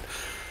explosion.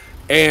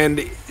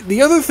 And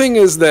the other thing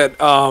is that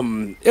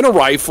in a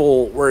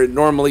rifle, where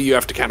normally you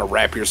have to kind of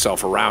wrap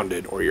yourself around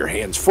it or your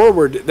hands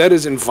forward, that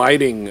is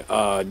inviting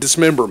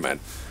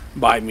dismemberment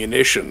by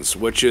munitions,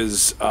 which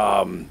is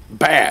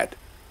bad.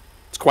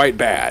 It's quite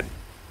bad.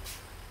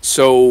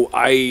 So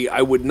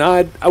I would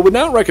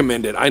not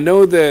recommend it. I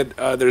know that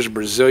there's a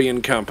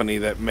Brazilian company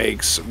that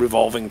makes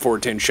revolving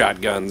 410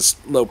 shotguns,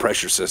 low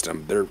pressure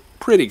system. They're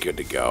pretty good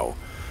to go.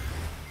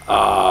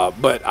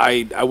 But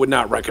I would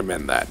not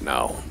recommend that,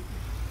 no.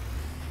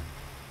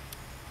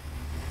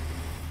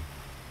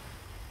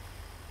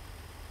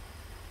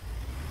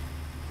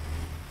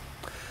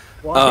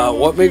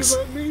 What makes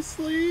let me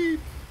sleep?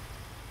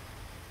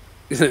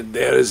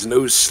 There is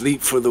no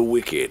sleep for the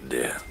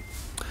wicked.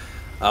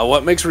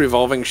 What makes a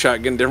revolving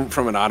shotgun different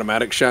from an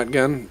automatic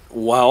shotgun?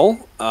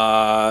 Well,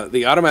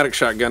 the automatic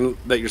shotgun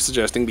that you're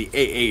suggesting, the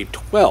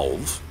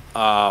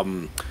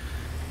AA-12,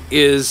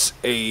 is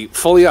a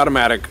fully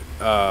automatic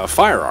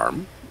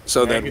firearm,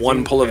 so that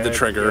one pull of the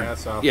trigger,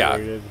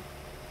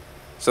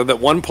 so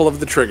that one pull of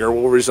the trigger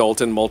will result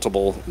in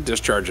multiple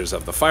discharges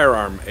of the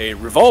firearm. A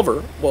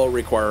revolver will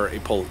require a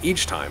pull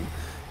each time,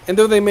 and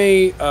though they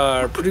may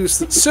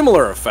produce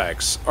similar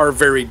effects, are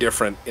very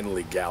different in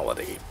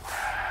legality.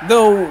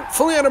 Though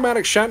fully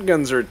automatic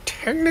shotguns are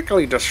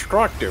technically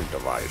destructive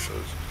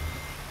devices.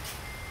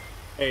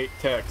 Hey,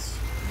 Tex.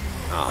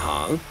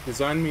 Uh-huh.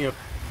 Design me a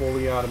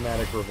fully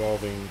automatic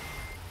revolving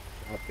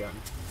shotgun.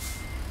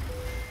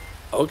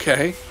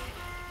 Okay.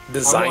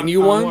 I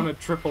want a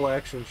triple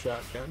action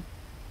shotgun.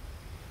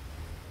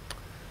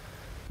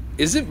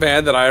 Is it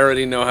bad that I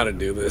already know how to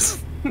do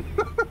this?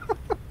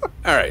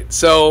 Alright,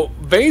 so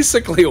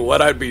basically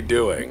what I'd be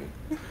doing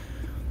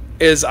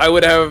is I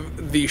would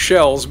have the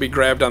shells be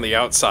grabbed on the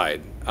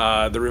outside.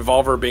 The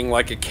revolver being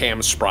like a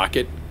cam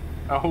sprocket.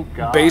 Oh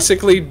god.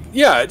 Basically,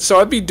 yeah, so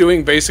I'd be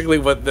doing basically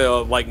what the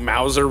like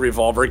Mauser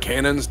revolver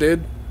cannons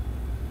did.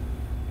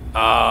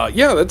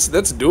 Yeah,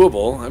 that's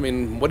doable. I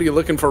mean, what are you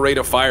looking for rate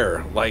of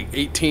fire? Like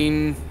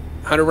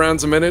 1,800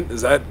 rounds a minute?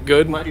 Is that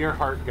good? Let your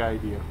heart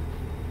guide you.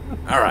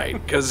 Alright,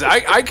 because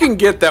I can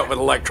get that with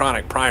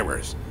electronic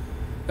primers.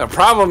 The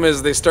problem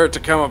is they start to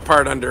come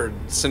apart under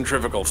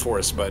centrifugal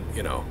force, but,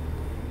 you know.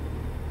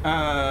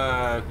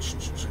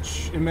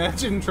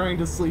 Imagine trying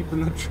to sleep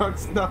in the truck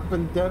stop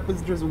and Depp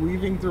is just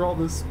weaving through all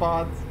the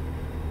spots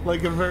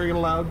like a very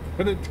loud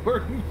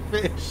predatory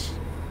fish.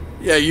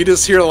 Yeah, you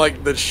just hear,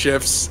 like, the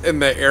shifts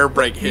and the air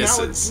brake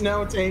hisses.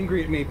 Now it's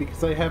angry at me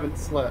because I haven't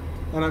slept,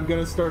 and I'm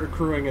going to start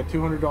accruing a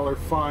 $200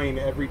 fine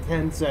every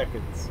 10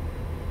 seconds.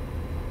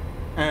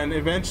 And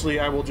eventually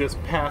I will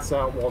just pass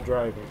out while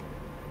driving.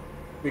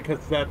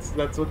 Because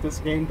that's what this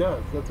game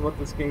does. That's what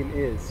this game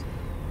is.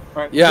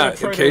 All right, yeah,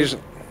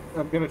 occasionally.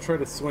 I'm going to try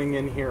to swing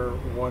in here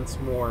once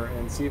more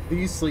and see if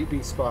these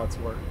sleepy spots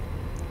work.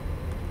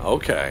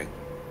 Okay.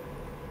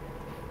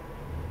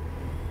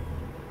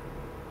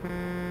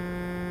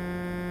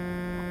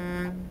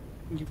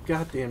 You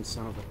goddamn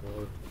son of a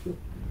whore.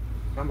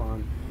 Come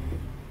on.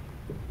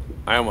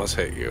 I almost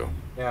hit you.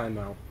 Yeah, I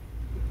know.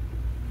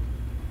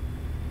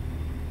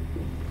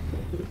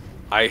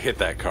 I hit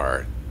that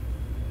car.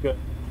 Good.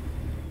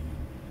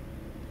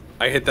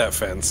 I hit that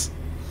fence.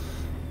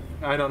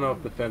 I don't know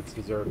if the fence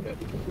deserved it.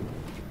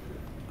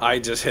 I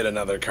just hit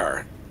another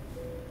car.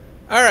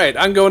 All right,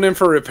 I'm going in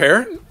for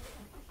repair.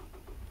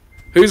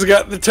 Who's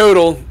got the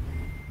total?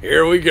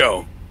 Here we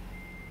go.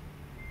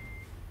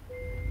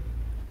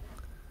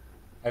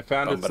 I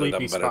found a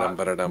sleepy spot. You can't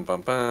sleep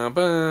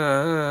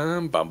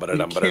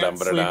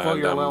while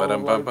your yellow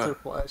lights are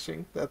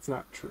flashing. That's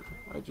not true.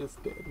 I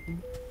just did.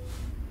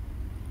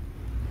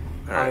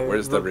 Alright,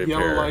 where's the repair?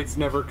 Yellow lights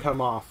never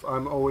come off.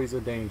 I'm always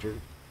a danger.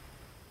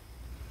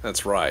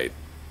 That's right.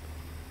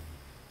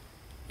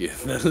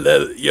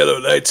 The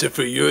yellow lights are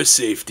for your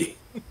safety.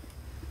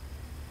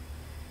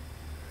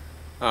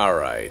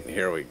 Alright,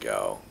 here we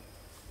go.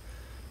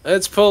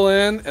 Let's pull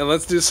in and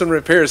let's do some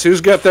repairs.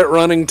 Who's got that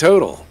running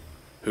total?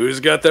 Who's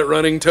got that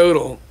running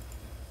total?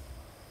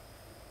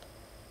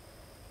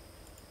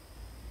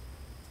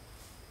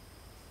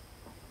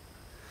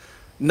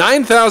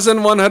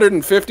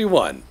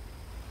 $9,151.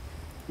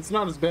 It's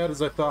not as bad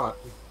as I thought.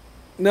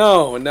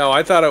 No,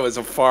 I thought it was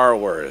far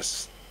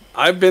worse.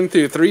 I've been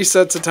through 3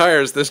 sets of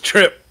tires this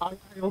trip. I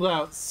idled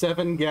out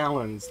 7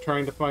 gallons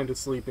trying to find a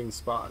sleeping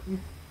spot.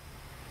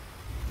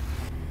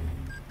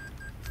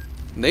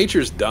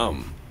 Nature's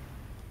dumb.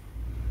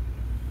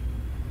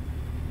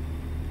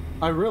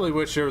 I really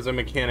wish there was a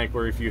mechanic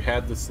where if you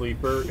had the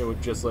sleeper, it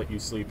would just let you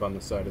sleep on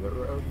the side of the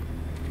road.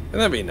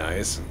 And that'd be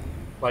nice.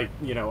 Like,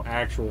 you know,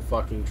 actual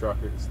fucking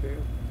truckers do.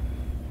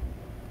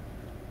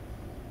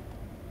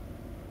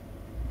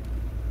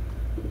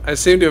 I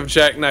seem to have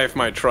jackknifed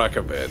my truck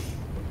a bit.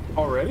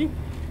 Already?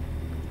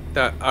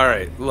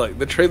 Alright, look,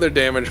 the trailer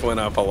damage went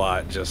up a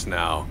lot just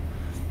now.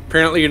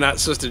 Apparently you're not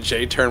supposed to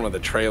J-turn with the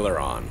trailer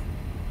on.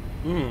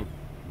 Hmm.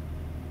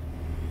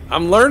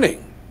 I'm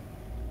learning.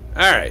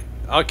 Alright,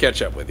 I'll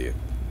catch up with you.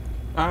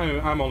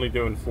 I'm only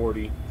doing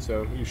 40,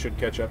 so you should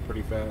catch up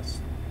pretty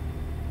fast.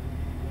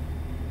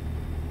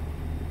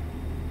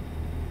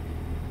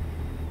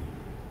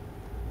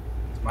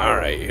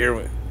 Alright,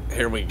 here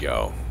we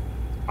go.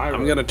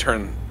 I'm gonna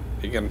turn.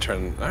 You're gonna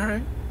turn.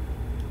 Alright.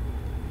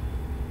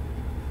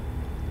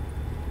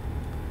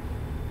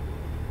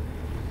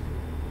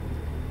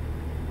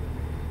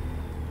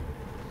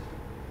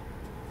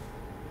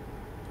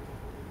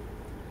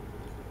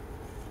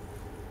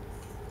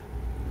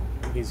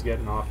 He's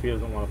getting off. He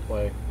doesn't want to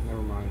play.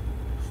 Never mind.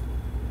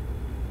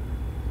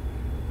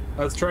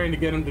 I was trying to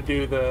get him to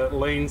do the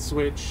lane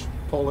switch,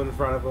 pull in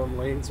front of him,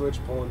 lane switch,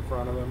 pull in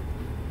front of him.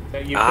 Is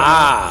that you?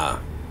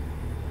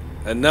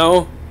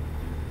 No.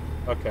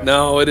 Okay.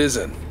 No, it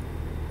isn't.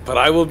 But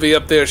I will be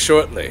up there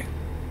shortly.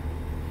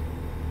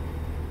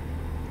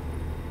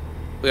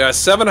 We are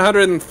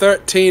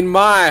 713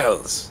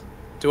 miles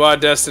to our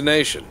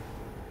destination.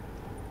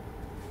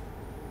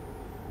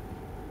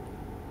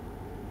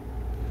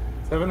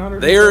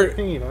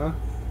 713, huh?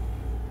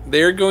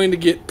 They're going to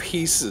get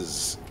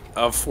pieces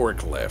of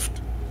forklift.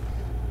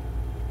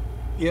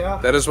 Yeah.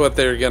 That is what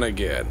they're going to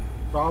get.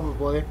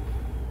 Probably.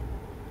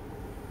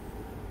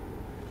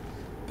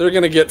 They're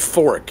going to get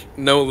fork,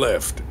 no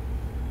lift.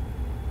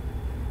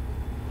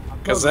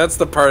 Because that's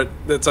the part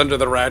that's under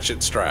the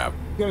ratchet strap.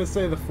 I'm going to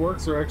say the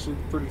forks are actually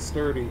pretty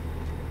sturdy.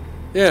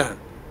 Yeah.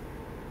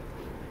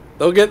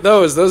 They'll get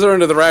those. Those are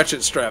under the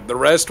ratchet strap. The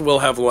rest will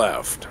have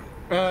left.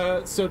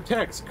 So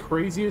Tex,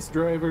 craziest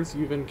drivers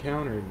you've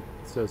encountered,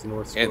 says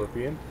North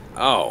Scorpion.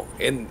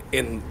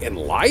 In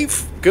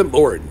life? Good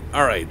lord.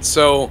 Alright,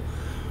 so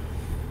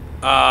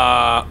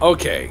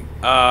okay.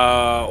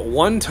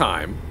 One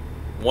time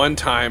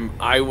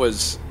I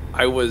was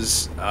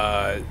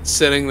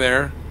sitting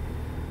there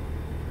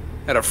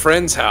at a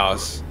friend's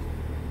house,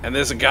 and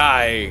this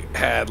guy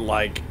had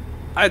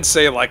I'd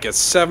say a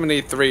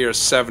 73 or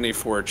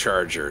 74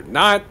 Charger.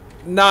 Not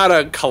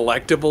a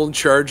collectible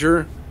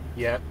Charger.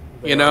 Yeah.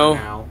 You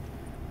know,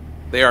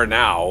 they are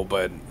now,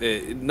 but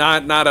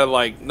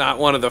not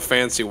one of the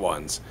fancy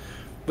ones.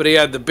 But he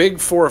had the big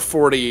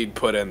 440 he'd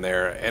put in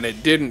there, and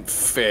it didn't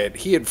fit.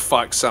 He had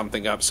fucked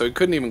something up, so he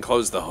couldn't even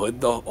close the hood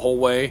the whole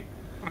way,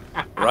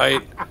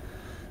 right?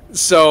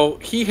 So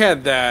he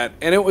had that,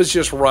 and it was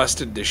just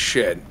rusted to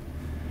shit.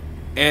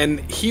 And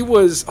he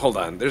was, hold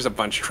on, there's a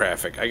bunch of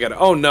traffic. I gotta,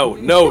 oh no.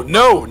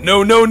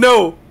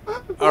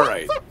 All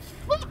right.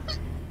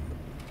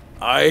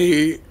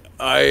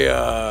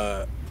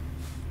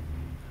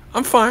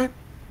 I'm fine.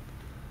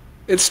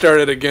 It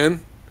started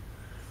again.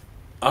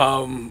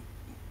 Yep,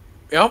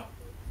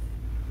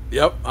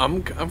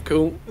 I'm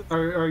cool.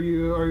 Are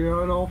you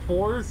on all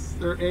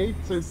 4s or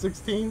 8s or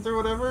 16s or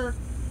whatever?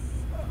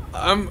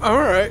 I'm all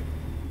right.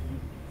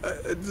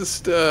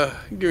 Just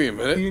give me a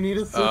minute. Do you need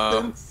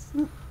assistance?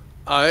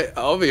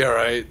 I'll be all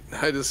right.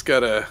 I just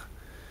gotta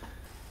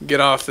get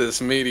off this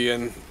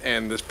median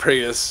and this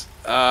Prius.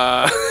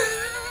 Wow.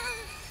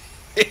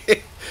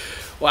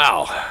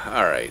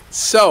 All right.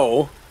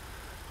 So,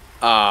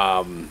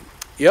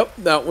 yep,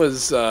 that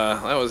was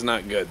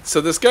not good.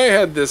 So this guy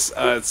had this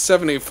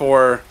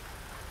 74,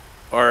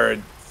 or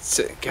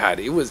God,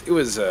 it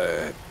was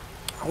I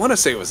want to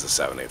say it was a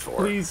 74.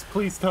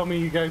 Please tell me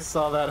you guys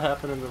saw that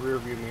happen in the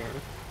rearview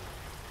mirror.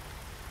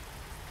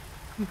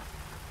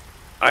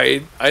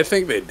 I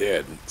think they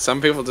did. Some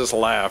people just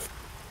laughed.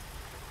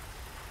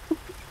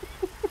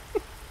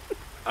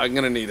 I'm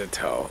gonna need a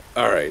tow.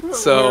 All right, Where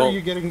are you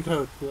so getting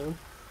towed to?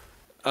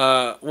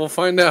 we'll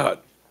find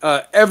out.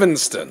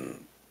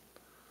 Evanston.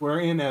 We're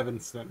in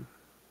Evanston.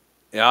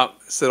 Yeah,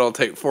 said it'll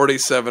take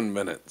 47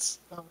 minutes.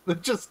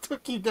 It just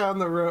took you down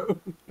the road.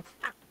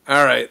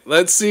 All right,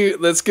 let's see.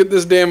 Let's get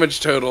this damage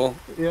total.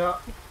 Yeah.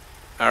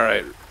 All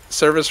right,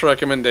 service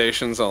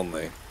recommendations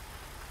only.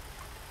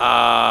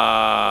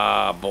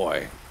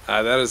 Boy,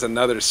 that is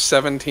another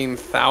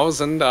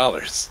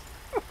 $17,000.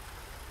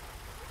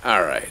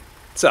 All right,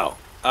 so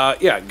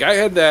yeah, guy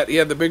had that. He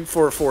had the big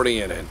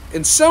 440 in it,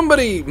 and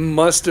somebody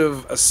must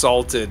have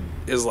assaulted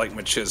his like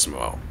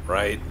machismo,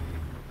 right?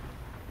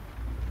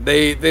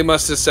 They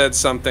must have said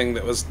something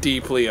that was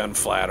deeply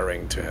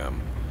unflattering to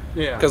him.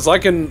 Yeah. Because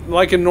like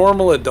a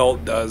normal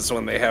adult does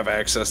when they have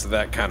access to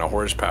that kind of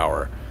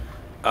horsepower,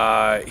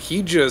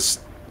 he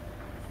just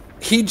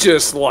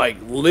like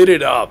lit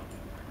it up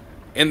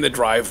in the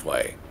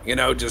driveway. You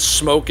know, just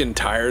smoking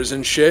tires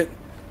and shit.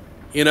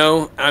 You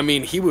know, I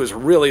mean, he was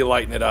really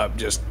lighting it up,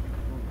 just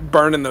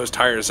burning those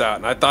tires out,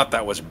 and I thought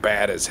that was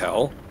bad as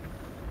hell.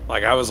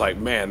 Like I was like,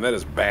 man, that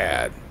is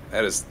bad.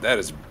 That is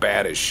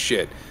bad as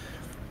shit.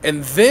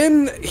 And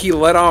then he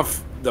let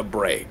off the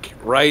brake,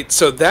 right?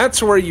 So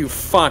that's where you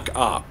fuck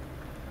up.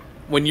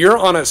 When you're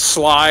on a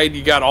slide,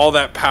 you got all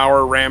that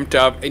power ramped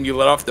up, and you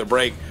let off the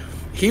brake.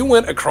 He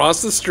went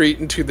across the street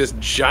into this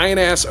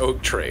giant-ass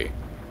oak tree.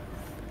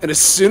 And as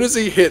soon as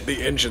he hit,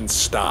 the engine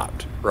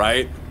stopped,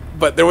 right?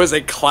 But there was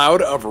a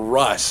cloud of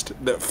rust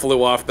that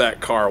flew off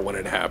that car when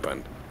it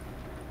happened.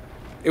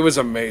 It was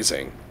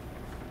amazing.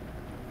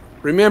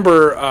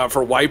 Remember,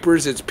 for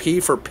wipers, it's P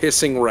for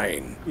pissing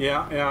rain.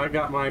 Yeah, I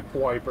got my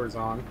wipers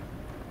on.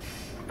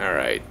 All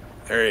right,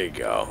 there you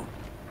go.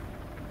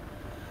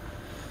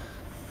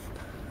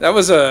 That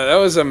was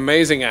an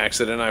amazing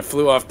accident. I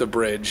flew off the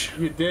bridge.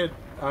 You did.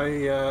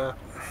 I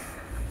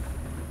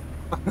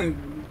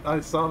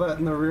saw that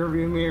in the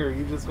rearview mirror.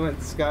 You just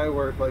went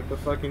skyward like the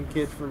fucking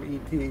kid from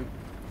E.T.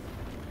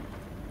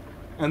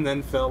 And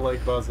then fell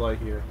like Buzz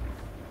Lightyear.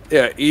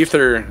 Yeah,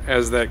 Ether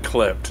has that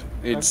clipped.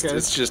 It's Okay.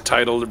 it's just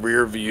titled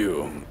Rear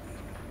View.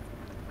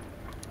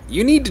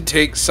 You need to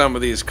take some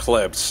of these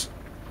clips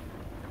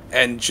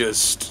and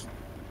just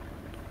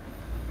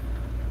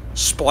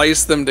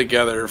splice them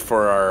together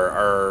for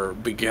our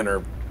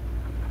beginner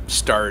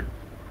start,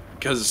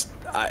 because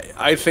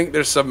I think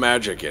there's some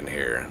magic in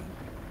here,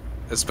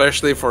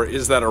 especially for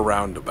Is That a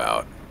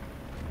Roundabout?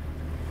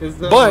 Is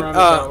that But,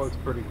 roundabout was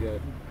pretty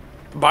good.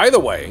 By the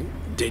way,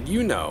 did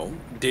you know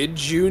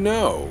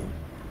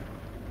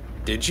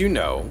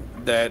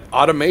that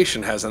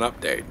automation has an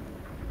update?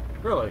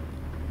 Really?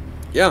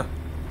 Yeah.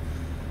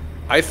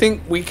 I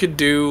think we could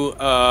do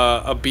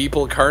a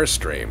Beeple car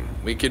stream.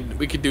 We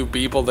could do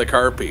Beeple the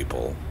car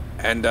people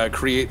and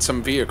create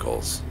some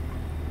vehicles.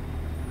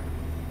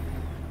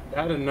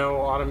 I didn't know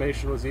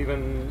automation was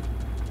even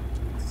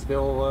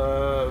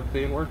still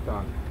being worked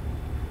on.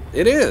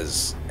 It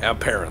is,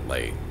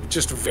 apparently,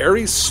 just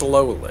very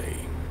slowly.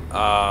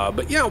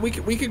 But yeah, we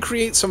could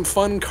create some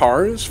fun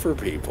cars for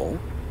people.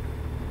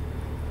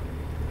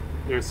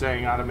 You're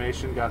saying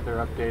automation got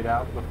their update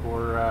out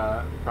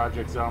before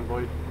Project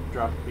Zomboid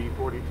dropped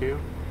B42?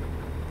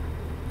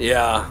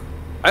 Yeah.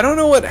 I don't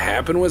know what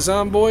happened with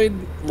Zomboid.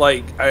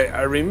 Like,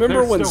 I remember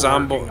They're when still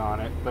Zomboid... working on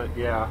it, but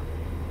yeah.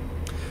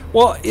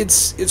 Well,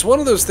 it's one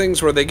of those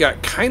things where they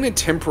got kind of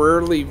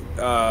temporarily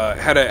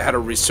had a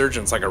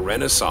resurgence, like a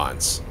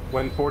renaissance.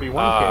 When 41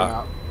 came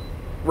out.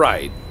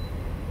 Right.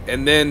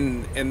 And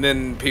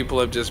then people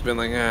have just been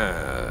like,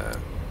 ah.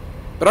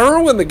 But I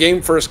remember when the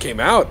game first came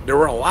out, there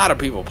were a lot of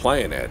people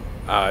playing it.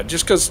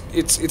 Just because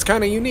it's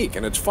kind of unique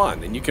and it's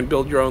fun, and you can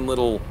build your own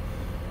little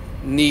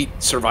neat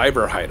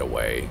survivor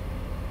hideaway.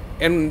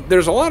 And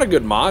there's a lot of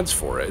good mods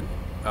for it,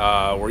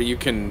 where you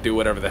can do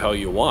whatever the hell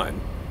you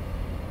want.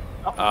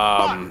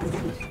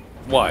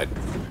 What?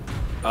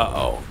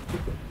 Uh-oh.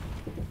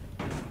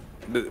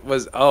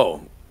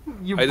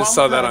 I just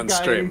saw that on guy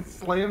stream. and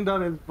slammed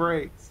on his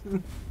brakes.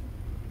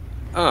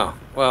 Oh,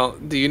 well,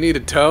 do you need a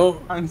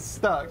tow? I'm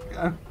stuck.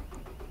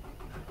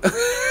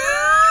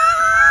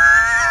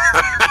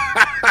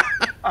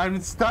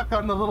 I'm stuck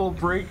on the little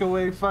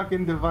breakaway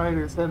fucking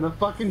dividers, and the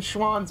fucking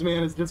Schwann's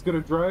man is just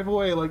gonna drive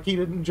away like he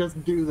didn't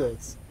just do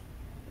this.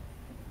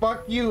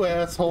 Fuck you,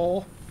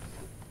 asshole.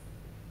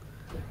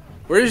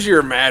 Where's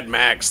your Mad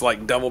Max,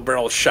 like,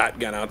 double-barrel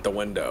shotgun out the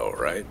window,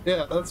 right?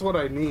 Yeah, that's what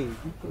I need.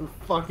 You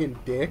fucking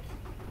dick.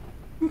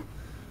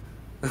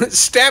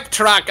 Step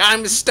truck,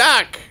 I'm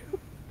stuck!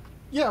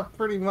 Yeah,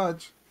 pretty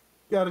much.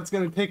 God, it's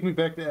gonna take me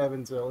back to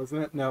Evansville, isn't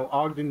it? No,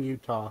 Ogden,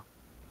 Utah.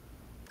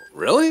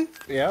 Really?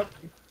 Yep.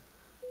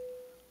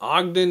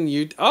 Ogden,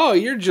 Utah. Oh,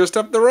 you're just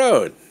up the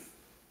road.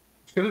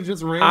 Should have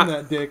just ran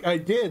that dick. I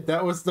did.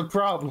 That was the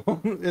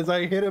problem. Is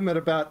I hit him at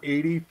about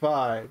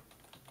 85.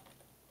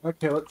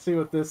 Okay, let's see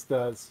what this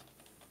does.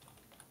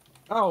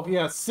 Oh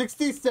yeah,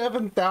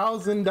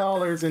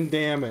 $67,000 in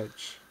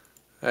damage.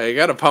 Hey, you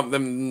gotta pump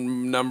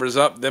them numbers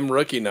up, them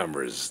rookie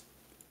numbers.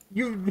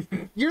 You're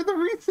the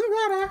reason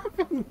that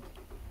happened.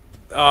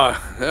 Oh,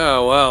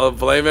 well,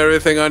 blame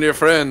everything on your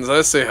friends.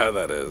 I see how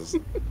that is.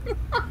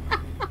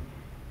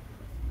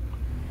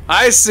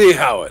 I see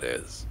how it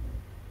is.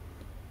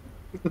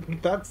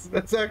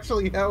 That's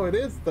actually how it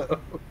is, though.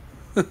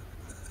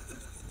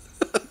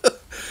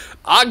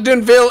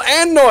 Ogdenville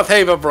and North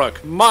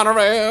Haverbrook.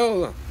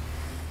 Monorail.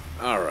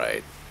 All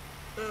right.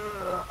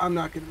 I'm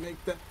not gonna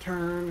make that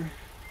turn.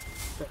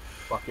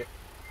 Fuck it.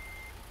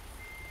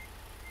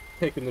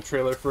 Taking the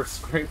trailer for a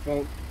scrape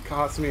won't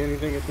cost me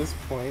anything at this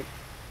point.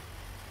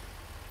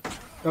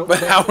 Oh, But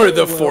how are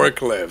the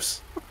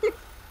forklifts?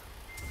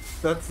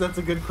 That's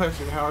a good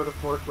question. How are the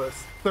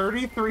forklifts?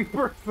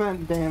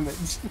 33%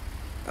 damage.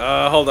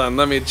 Hold on.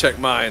 Let me check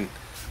mine.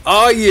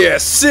 Oh, yeah,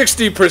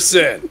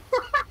 60%.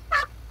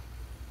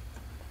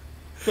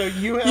 So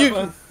you have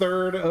a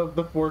third of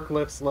the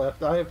forklifts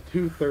left. I have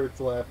 2/3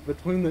 left.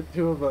 Between the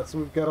two of us,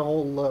 we've got a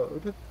whole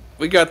load.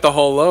 We got the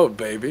whole load,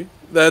 baby.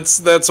 That's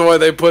why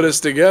they put us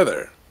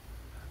together.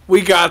 We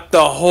got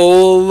the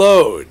whole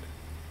load.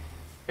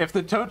 If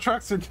the tow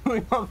trucks are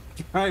doing all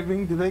the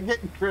driving, do they get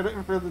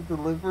credit for the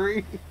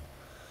delivery?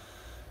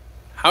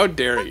 How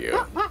dare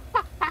you?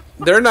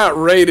 They're not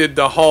rated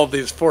to haul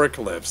these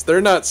forklifts.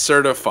 They're not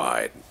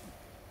certified.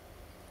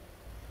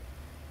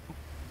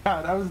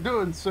 God, I was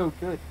doing so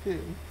good, too.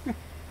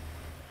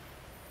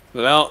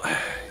 Well,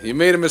 you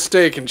made a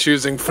mistake in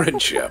choosing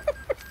friendship.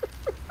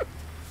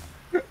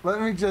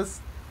 Let me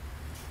just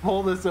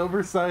pull this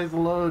oversized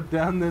load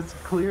down this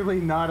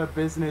clearly not a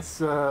business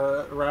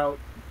route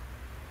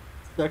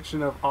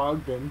section of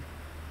Ogden.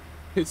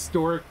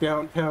 Historic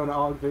downtown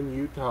Ogden,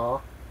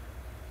 Utah.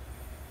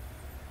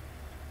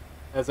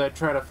 As I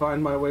try to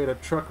find my way to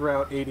Truck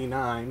Route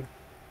 89.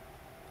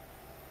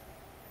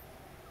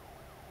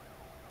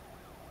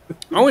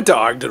 I went to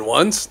Ogden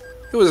once.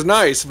 It was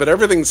nice, but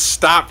everything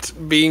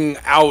stopped being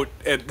out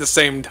at the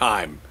same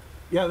time.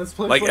 Yeah, this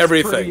place like was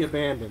everything. pretty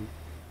abandoned.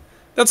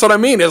 That's what I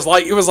mean. It was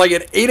like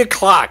at 8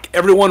 o'clock,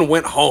 everyone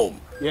went home.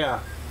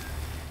 Yeah.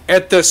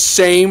 At the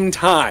same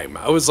time.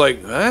 I was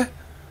like, huh?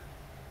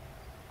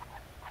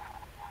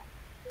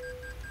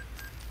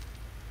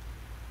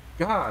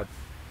 God,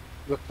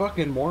 the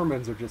fucking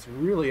Mormons are just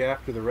really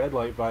after the red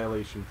light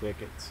violation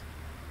tickets.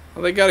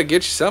 Well, they gotta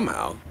get you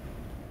somehow.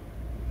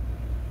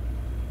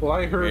 Well,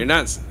 I heard You're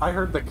not... I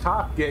heard the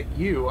cop get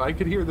you. I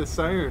could hear the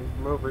siren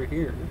from over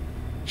here.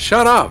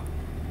 Shut up.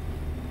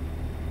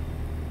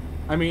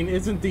 I mean,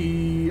 isn't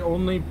the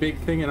only big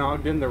thing in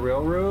Ogden the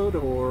railroad,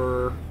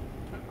 or...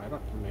 I don't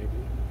know, maybe.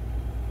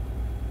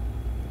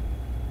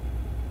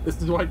 This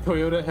is why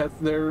Toyota has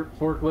their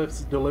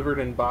forklifts delivered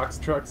in box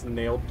trucks and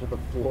nailed to the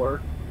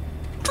floor.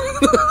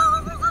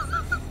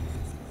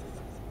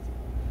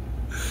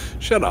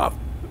 Shut up.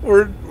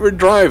 We're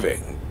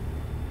driving.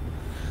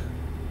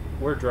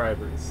 We're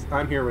drivers.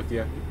 I'm here with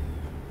you.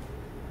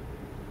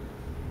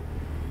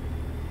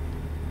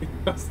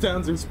 Ghost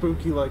towns are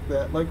spooky like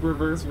that, like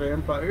reverse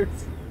vampires.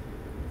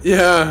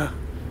 Yeah.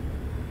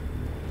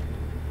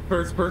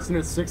 First person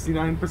is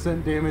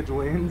 69% damage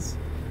wins.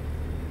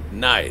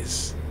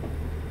 Nice.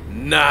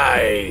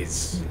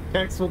 Nice.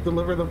 X will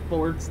deliver the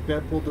fork,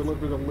 Step will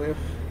deliver the lift.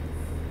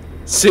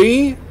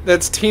 See?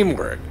 That's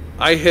teamwork.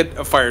 I hit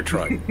a fire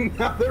truck.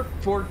 Now their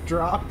fork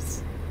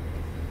drops.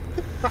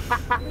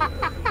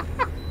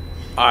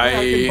 I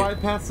can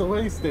bypass the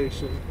way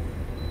station.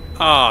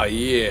 Oh,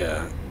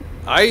 yeah.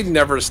 I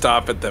never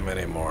stop at them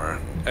anymore.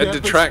 It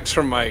detracts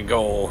from my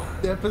goal.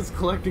 Depp is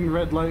collecting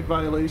red light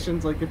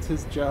violations like it's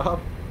his job.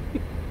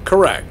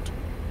 Correct.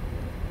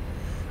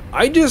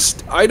 I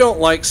don't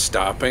like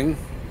stopping.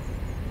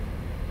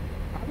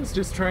 I was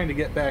just trying to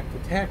get back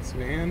to Tex,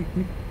 man.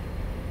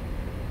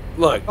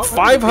 Look,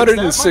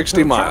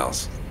 560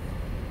 miles.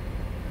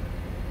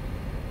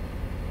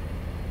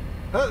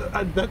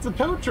 That's a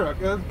tow truck.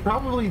 That's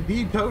probably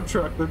the tow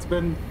truck that's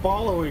been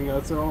following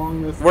us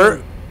along this.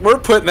 We're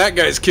putting that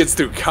guy's kids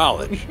through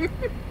college.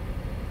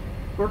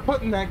 We're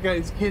putting that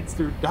guy's kids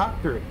through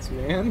doctorates,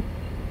 man.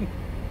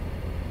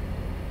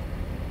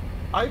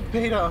 I've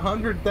paid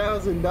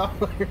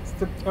 $100,000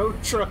 to tow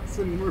trucks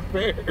and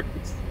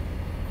repairs.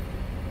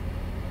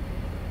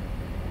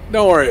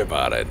 Don't worry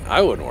about it.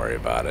 I wouldn't worry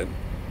about it.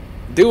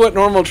 Do what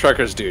normal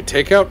truckers do.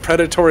 Take out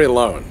predatory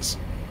loans.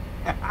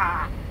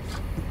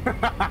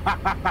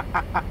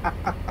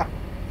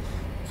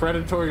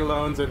 Predatory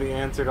loans are the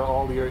answer to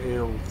all your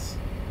ills.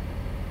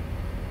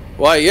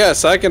 Why,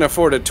 yes, I can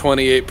afford a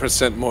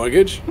 28%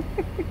 mortgage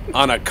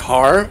on a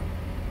car.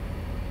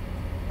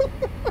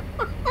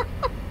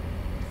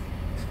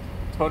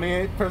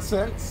 28%,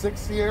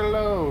 6-year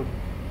loan.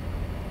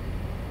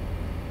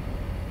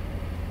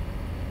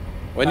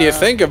 When you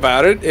think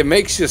about it, it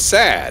makes you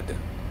sad.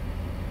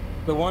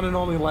 The one and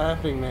only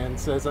Laughing Man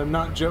says, I'm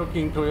not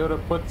joking, Toyota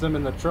puts them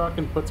in the truck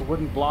and puts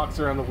wooden blocks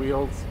around the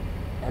wheels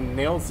and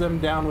nails them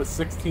down with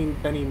 16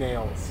 penny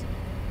nails.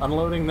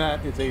 Unloading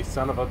that is a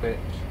son of a bitch.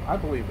 I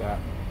believe that.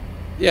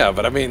 Yeah,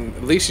 but I mean,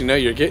 at least you know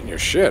you're getting your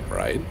shit,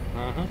 right?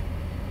 Uh-huh.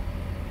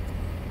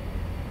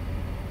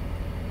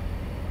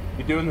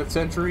 You doing the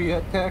Century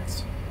yet,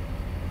 Tex?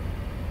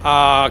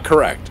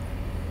 Correct.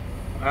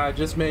 I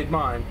just made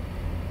mine.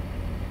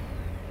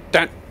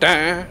 Dun,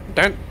 dun,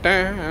 dun,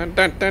 dun,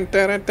 dun, dun, dun,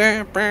 dun,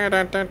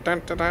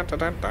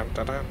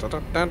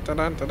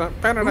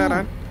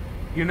 Ooh,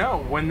 you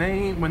know, when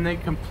they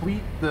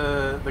complete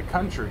the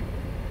country,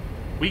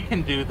 we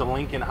can do the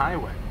Lincoln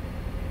Highway.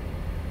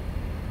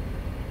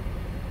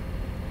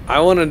 I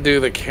want to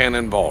do the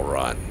Cannonball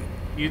Run.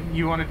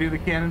 You want to do the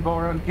Cannonball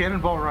Run?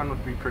 Cannonball Run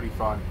would be pretty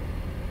fun.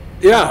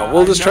 Yeah,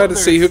 we'll just try to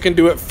see who can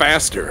do it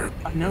faster.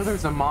 I know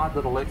there's a mod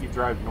that'll let you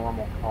drive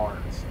normal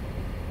cars.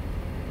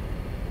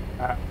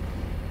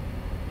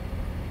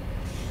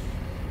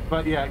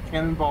 But yeah,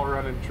 Cannonball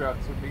Run in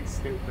trucks would be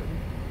stupid.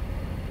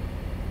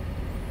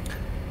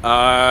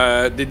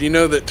 Did you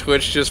know that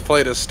Twitch just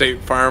played a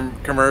State Farm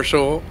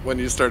commercial when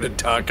you started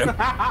talking?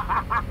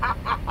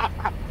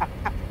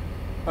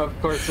 Of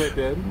course they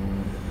did.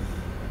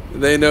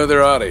 They know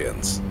their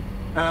audience.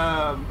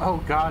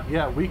 Oh god,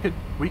 yeah, we could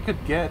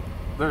get,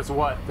 there's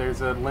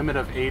a limit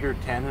of 8 or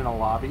 10 in a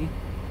lobby.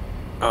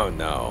 Oh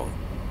no.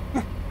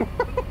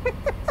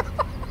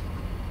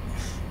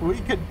 We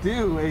could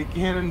do a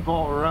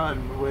Cannonball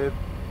Run with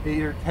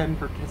 8 or 10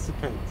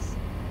 participants.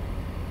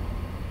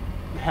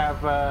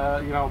 Have,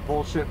 you know,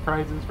 bullshit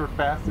prizes for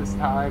fastest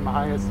time,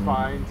 highest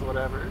fines,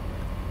 whatever.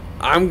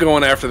 I'm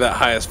going after that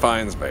highest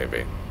fines,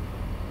 baby.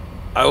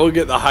 I will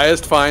get the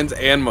highest fines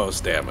and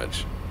most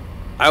damage.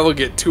 I will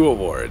get 2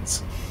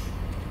 awards.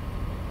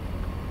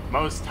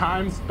 Most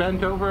time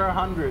spent over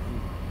 100.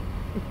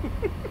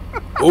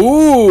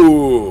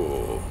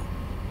 Ooh.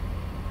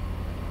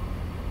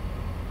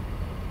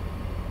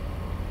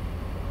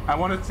 I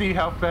want to see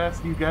how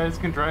fast you guys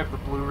can drive the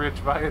Blue Ridge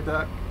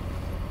Viaduct.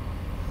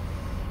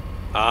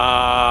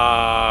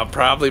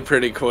 Probably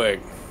pretty quick.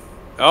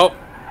 Oh,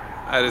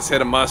 I just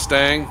hit a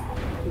Mustang.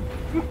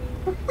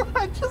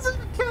 I just hit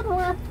a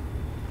Kenworth.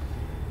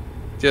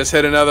 Just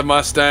hit another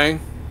Mustang.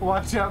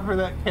 Watch out for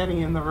that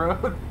Kenny in the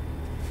road.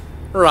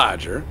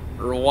 Roger.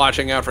 We're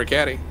watching out for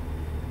Caddy.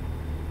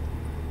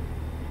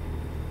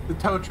 The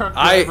tow truck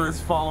driver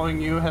is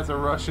following you, has a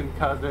Russian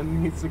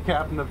cousin. He's the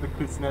captain of the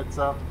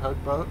Kuznetsov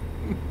tugboat.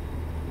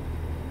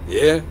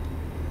 Yeah.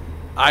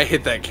 I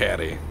hit that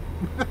Caddy.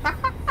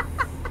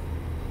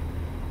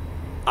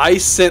 I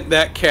sent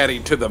that Caddy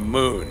to the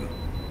moon.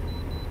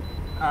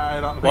 I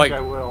don't think I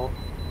will.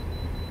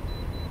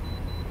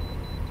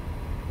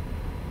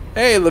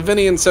 Hey,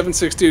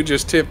 Lavinian762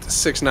 just tipped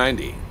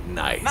 $6.90.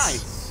 Nice.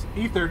 Nice.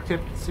 Ether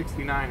tipped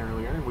 69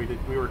 earlier. We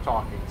were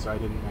talking, so I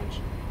didn't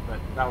mention it. But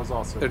that was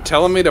also They're nice.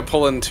 telling me to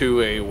pull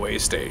into a way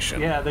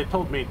station. Yeah, they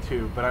told me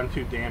to, but I'm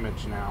too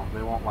damaged now.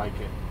 They won't like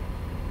it.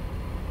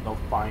 They'll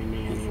fine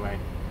me anyway.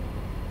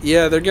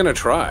 Yeah, they're gonna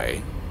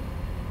try.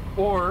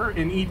 Or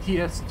in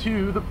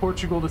ETS2, the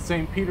Portugal to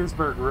St.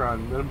 Petersburg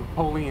run, the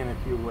Napoleon, if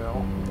you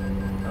will.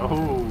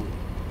 Oh.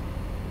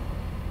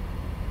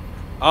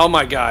 Oh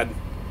my god.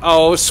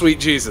 Oh, sweet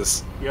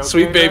Jesus. Okay,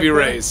 sweet baby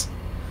rays.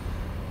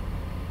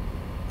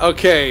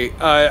 Okay,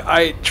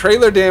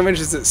 trailer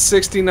damage is at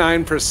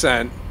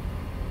 69%.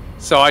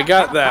 So I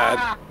got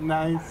that.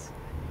 Nice.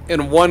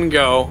 In one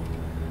go.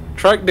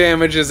 Truck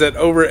damage is at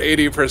over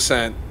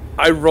 80%.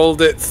 I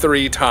rolled it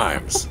 3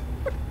 times.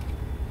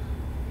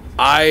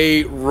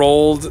 I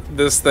rolled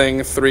this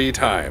thing 3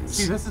 times.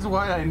 See, this is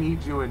why I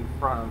need you in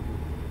front of me.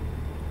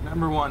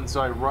 Number 1, so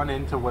I run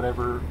into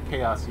whatever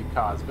chaos you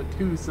cause, but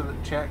 2, so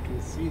that chat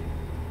can see it.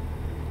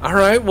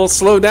 Alright, well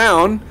slow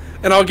down,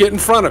 and I'll get in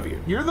front of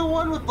you. You're the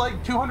one with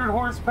like 200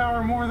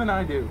 horsepower more than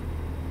I do.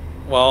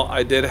 Well,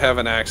 I did have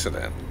an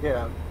accident.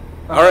 Yeah.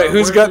 Alright,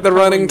 who's got the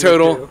running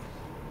total?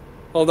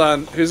 Hold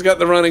on, who's got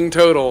the running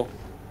total?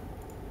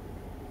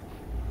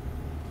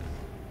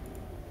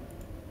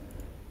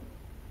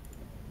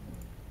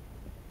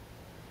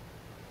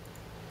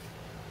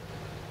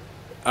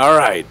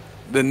 Alright,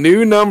 the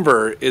new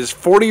number is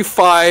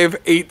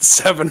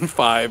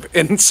 45,875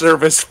 in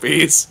service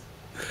fees.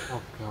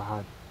 Oh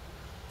god.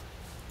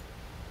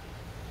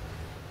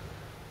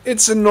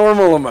 It's a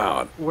normal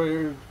amount.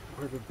 Where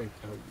did they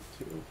tell you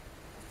to?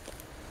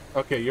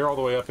 Okay, you're all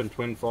the way up in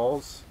Twin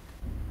Falls.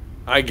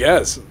 I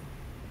guess.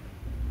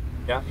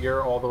 Yeah,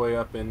 you're all the way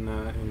up in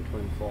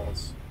Twin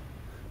Falls.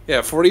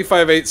 Yeah,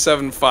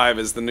 45,875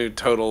 is the new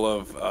total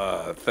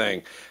of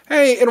thing.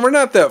 Hey, and we're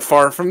not that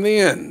far from the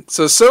end.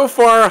 So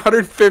far,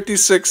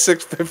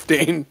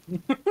 156,615.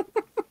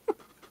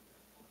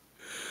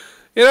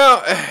 You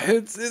know,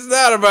 it's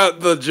not about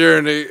the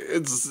journey.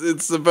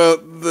 It's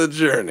about the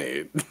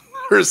journey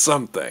or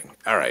something.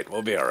 All right,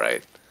 we'll be all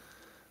right.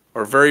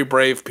 We're very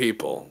brave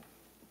people.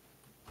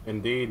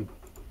 Indeed.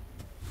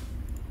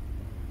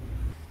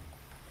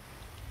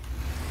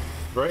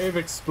 Brave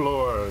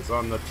explorers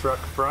on the truck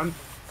front.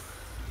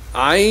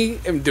 I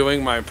am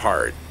doing my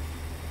part.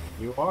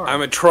 You are.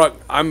 I'm truck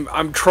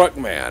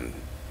man.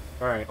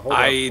 All right, hold up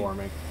for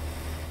me.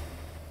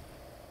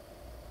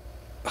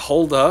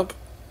 Hold up?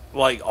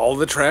 Like all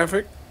the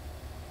traffic?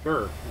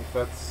 Sure, if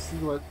that's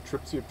what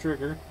trips your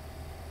trigger.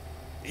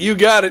 You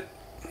got it.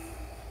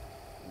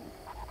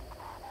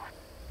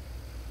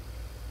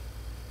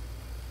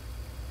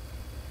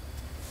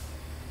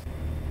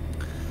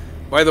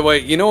 By the way,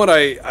 you know what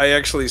I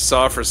actually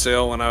saw for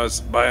sale when I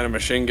was buying a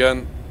machine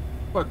gun?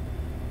 What?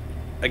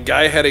 A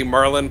guy had a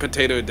Marlin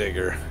potato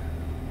digger.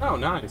 Oh,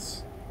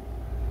 nice.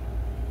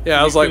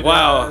 Yeah, I was like,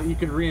 wow. You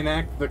could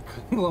reenact the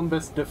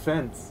Columbus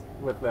defense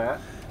with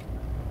that.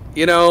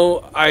 You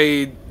know,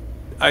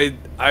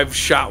 I've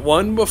shot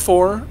one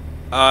before.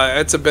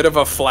 It's a bit of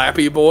a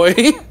flappy boy.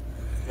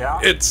 Yeah.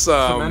 It's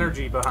some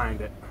energy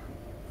behind it.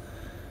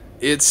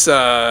 It's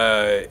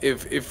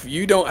if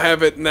you don't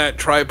have it in that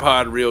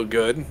tripod real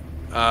good,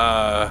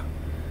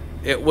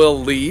 it will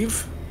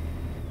leave.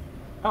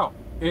 Oh,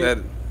 it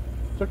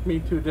took me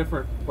to a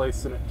different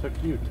place than it took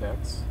you,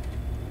 Tex.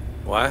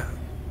 What?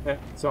 Yeah,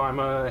 so I'm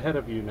ahead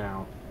of you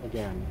now,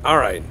 again. All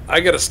right, I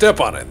got to step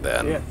on it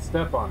then. Yeah,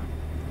 step on it.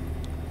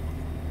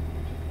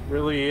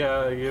 Really,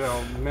 you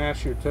know,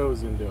 mash your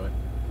toes into it.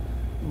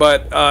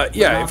 But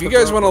yeah, if you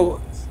guys want to,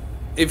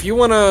 if you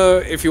want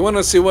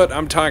to see what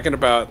I'm talking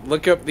about,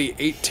 look up the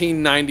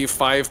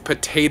 1895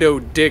 potato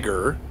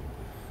digger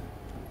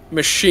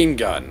machine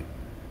gun.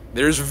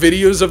 There's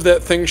videos of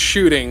that thing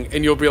shooting,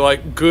 and you'll be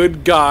like,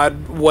 "Good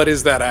God, what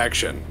is that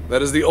action?"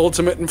 That is the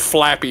ultimate in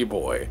Flappy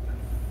Boy.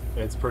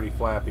 It's pretty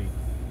flappy.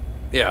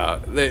 Yeah.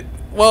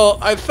 Well,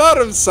 I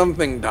thought of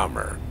something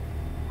dumber.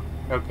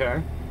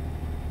 Okay.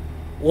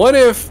 What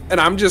if, and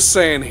I'm just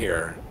saying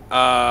here,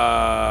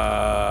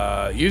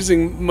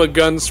 using my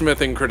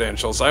gunsmithing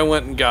credentials, I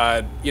went and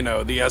got, you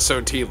know, the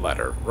SOT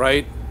letter,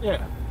 right?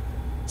 Yeah.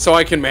 So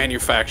I can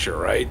manufacture,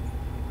 right?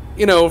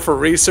 You know, for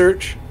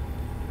research.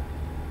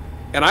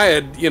 And I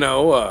had, you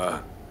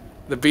know,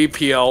 the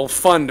BPL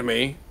fund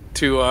me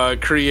to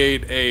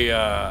create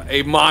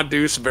a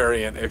Modus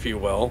variant, if you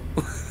will.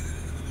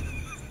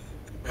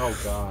 Oh,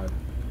 God.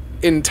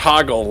 In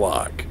toggle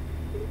lock.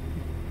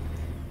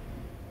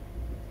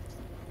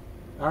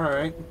 All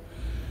right.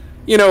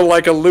 You know,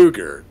 like a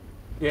Luger.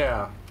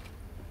 Yeah.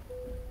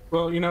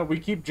 Well, you know, we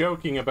keep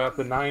joking about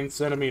the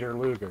 9-centimeter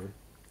Luger.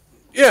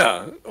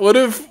 Yeah. What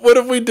if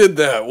we did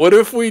that? What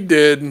if we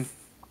did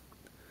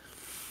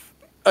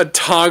a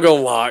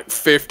toggle lock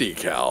 50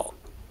 cal?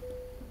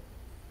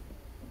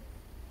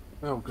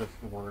 Oh, good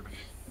Lord.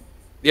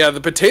 Yeah,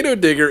 the potato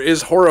digger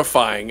is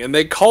horrifying, and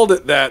they called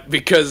it that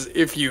because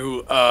if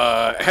you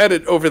had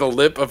it over the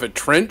lip of a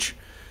trench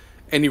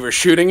and you were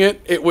shooting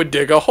it, it would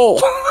dig a hole.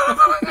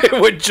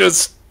 It would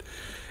just,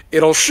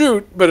 it'll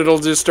shoot, but it'll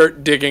just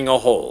start digging a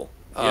hole.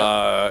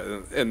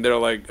 Yep. And they're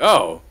like,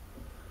 oh,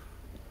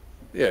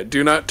 yeah,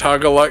 do not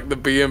toggle lock the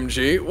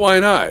BMG? Why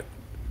not?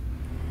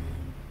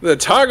 The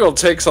toggle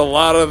takes a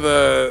lot of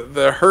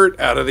the hurt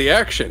out of the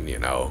action, you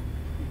know.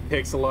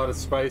 Takes a lot of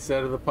spice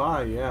out of the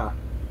pie, yeah.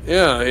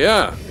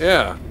 Yeah.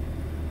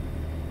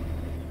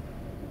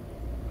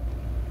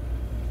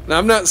 Now,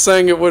 I'm not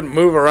saying it wouldn't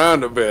move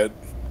around a bit.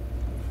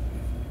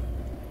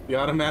 The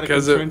automatic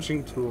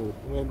entrenching tool.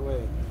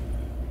 Win-win.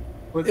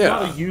 But it's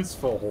not a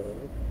useful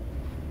hole.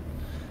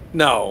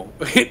 No.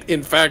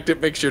 In fact,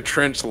 it makes your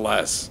trench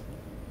less.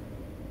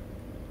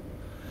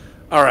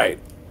 All right.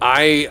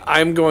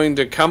 I'm going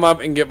to come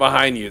up and get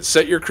behind you.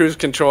 Set your cruise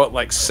control at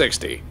like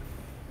 60.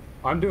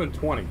 I'm doing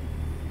 20.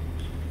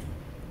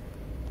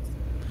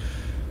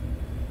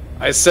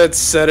 I said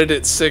set it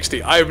at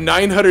 60. I have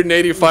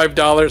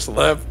 $985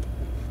 left.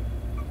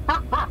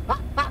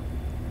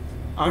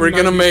 We're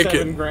gonna make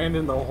it. $97,000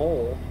 in the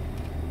hole.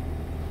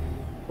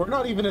 We're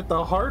not even at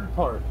the hard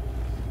part.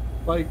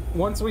 Like,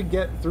 once we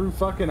get through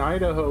fucking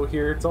Idaho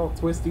here, it's all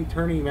twisty,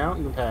 turny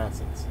mountain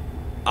passes.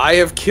 I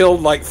have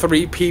killed like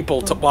 3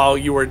 people while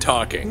you were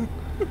talking.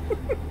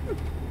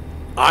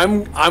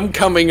 I'm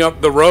coming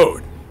up the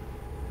road.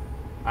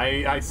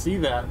 I see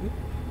that.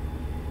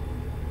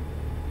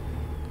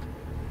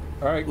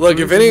 All right. Look,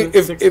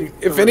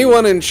 if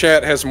anyone in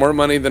chat has more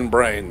money than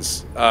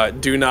brains,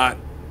 do not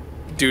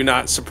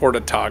support a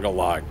toggle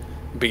lock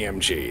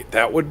BMG.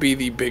 That would be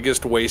the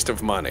biggest waste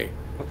of money.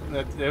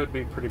 That would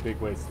be a pretty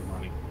big waste of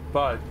money,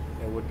 but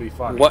it would be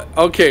fun. What?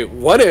 Okay,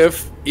 what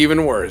if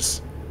even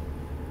worse?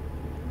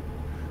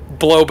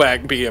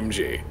 Blowback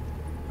BMG.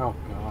 Oh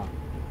God.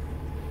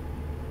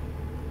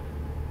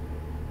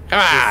 Come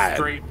on.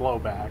 Straight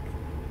blowback.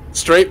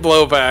 Straight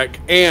blowback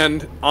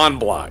and on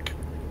block.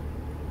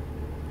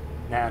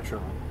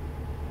 Naturally.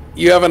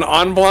 You have an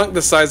en blanc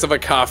the size of a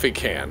coffee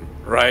can,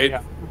 right?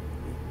 Yeah.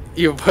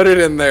 You put it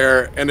in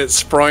there, and it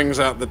springs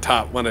out the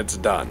top when it's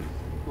done.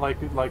 Like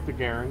the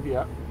Garand,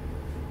 yeah.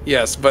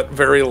 Yes, but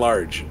very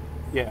large.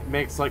 Yeah, it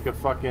makes like a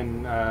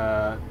fucking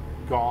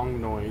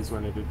gong noise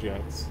when it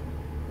ejects.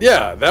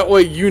 Yeah, that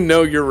way you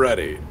know you're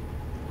ready.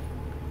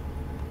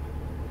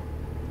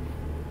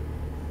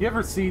 You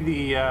ever see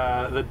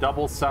the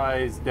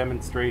double-sized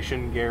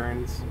demonstration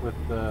Garands with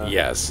the...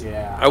 Yes.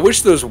 Yeah. I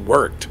wish those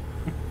worked.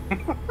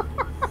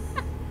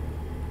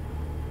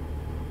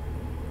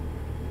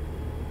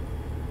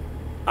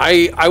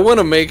 I want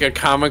to make a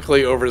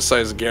comically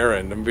oversized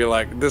Garand and be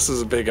like, this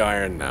is a big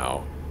iron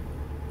now.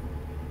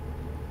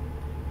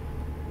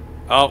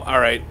 Oh,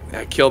 alright.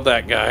 I killed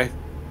that guy.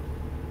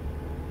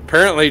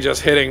 Apparently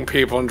just hitting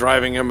people and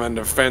driving them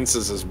into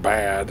fences is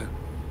bad.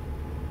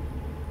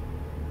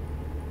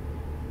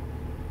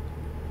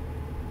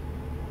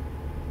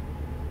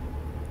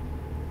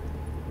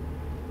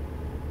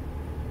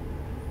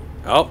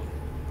 Oh.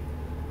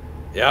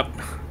 Yep.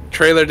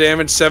 Trailer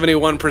damage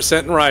 71%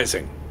 and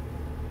rising.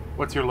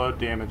 What's your load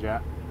damage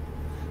at?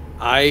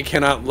 I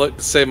cannot look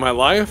to save my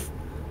life.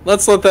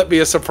 Let's let that be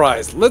a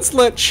surprise. Let's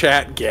let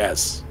chat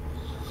guess.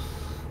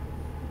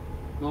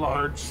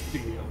 Large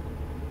steel.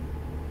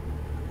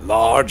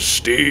 Large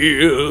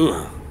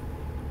steel.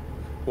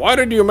 Why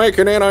did you make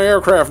an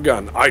anti-aircraft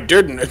gun? I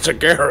didn't. It's a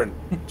Garen.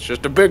 It's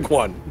just a big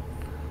one.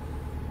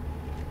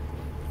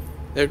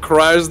 It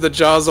cries the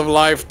jaws of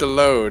life to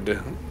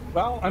load.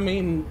 Well, I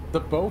mean,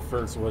 the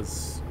Bofors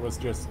was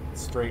just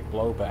straight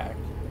blowback.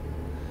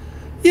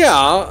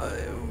 Yeah,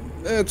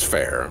 it's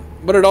fair.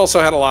 But it also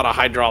had a lot of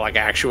hydraulic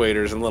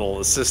actuators and little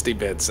assisty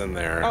bits in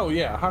there. Oh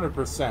yeah,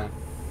 100%.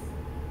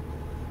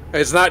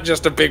 It's not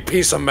just a big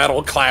piece of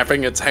metal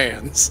clapping its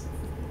hands.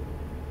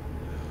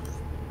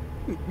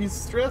 You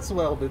stress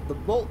welded the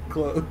bolt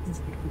closed.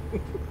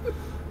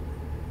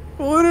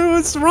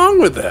 What's wrong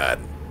with that?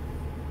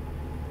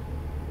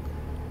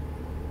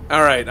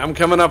 Alright, I'm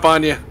coming up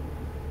on you.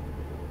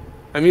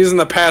 I'm using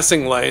the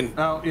passing lane.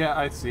 Oh, yeah,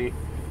 I see.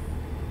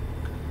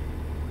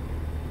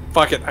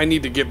 Fuck it, I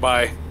need to get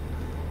by.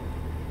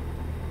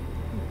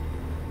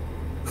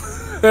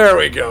 There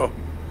we go.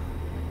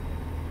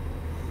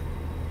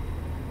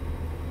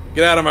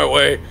 Get out of my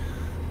way.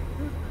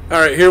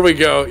 Alright, here we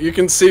go. You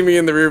can see me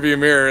in the rearview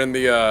mirror in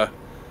the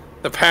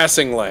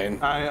passing lane.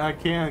 I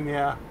can,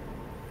 yeah.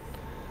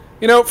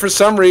 You know, for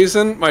some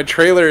reason, my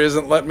trailer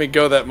isn't letting me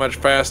go that much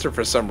faster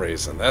for some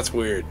reason. That's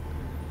weird.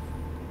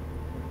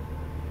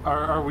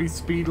 Are we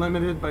speed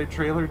limited by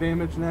trailer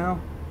damage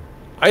now?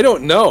 I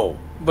don't know,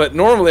 but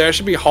normally I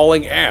should be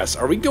hauling ass.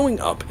 Are we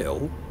going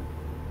uphill?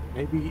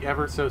 Maybe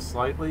ever so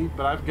slightly,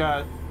 but I've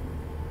got...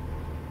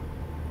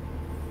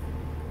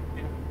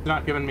 It's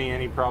not giving me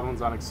any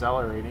problems on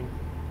accelerating.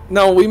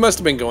 No, we must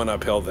have been going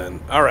uphill then.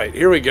 Alright,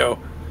 here we go.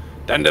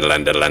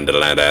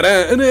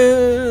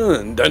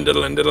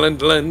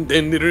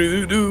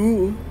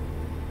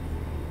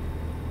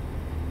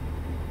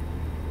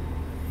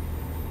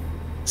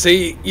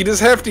 See, you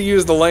just have to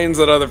use the lanes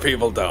that other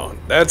people don't.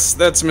 That's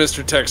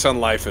Mr. Tech's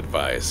on life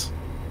advice.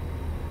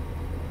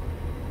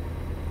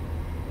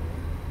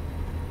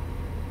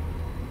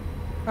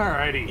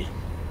 Alrighty.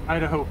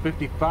 Idaho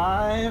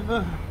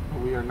 55.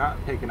 We are not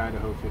taking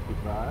Idaho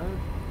 55.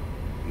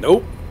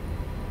 Nope.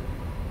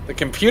 The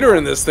computer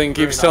in this thing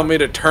keeps telling me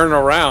to turn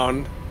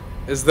around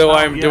as though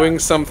I'm doing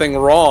something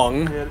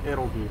wrong.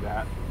 It'll do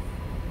that.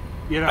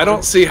 You know, I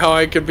don't see how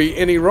I could be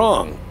any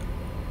wrong.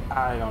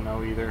 I don't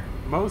know either.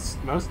 Most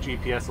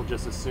GPS will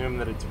just assume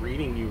that it's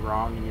reading you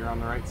wrong and you're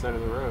on the right side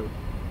of the road.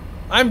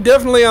 I'm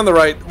definitely on the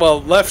right,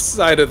 well, left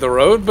side of the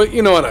road, but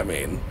you know what I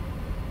mean.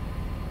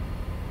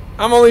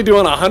 I'm only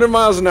doing 100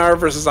 miles an hour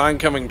versus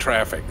oncoming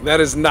traffic.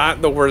 That is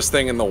not the worst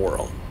thing in the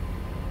world.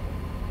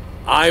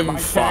 I'm My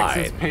fine.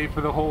 taxes pay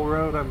for the whole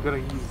road. I'm gonna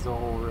use the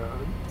whole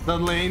road. The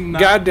lane, not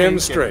goddamn taken.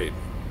 straight.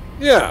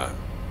 Yeah.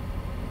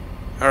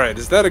 Alright,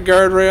 is that a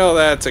guardrail?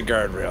 That's a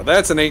guardrail.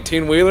 That's an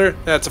 18-wheeler.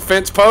 That's a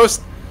fence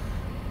post.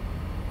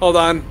 Hold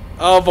on.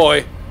 Oh,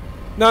 boy.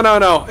 No, no,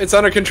 no. It's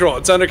under control.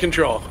 It's under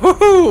control.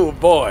 Woohoo!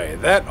 Boy,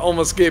 that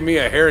almost gave me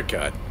a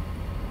haircut.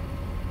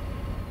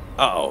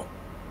 Uh-oh.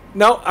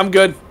 No, I'm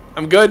good.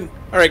 I'm good.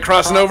 Alright,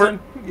 crossing over.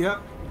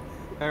 Yep.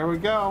 There we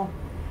go.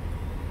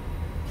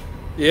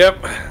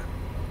 Yep.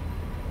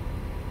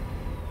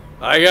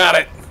 I got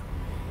it.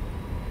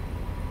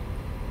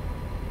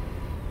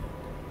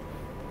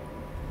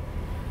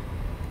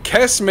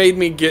 Kess made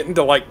me get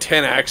into like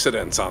 10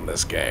 accidents on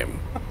this game.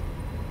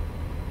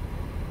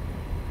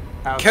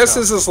 Kess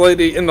is this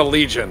lady in the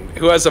Legion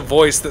who has a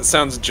voice that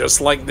sounds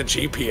just like the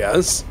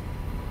GPS.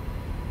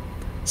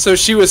 So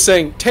she was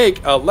saying,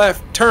 take a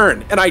left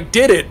turn. And I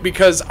did it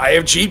because I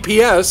have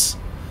GPS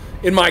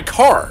in my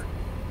car.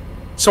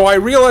 So I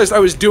realized I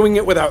was doing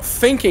it without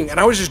thinking,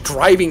 and I was just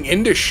driving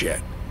into shit.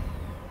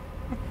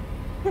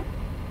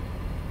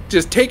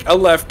 Just take a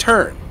left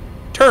turn.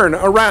 Turn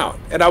around.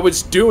 And I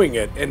was doing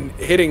it and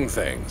hitting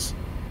things.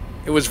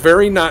 It was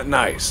very not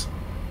nice.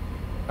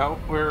 Oh,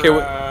 we're,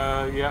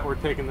 yeah, we're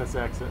taking this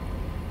exit.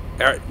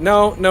 All right.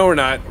 No, we're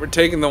not. We're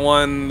taking the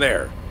one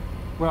there.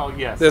 Well,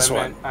 yes.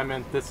 I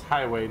meant this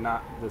highway,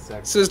 not this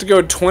exit. It says to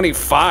go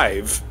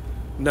 25.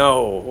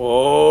 No.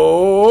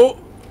 Oh.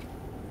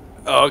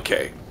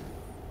 Okay.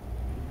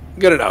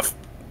 Good enough.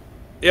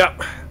 Yep.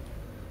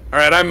 All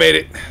right, I made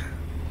it.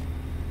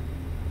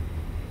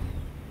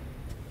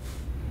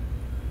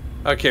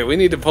 Okay, we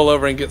need to pull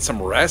over and get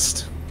some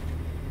rest.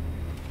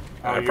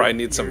 I probably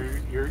need some...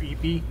 You're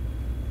EP?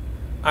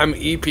 I'm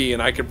EP,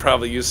 and I could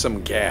probably use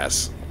some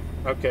gas.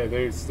 Okay,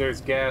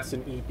 there's gas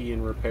and EP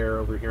in repair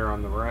over here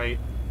on the right.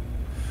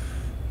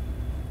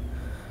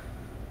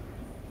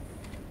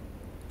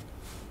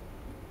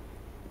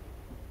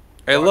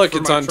 Hey, look,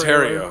 it's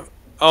Ontario.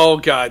 Oh,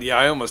 God, yeah,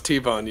 I almost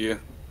T-boned you.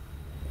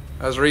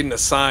 I was reading a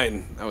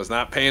sign. I was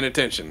not paying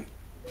attention.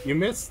 You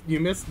missed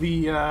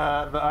the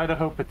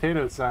Idaho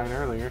potato sign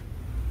earlier.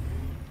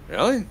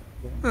 Really?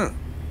 Huh.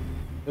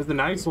 It was a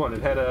nice one.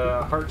 It had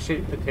a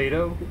heart-shaped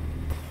potato.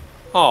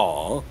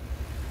 Aw.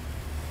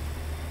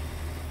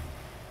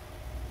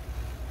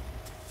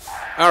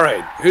 All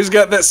right, who's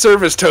got that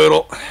service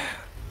total?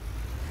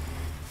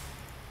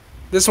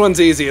 This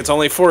one's easy. It's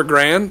only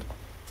 $4,000.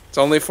 It's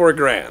only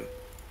 $4,000.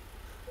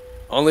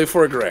 Only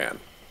 $4,000.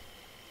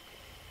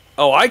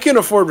 Oh, I can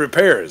afford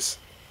repairs.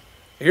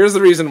 Here's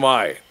the reason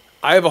why.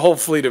 I have a whole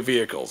fleet of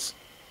vehicles.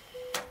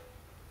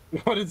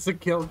 What is the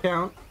kill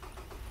count?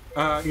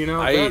 You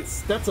know,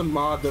 that's a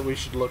mod that we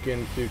should look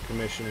into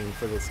commissioning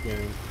for this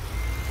game.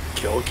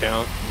 Kill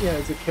count? Yeah,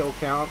 it's a kill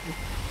count.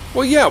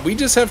 Well, yeah, we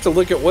just have to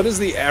look at what is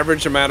the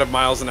average amount of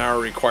miles an hour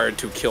required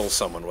to kill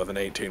someone with an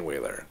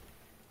 18-wheeler.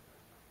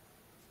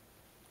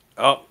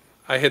 Oh,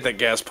 I hit that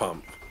gas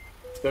pump.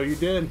 So you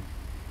did.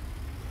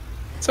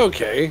 It's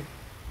okay.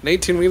 An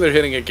 18-wheeler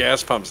hitting a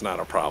gas pump's not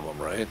a problem,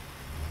 right?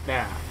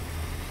 Nah.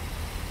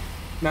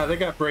 Nah, they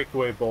got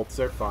breakaway bolts.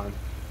 They're fine.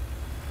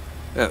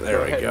 Yeah,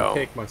 there we go. And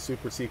take my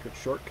super secret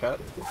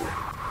shortcut.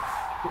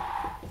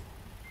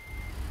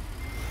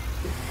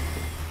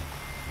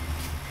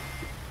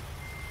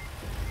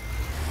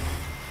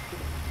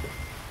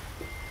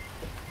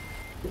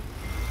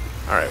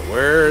 Alright,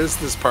 where's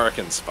this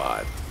parking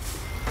spot?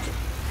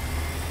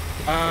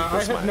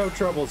 I had no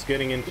troubles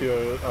getting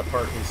into a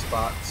parking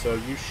spot, so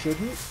you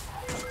shouldn't.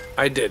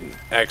 I didn't.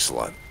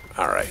 Excellent.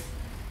 Alright.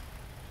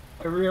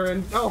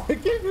 Oh,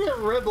 it gave me a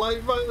red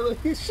light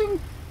violation.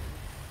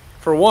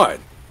 For what?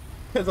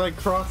 Because I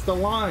crossed a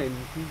line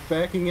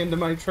backing into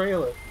my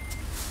trailer.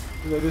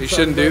 You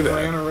shouldn't do that.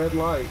 I ran a red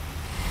light.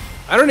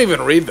 I don't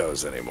even read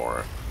those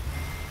anymore.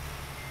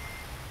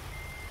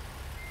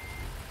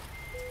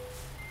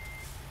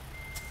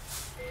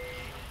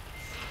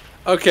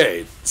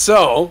 Okay,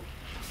 so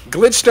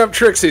Glitched Up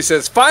Trixie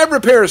says 5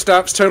 repair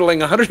stops totaling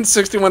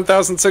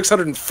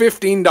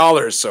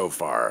 $161,615 so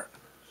far.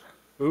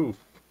 Oof.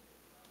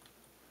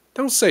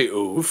 Don't say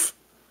oof.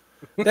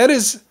 That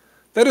is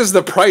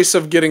the price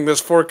of getting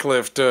this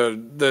forklift to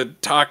the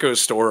taco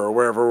store or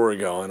wherever we're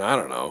going. I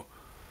don't know.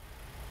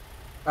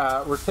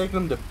 We're taking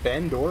them to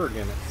Bend,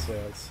 Oregon, it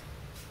says.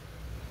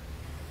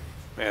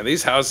 Man,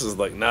 these houses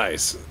look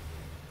nice.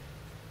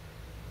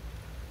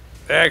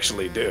 They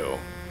actually do.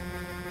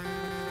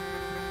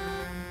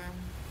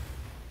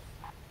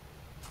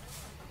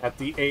 At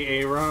the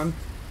AA Ron?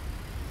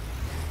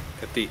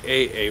 At the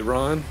AA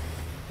Ron?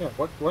 Yeah,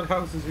 what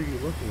houses are you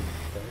looking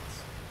at, Dex?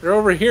 They're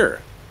over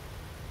here.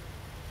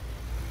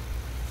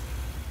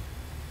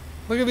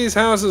 Look at these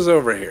houses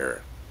over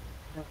here.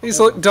 These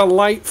look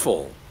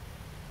delightful.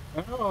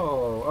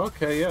 Oh,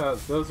 okay, yeah,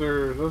 those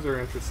are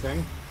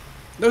interesting.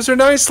 Those are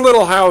nice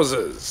little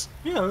houses.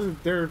 Yeah,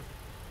 they're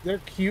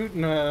cute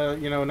in a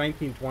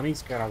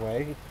 1920s kind of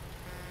way.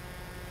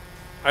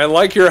 I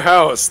like your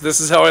house. This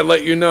is how I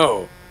let you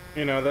know.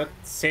 You know, that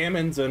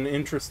salmon's an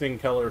interesting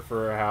color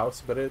for a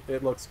house, but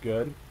it looks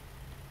good.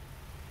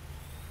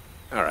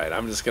 Alright,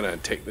 I'm just gonna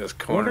take this I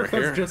wonder corner if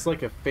that's here. just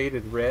like a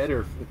faded red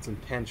or if it's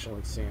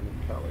intentionally salmon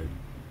colored.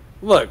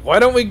 Look, why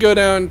don't we go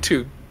down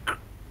to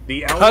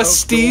The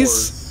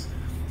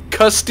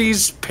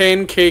Custy's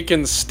Pancake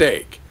and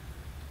Steak.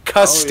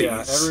 Custy's. Oh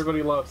yeah,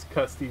 everybody loves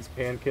Custy's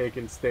Pancake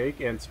and Steak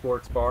and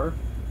Sports Bar.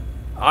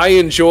 I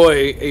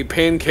enjoy a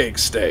pancake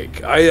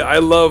steak. I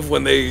love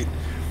when they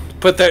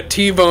put that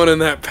T-bone in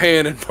that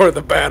pan and pour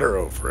the batter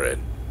over it.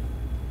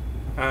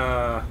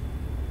 Yeah,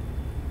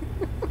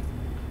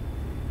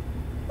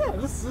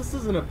 this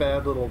isn't a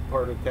bad little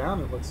part of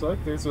town, it looks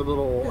like. There's a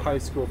little high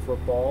school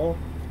football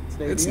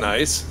stadium. It's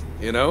nice,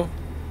 you know?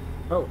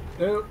 Oh,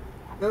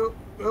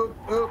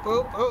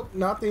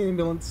 not the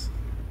ambulance.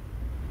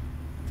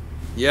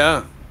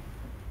 Yeah.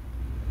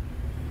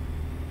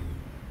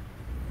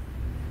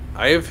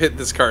 I have hit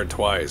this car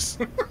twice.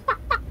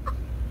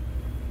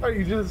 Are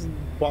you just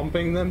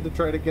bumping them to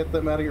try to get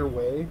them out of your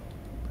way?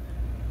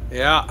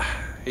 Yeah,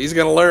 he's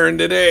gonna learn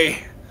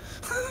today.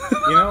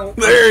 You know,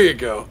 there you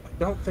go. I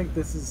don't think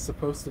this is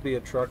supposed to be a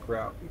truck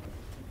route.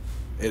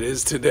 It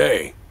is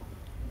today.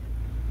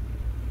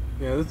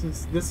 Yeah,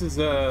 this is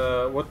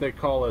what they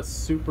call a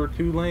super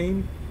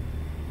 2-lane,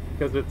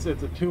 because it's a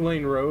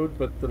 2-lane road,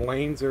 but the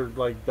lanes are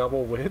like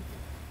double width.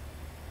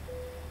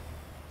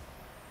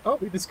 Oh,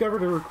 we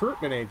discovered a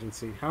recruitment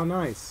agency. How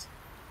nice.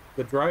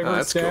 The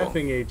driver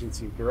staffing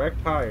agency, direct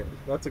hire.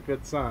 That's a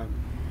good sign.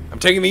 I'm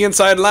taking the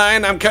inside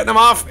line. I'm cutting them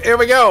off. Here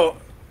we go.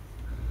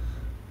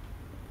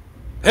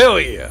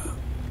 Hell yeah.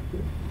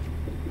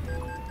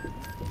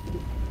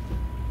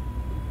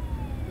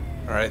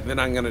 All right, then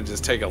I'm going to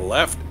just take a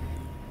left.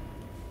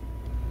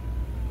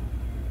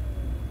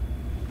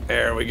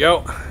 There we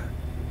go.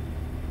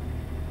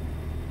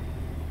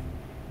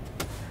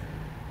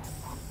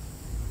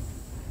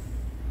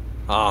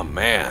 Oh,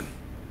 man.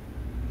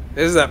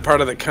 This is that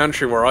part of the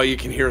country where all you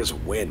can hear is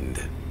wind.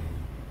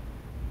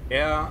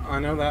 Yeah, I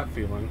know that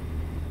feeling.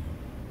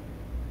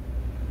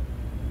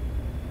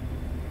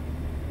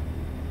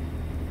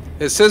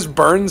 It says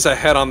Burns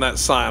ahead on that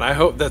sign. I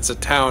hope that's a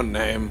town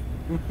name.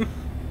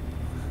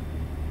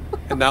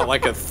 And not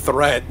like a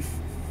threat.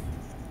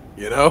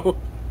 You know?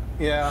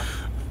 Yeah.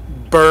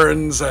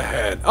 Burns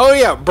ahead. Oh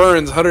yeah,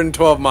 Burns,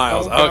 112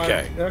 miles. Oh,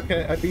 okay.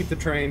 Okay, I beat the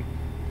train.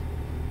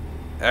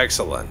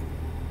 Excellent.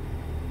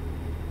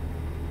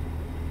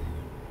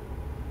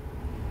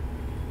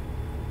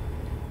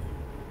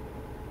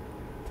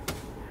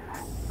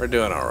 We're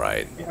doing all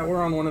right. Yeah,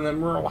 we're on one of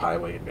them rural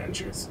highway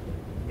adventures.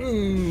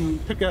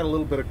 Took out a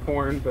little bit of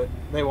corn, but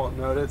they won't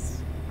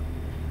notice.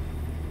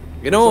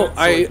 You know,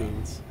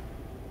 Soybeans.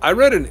 I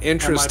read an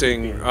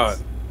interesting.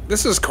 beans.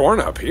 This is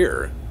corn up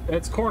here.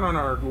 It's corn on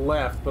our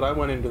left, but I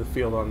went into the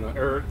field on the.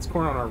 Or it's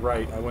corn on our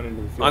right. I went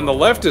into the field On the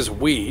left is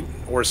wheat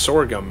or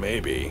sorghum,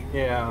 maybe.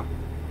 Yeah.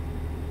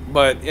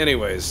 But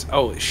anyways,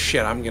 oh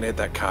shit! I'm gonna hit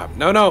that cop.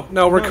 No, we're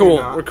No, cool.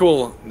 you're not. We're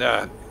cool.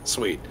 Nah,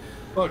 sweet.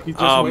 Look, he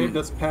just waved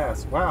us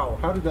past. Wow,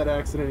 how did that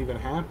accident even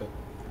happen?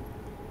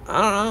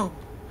 I don't know.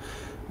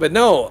 But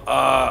no,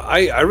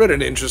 I read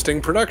an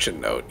interesting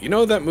production note. You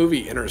know that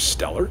movie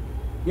Interstellar?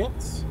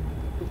 Yes.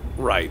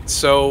 Right.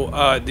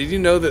 So, did you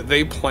know that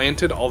they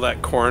planted all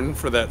that corn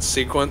for that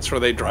sequence where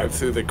they drive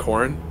through the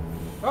corn?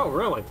 Oh,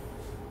 really?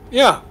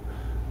 Yeah.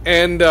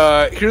 And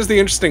here's the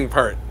interesting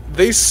part.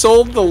 They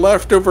sold the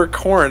leftover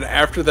corn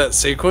after that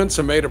sequence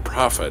and made a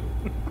profit.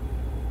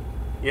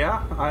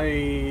 Yeah,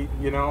 I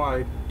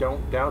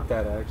don't doubt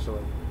that, actually.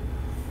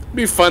 It'd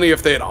be funny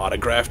if they had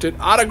autographed it.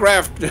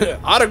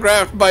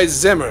 Autographed by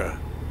Zimmer.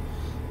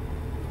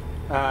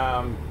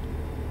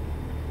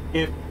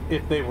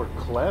 If they were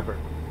clever.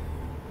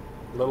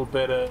 A little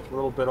bit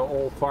of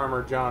old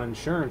farmer John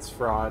insurance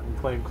fraud and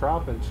claimed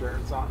crop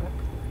insurance on it.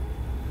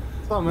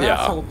 Some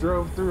asshole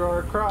drove through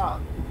our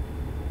crop.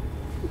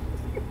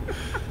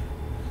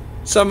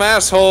 Some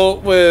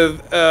asshole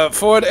with a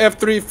Ford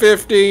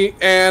F-350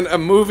 and a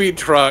movie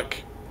truck.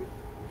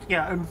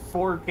 Yeah, and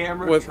 4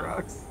 camera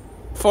trucks.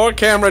 4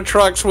 camera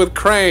trucks with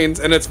cranes,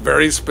 and it's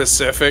very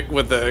specific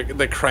with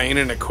the crane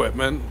and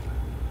equipment.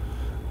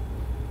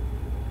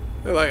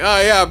 They're like,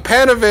 oh yeah,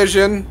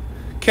 Panavision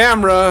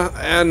camera,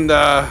 and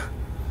I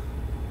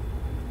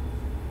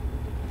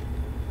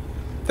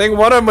think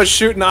one of them was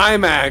shooting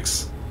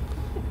IMAX.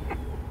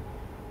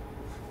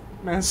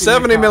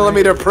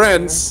 70mm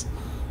prints.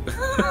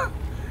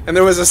 And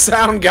there was a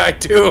sound guy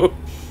too.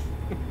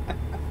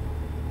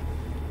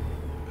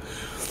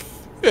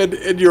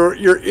 and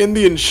you're in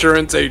the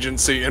insurance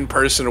agency in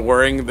person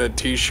wearing the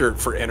t-shirt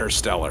for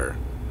Interstellar.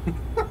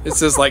 It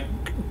says like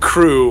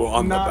crew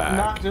on the back.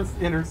 Not just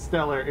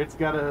Interstellar, it's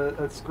got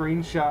a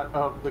screenshot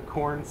of the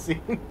corn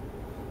scene.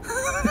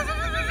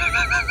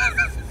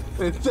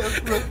 It's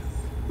just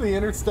the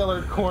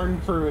Interstellar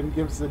corn crew and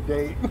gives the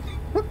date.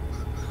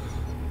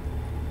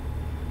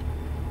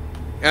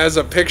 Has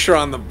a picture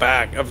on the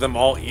back of them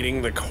all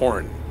eating the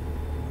corn.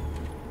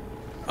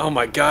 Oh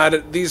my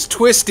god, these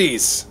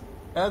twisties!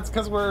 That's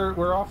because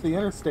we're off the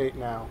interstate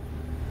now.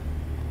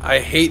 I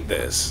hate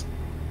this.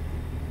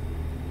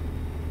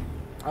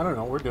 I don't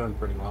know, we're doing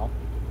pretty well.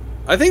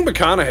 I think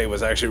McConaughey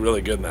was actually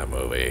really good in that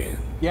movie.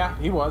 Yeah,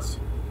 he was.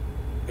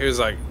 He was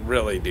like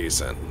really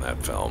decent in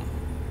that film.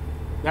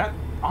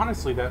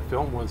 Honestly, that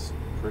film was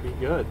pretty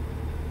good.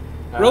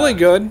 Really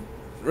good.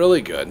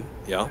 Really good.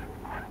 Yeah.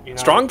 You know,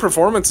 strong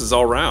performances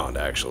all around,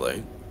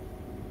 actually.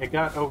 It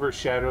got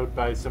overshadowed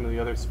by some of the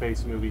other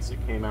space movies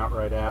that came out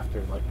right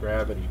after, like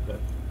Gravity, but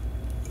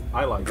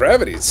I like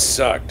Gravity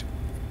sucked.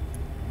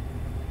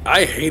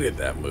 I hated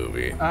that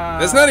movie.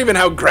 That's not even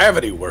how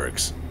gravity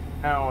works.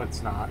 No,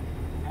 it's not.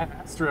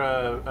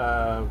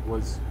 Astra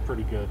was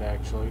pretty good,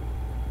 actually.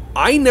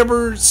 I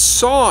never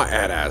saw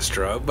Ad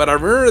Astra, but I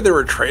remember there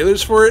were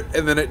trailers for it,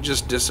 and then it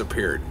just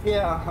disappeared.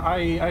 Yeah,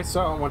 I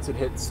saw it once it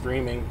hit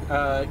streaming.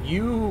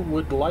 You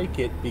would like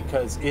it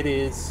because it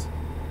is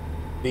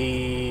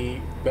the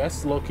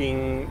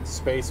best-looking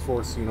Space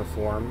Force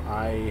uniform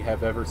I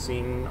have ever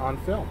seen on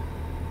film.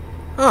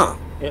 Huh.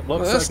 It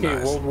looks Well, like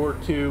nice. a World War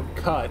II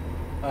cut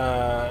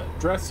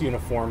dress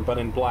uniform, but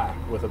in black,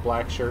 with a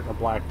black shirt and a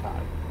black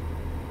tie.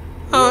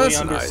 Oh, Really that's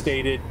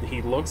understated. Nice.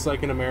 He looks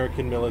like an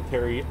American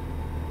military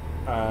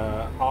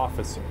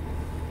officer.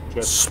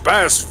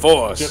 Space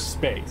Force. Just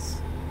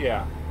space.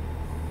 Yeah.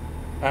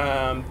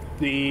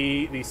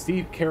 The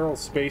Steve Carell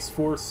Space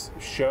Force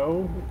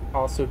show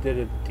also did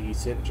a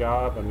decent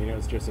job. I mean, it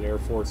was just an Air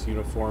Force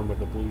uniform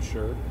with a blue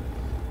shirt.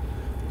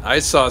 I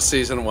saw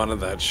season 1 of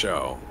that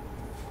show.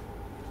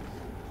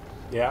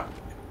 Yeah.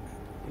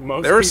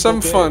 There was some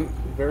fun.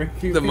 Very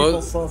few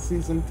people saw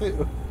season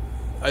 2.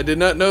 I did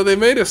not know they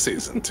made a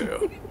season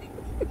 2.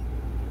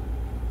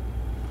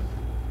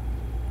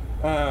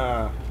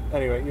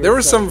 Anyway, there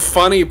were some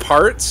funny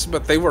parts,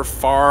 but they were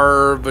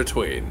far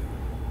between.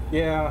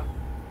 Yeah.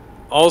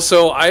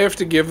 Also, I have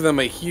to give them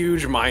a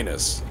huge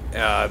minus.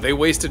 They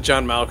wasted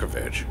John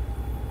Malkovich.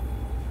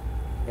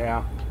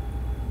 Yeah.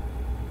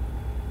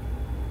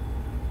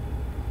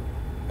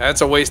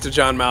 That's a waste of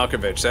John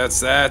Malkovich.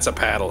 That's a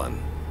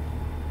paddling.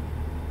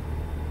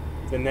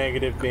 The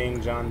negative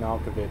being John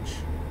Malkovich,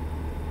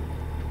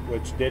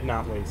 which did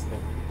not waste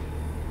him.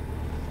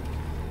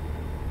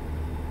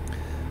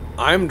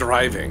 I'm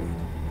driving,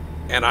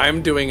 and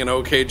I'm doing an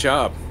okay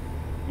job.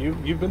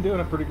 You've been doing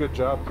a pretty good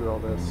job through all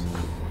this.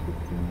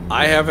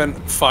 I haven't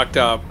fucked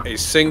up a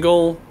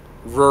single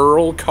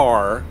rural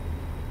car,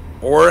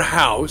 or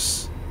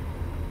house,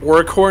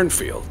 or a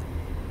cornfield.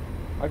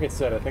 Like I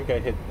said, I think I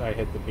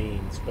hit the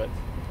beans, but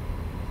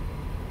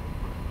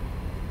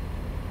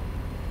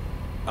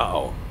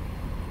Uh-oh.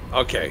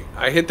 Okay,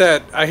 I hit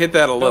that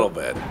a little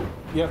bit.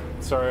 Yep.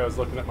 Sorry, I was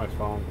looking at my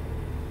phone.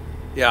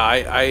 Yeah, I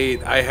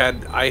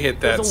hit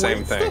There's that a same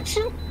weigh thing.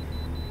 station?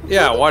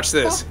 Yeah, Who the watch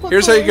this. fuck puts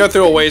Here's a how you go weigh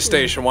through a weigh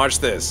station. Watch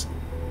this.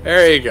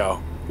 There you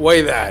go.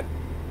 Weigh that.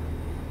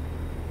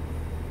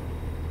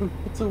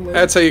 It's a weigh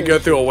That's how you go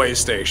through a station. weigh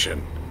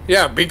station.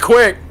 Yeah, be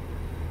quick.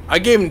 I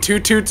gave him 2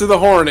 toots of the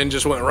horn and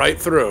just went right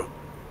through.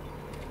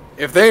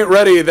 If they ain't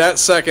ready that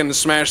second to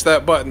smash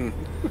that button,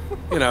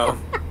 you know.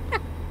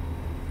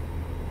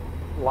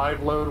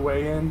 Live load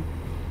weigh in.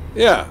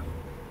 Yeah.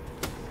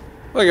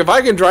 Look, if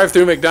I can drive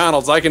through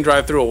McDonald's, I can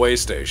drive through a weigh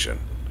station.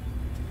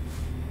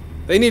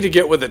 They need to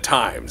get with the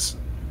times.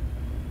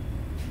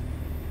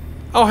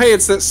 Oh, hey,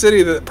 it's that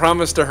city that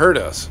promised to hurt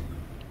us.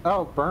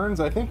 Oh, Burns,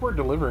 I think we're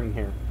delivering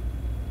here.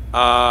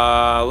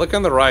 Look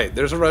on the right.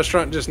 There's a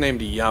restaurant just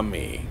named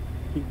Yummy.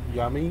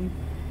 Yummy?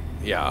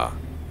 Yeah.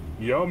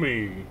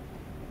 Yummy.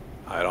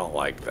 I don't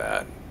like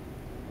that.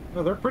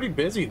 No, they're pretty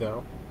busy,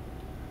 though.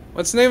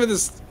 What's the name of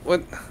this?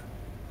 What?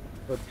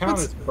 The town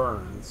is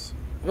Burns.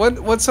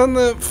 What's on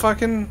the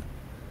fucking...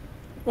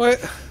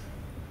 What?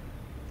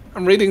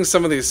 I'm reading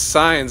some of these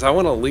signs. I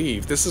want to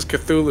leave. This is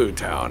Cthulhu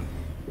Town.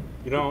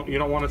 You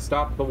don't want to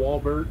stop the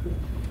Walbert?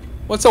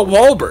 What's a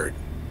Walbert?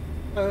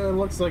 It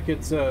looks like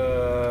it's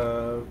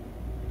a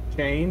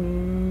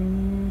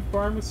chain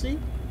pharmacy.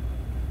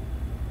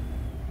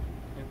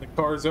 In the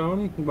car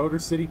zone, Motor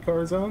City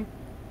car zone.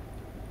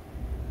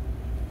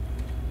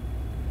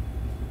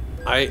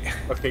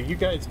 Okay, you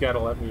guys gotta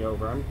let me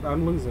over.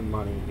 I'm losing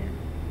money here.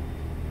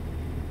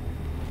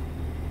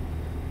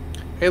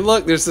 Hey,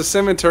 look, there's the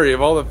cemetery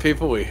of all the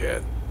people we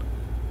hit.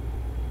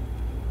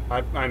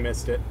 I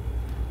missed it.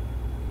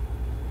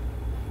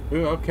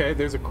 Ooh, okay,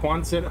 there's a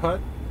Quonset hut.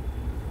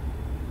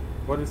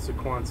 What is the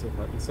Quonset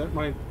hut? Is that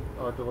my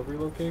delivery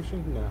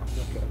location? No.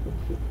 Okay.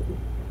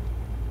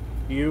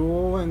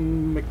 Fuel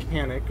and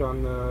mechanic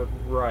on the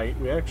right.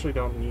 We actually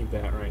don't need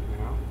that right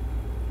now.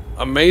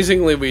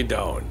 Amazingly, we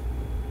don't.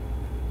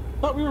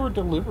 I thought we were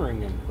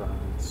delivering in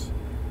Burns.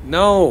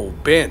 No,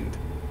 Bend.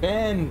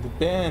 Bend.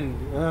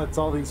 It's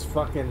all these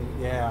fucking...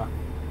 Yeah.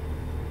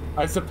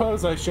 I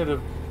suppose I should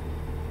have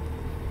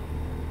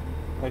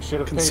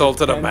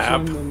Consulted a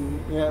map. And,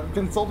 yeah,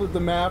 consulted the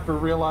map or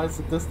realized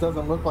that this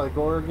doesn't look like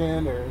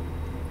Oregon or...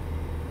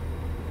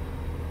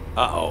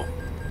 Uh-oh.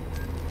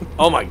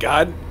 Oh my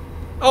god.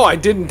 Oh, I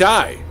didn't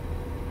die.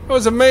 That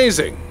was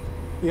amazing.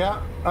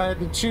 Yeah, I had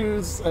to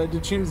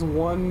choose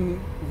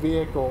one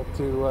vehicle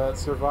to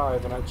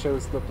survive, and I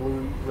chose the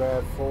blue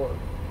RAV4.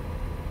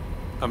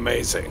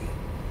 Amazing.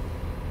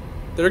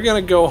 They're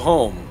gonna go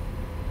home.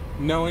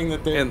 Knowing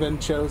that they've been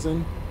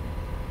chosen?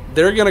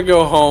 They're gonna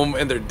go home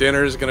and their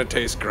dinner is gonna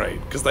taste great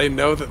because they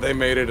know that they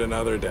made it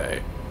another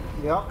day.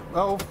 Yep.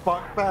 Oh,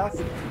 fuck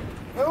bastard.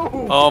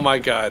 Oh my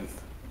god.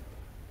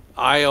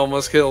 I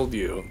almost killed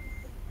you.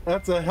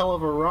 That's a hell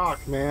of a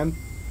rock, man.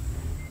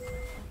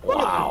 Look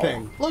Wow. at the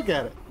thing. Look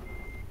at it.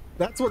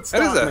 That's what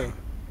stopped me.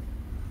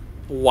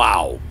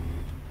 Wow.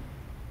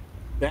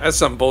 That's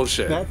some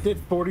bullshit. That did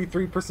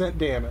 43%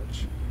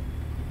 damage.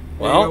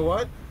 Well, and you know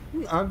what?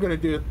 I'm gonna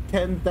do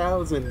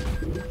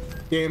 10,000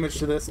 damage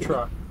to this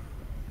truck.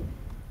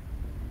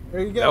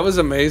 There you go. that was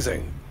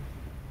amazing.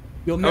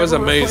 You'll that never was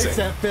amazing. replace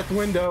that fifth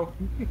window.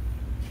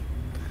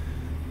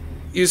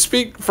 You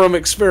speak from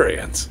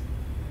experience.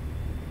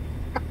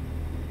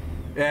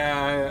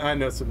 Yeah, I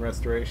know some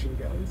restoration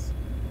guys.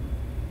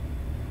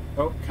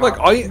 Oh, Look,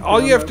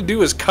 all you have to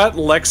do is cut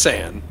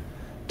Lexan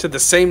to the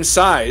same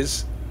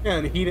size. Yeah,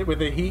 and heat it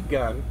with a heat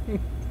gun.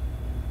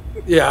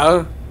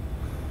 Yeah.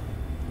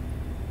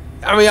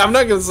 I mean, I'm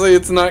not gonna say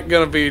it's not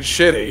gonna be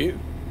shitty.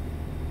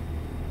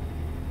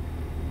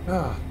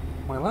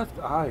 My left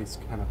eye's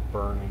kind of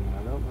burning, and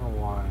I don't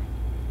know why.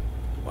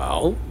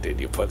 Well,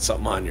 did you put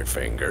something on your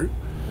finger?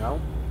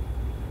 No.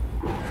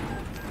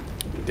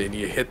 Did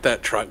you hit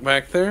that truck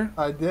back there?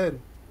 I did.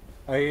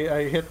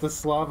 I hit the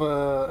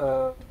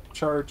Slava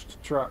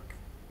charged truck.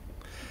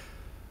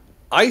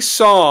 I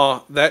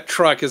saw that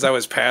truck as I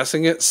was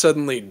passing it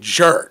suddenly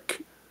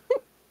jerk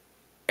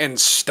and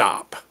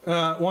stop.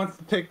 Wants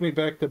to take me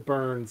back to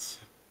Burns.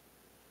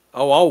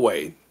 Oh, I'll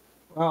wait.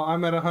 Well,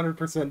 I'm at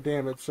 100%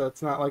 damage, so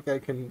it's not like I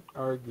can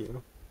argue.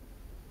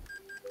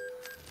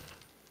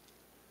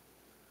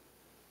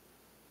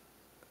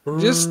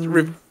 Just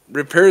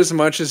repair as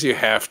much as you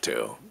have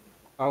to.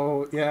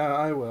 Oh, yeah,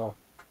 I will.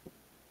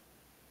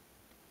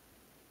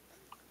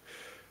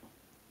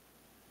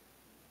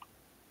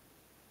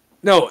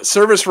 No,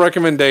 service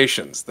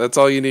recommendations. That's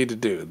all you need to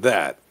do.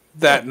 That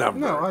number.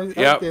 No, I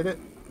Yep. did it.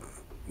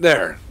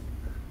 There.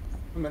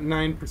 I'm at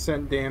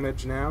 9%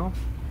 damage now.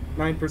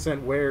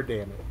 9% wear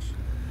damage.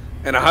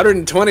 And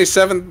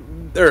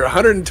 127 or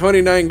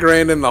 129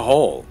 grand in the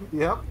hole.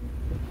 Yep.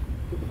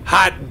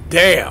 Hot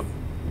damn.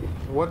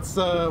 What's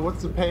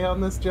the pay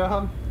on this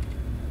job?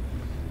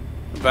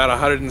 About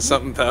 100 and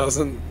something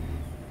thousand.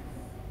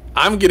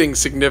 I'm getting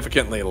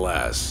significantly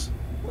less.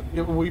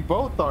 Yeah, we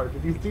both are.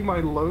 Did you see my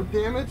load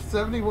damage?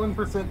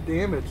 71%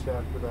 damage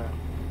after that.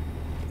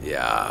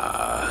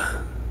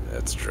 Yeah,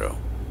 that's true.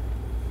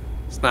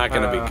 It's not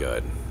going to be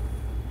good.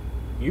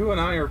 You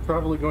and I are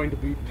probably going to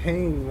be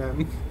paying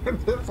them for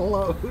this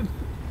load.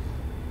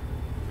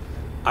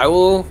 I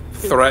will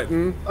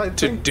threaten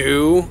to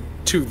do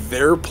to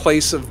their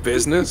place of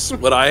business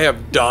what I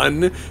have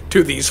done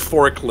to these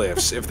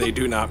forklifts if they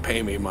do not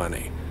pay me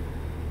money.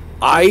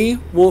 I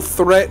will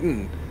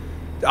threaten.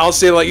 I'll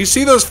say, like, you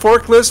see those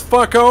forklifts,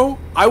 fucko?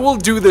 I will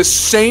do the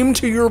same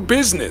to your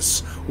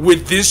business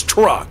with this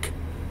truck.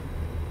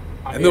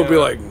 And they'll be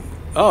like,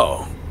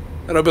 oh.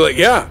 And I'll be like,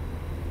 yeah.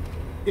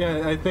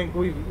 Yeah, I think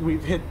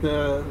we've hit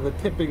the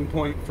tipping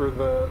point for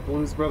the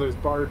Blues Brothers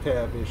bar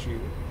tab issue.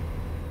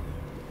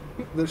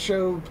 The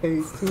show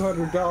pays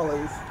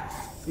 $200.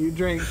 You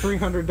drank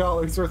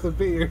 $300 worth of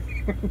beer,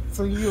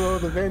 so you owe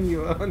the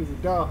venue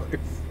 $100.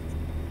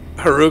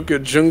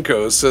 Haruka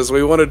Junko says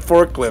we wanted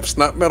forklifts,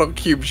 not metal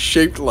cubes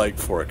shaped like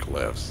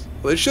forklifts.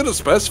 Well, they should have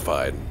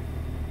specified.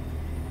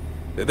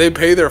 Did they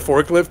pay their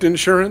forklift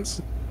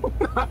insurance?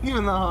 Not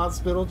even the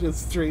hospital,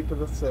 just straight to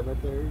the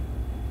cemetery.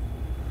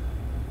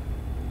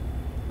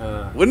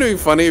 Wouldn't it be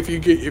funny if you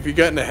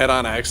got in a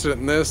head-on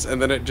accident in this,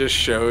 and then it just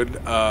showed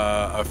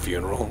a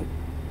funeral?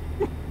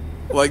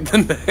 Like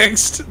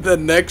the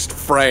next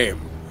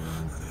frame.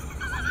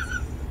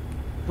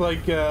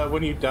 Like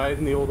when you died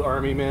in the old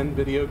Army Men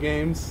video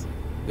games.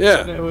 Yeah.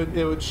 And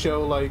it would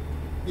show, like,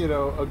 you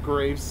know, a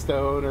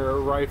gravestone or a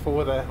rifle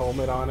with a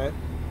helmet on it.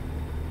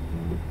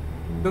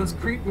 Those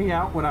creeped me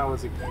out when I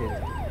was a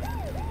kid.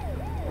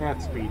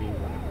 That's speeding,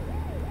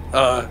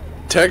 whatever.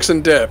 Tex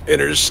and Depp,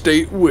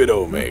 Interstate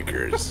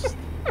Widowmakers.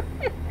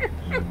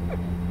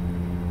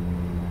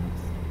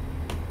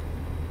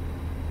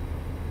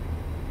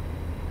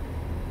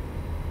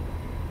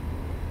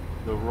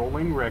 The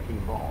rolling wrecking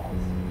balls.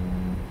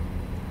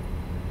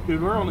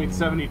 Dude, we're only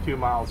 72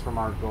 miles from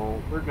our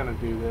goal. We're gonna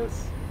do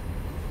this.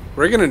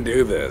 We're gonna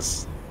do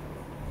this.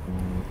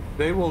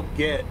 They will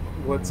get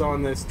what's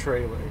on this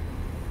trailer.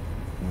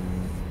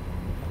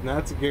 And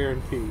that's a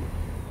guarantee.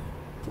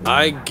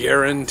 I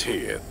guarantee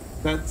it.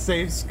 That's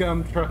Save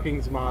Scum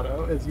Trucking's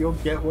motto, is you'll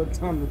get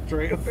what's on the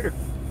trailer.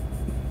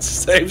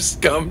 Save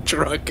Scum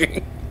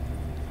Trucking.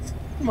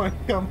 My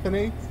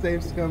company,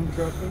 Save Scum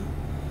Trucking.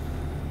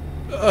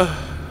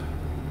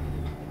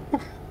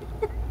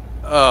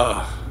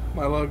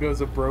 My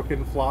logo's a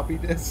broken floppy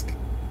disk.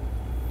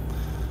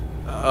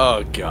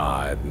 Oh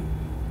god.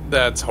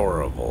 That's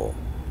horrible.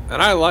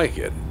 And I like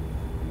it.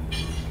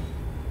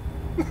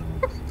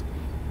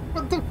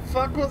 What the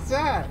fuck was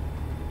that?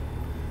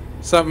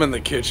 Something in the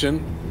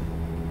kitchen.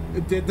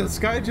 Did the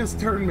sky just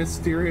turn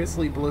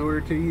mysteriously bluer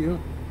to you?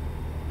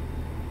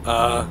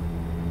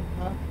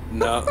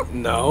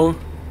 No.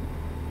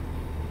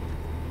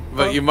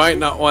 But you might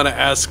not want to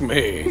ask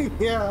me.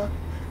 Yeah.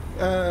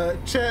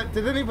 Chat,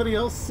 did anybody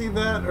else see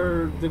that,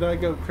 or did I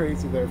go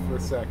crazy there for a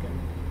second?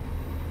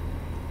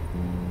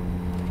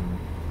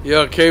 You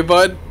okay,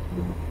 bud?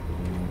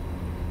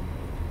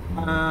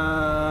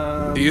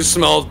 Do you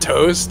smell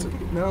toast?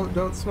 No,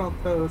 don't smell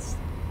toast.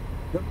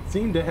 Don't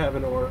seem to have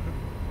an aura.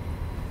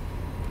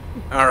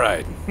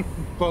 Alright.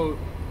 Both.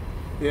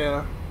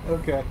 Yeah,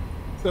 okay.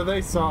 So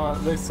they saw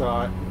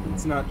it.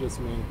 It's not just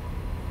me.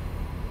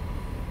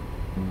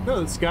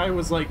 No, the sky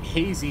was like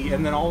hazy,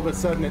 and then all of a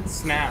sudden it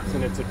snaps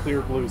and it's a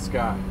clear blue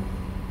sky.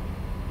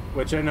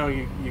 Which I know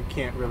you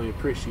can't really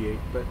appreciate,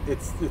 but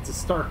it's a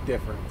stark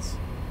difference,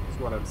 is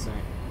what I'm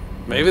saying.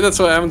 Maybe that's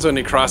what happens when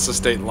you cross the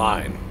state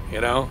line, you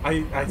know?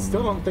 I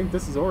still don't think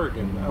this is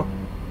Oregon, though.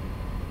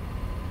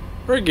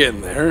 We're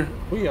getting there.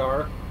 We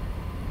are.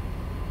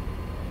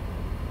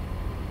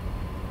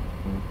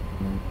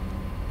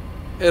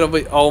 It'll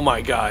be... Oh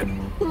my god.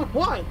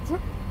 What?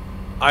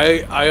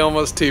 I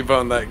almost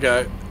T-boned that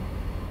guy.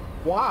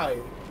 Why?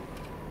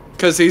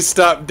 Because he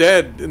stopped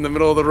dead in the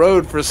middle of the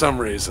road for some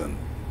reason.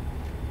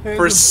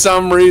 There's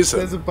some reason.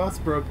 There's a bus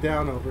broke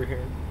down over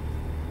here.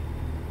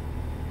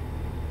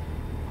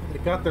 They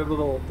got their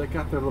little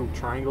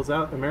triangles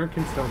out.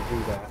 Americans don't do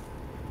that.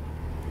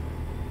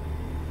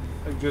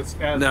 Just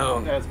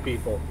as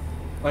people.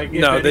 Like,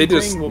 if no, anything, they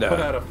just we'll put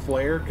out a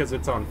flare because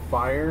it's on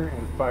fire,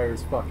 and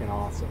fire's fucking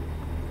awesome.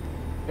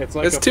 It's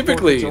like it's a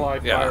typically 4th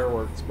of July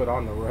fireworks, but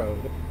on the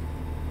road.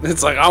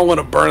 It's like, I want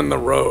to burn the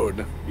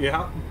road.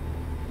 Yeah.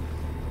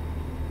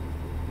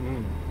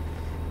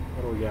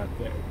 What do we got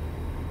there?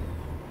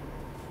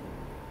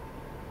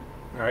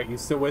 All right, you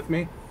still with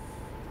me?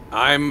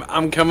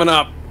 I'm coming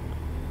up.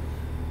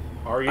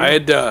 Are you? I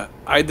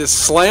had to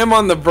slam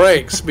on the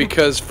brakes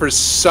because for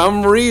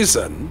some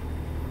reason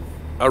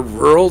a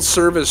rural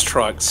service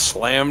truck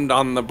slammed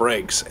on the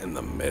brakes in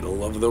the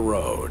middle of the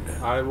road.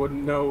 I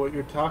wouldn't know what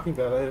you're talking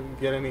about. I didn't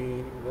get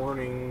any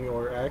warning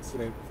or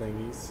accident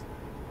thingies.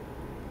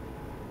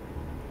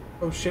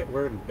 Oh shit,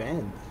 we're in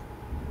Bend.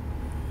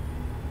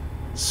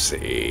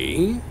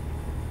 See?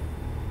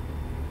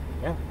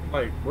 Yeah,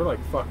 we're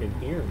like fucking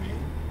here, man.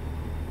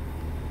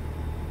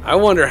 I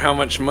wonder how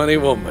much money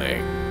we'll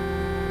make.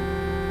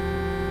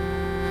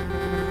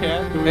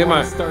 Yeah, do we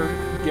want to start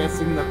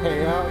guessing the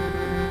payout?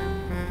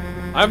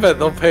 I bet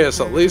they'll pay us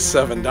at least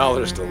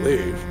 $7 to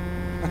leave.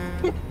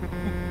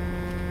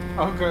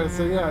 Okay,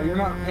 so yeah, you're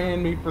not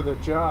paying me for the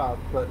job,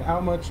 but how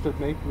much to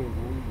make me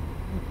leave?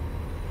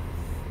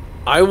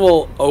 I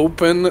will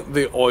open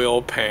the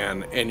oil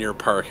pan in your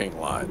parking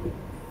lot.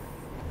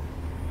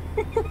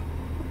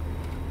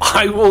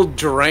 I will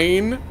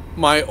drain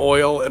my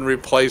oil and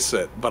replace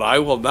it, but I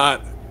will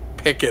not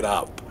pick it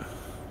up.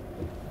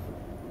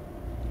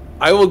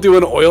 I will do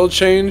an oil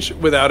change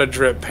without a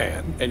drip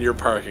pan in your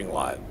parking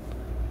lot.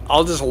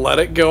 I'll just let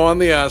it go on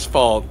the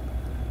asphalt,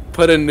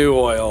 put in new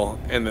oil,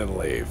 and then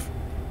leave.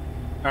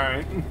 All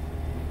right.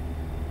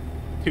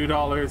 $2,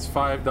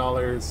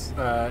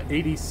 $5,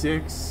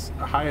 86,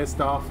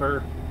 highest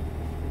offer,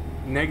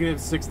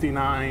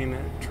 -69,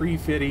 tree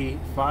fitty,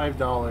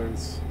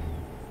 $5.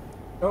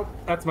 Oh,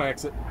 that's my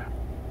exit.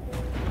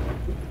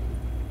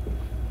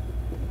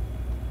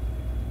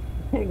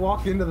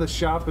 Walk into the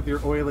shop with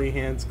your oily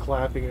hands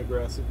clapping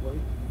aggressively.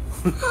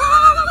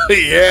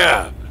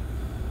 Yeah.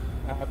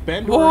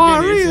 Bend,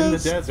 Oregon is in the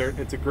Warriors. desert.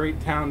 It's a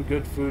great town,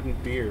 good food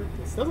and beer.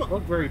 This doesn't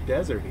look very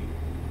deserty.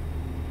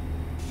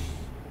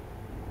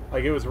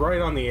 Like it was right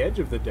on the edge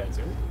of the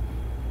desert.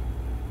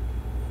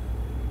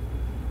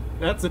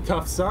 That's a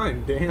tough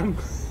sign, damn.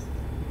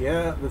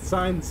 Yeah, the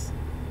signs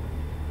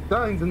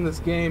in this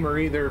game are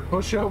either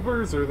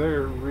pushovers or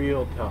they're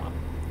real tough.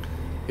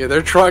 Yeah,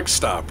 they're truck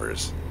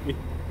stoppers.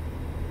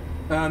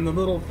 And the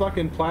little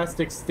fucking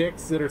plastic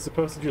sticks that are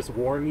supposed to just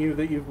warn you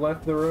that you've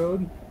left the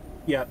road,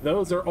 yeah,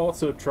 those are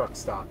also truck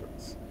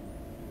stoppers.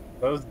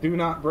 Those do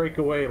not break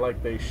away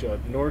like they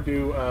should, nor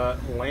do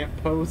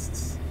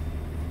lampposts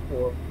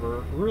or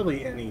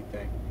really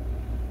anything.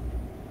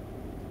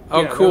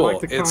 Oh, Yeah, cool! they're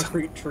like the It's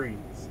concrete trees.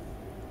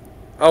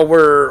 oh,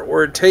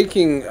 we're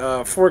taking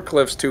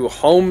forklifts to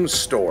Home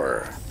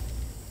Store.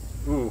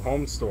 Ooh,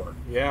 Home Store.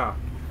 Yeah.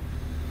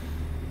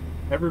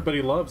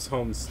 Everybody loves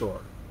Home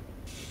Store.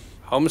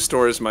 Home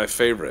Store is my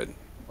favorite.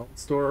 Home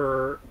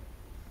Store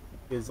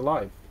is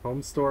life.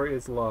 Home Store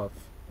is love.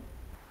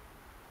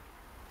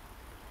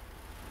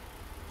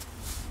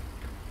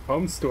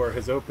 Home Store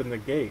has opened the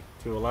gate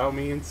to allow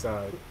me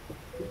inside.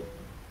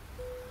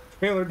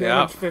 Trailer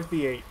damage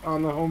 58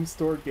 on the Home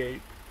Store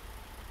gate.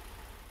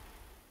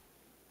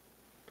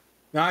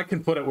 Now I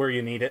can put it where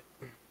you need it.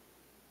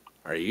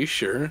 Are you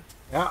sure?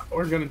 Yeah,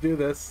 we're gonna do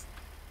this.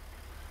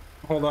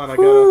 Hold on,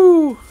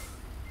 Woo!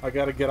 I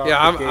gotta get off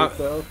Yeah, the gate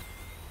though.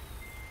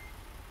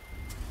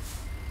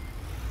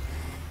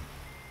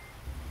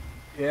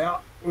 Yeah,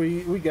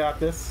 we got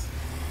this.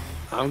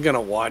 I'm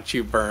gonna watch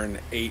you burn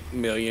 8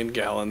 million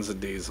gallons of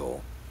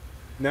diesel.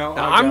 No,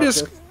 Now, I got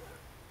this.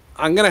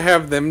 I'm gonna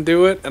have them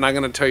do it, and I'm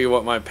gonna tell you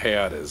what my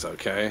payout is.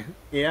 Okay?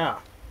 Yeah.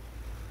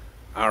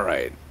 All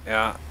right.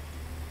 Yeah.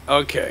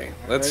 Okay.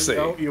 Let's see.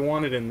 Oh, you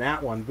want it in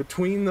that one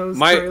between those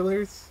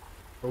trailers?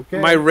 Okay.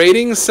 My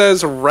rating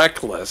says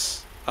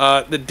reckless.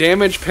 The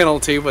damage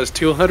penalty was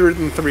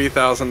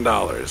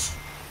 $203,000.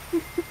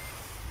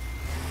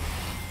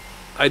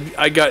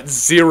 I got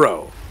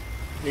zero.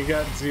 You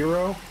got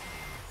zero?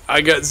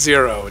 I got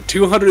zero.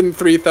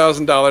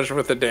 $203,000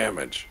 worth of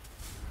damage.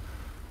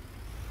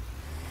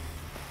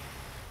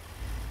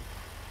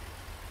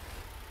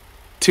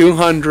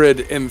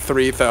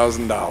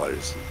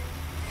 $203,000.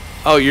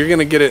 Oh, you're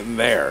gonna get it in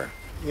there.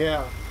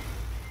 Yeah.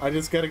 I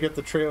just gotta get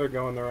the trailer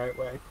going the right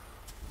way.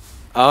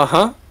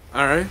 Uh-huh.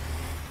 All right.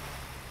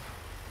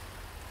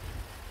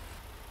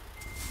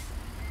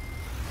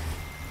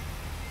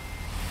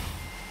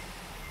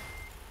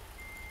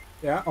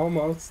 Yeah,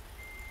 almost.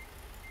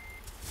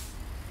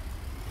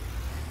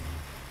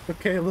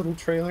 Okay, little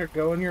trailer,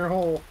 go in your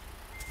hole.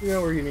 You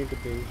know where you need to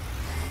be.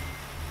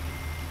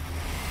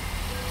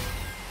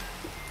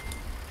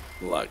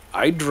 Look,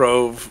 I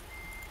drove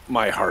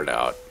my heart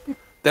out.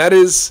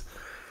 This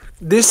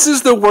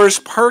is the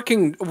worst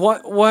parking.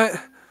 What?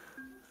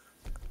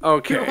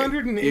 Okay.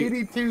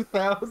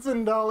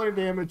 $282,000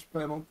 damage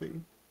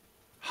penalty.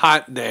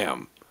 Hot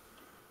damn.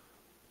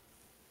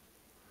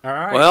 All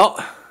right. Well,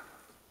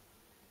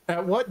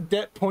 at what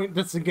debt point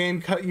does the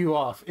game cut you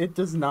off? It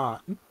does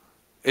not.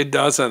 it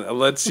doesn't. It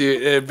lets you.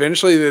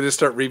 Eventually, they just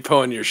start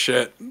repoing your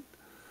shit,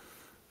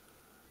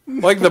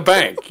 like the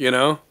bank. You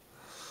know.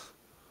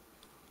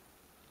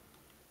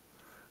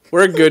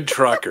 We're good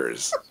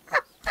truckers.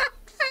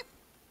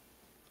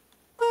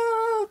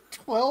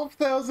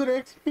 12,000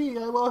 XP.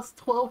 I lost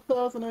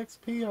 12,000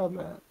 XP on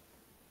that.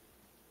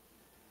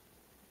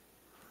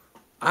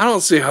 I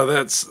don't see how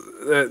that's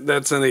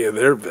any of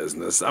their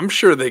business. I'm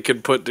sure they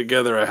could put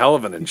together a hell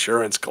of an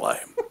insurance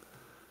claim.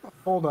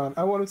 Hold on.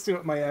 I want to see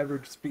what my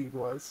average speed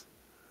was.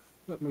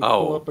 Let me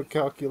pull up a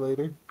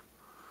calculator.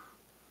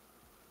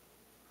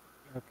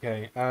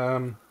 Okay.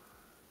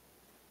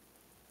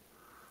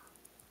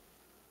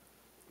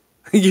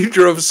 You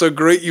drove so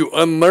great you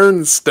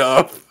unlearned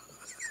stuff.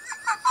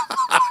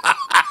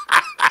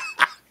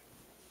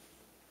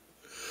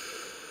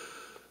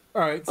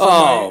 All right.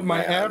 So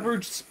my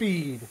average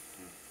speed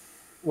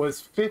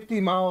was 50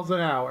 miles an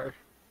hour,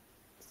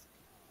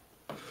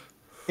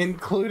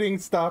 including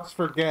stops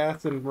for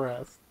gas and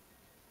rest.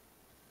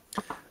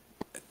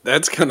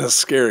 That's kind of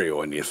scary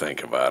when you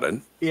think about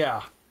it.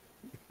 Yeah.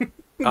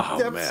 Oh,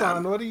 Depson,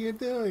 man. what are you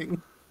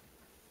doing?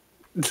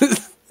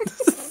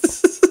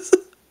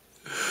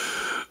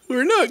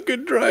 We're not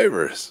good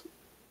drivers.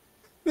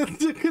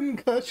 The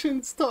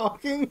concussion's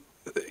talking.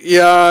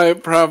 Yeah,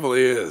 it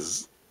probably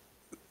is.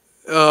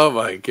 Oh,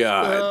 my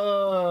God.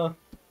 Uh,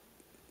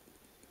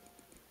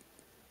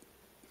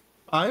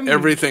 I'm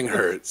Everything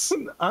hurts.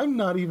 I'm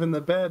not even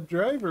the bad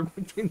driver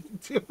between the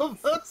two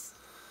of us.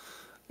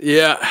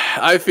 Yeah,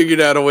 I figured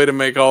out a way to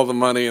make all the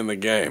money in the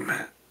game.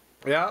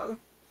 Yeah.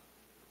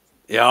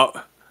 Yeah.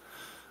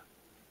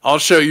 I'll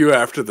show you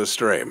after the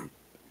stream.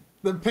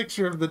 The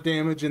picture of the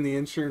damage in the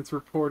insurance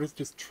report is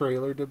just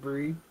trailer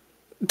debris.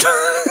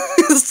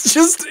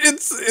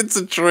 It's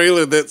a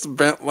trailer that's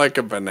bent like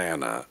a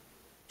banana.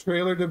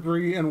 Trailer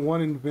debris and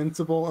one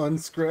invincible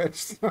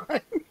unscratched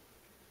sign.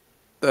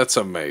 That's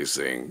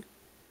amazing.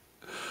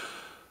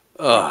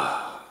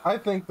 I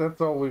think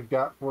that's all we've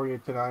got for you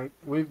tonight.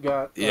 We've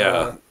got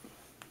Yeah.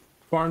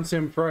 Farm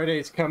Sim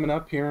Fridays coming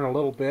up here in a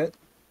little bit.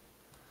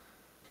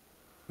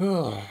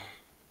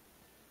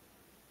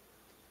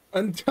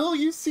 Until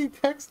you see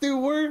Tex do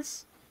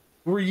worse,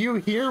 were you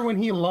here when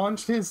he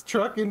launched his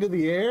truck into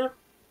the air?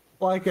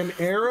 Like an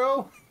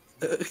arrow?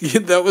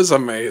 That was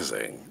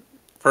amazing.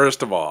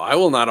 First of all, I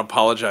will not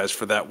apologize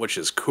for that, which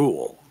is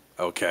cool,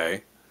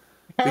 okay?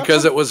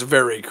 Because it was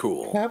very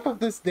cool. Half of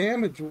this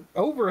damage,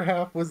 over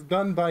half, was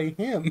done by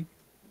him.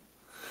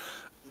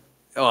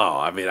 Oh,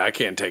 I mean, I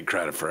can't take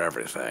credit for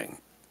everything.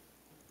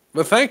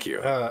 But thank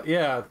you.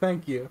 Yeah,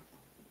 thank you.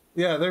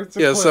 Yeah, there's a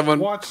clip. Someone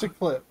Watch the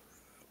clip.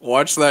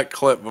 watch that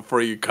clip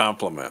before you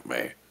compliment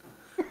me.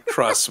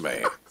 Trust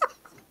me.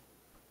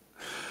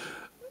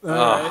 All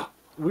right.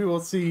 We will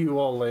see you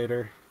all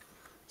later.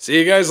 See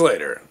you guys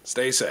later.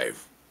 Stay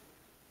safe.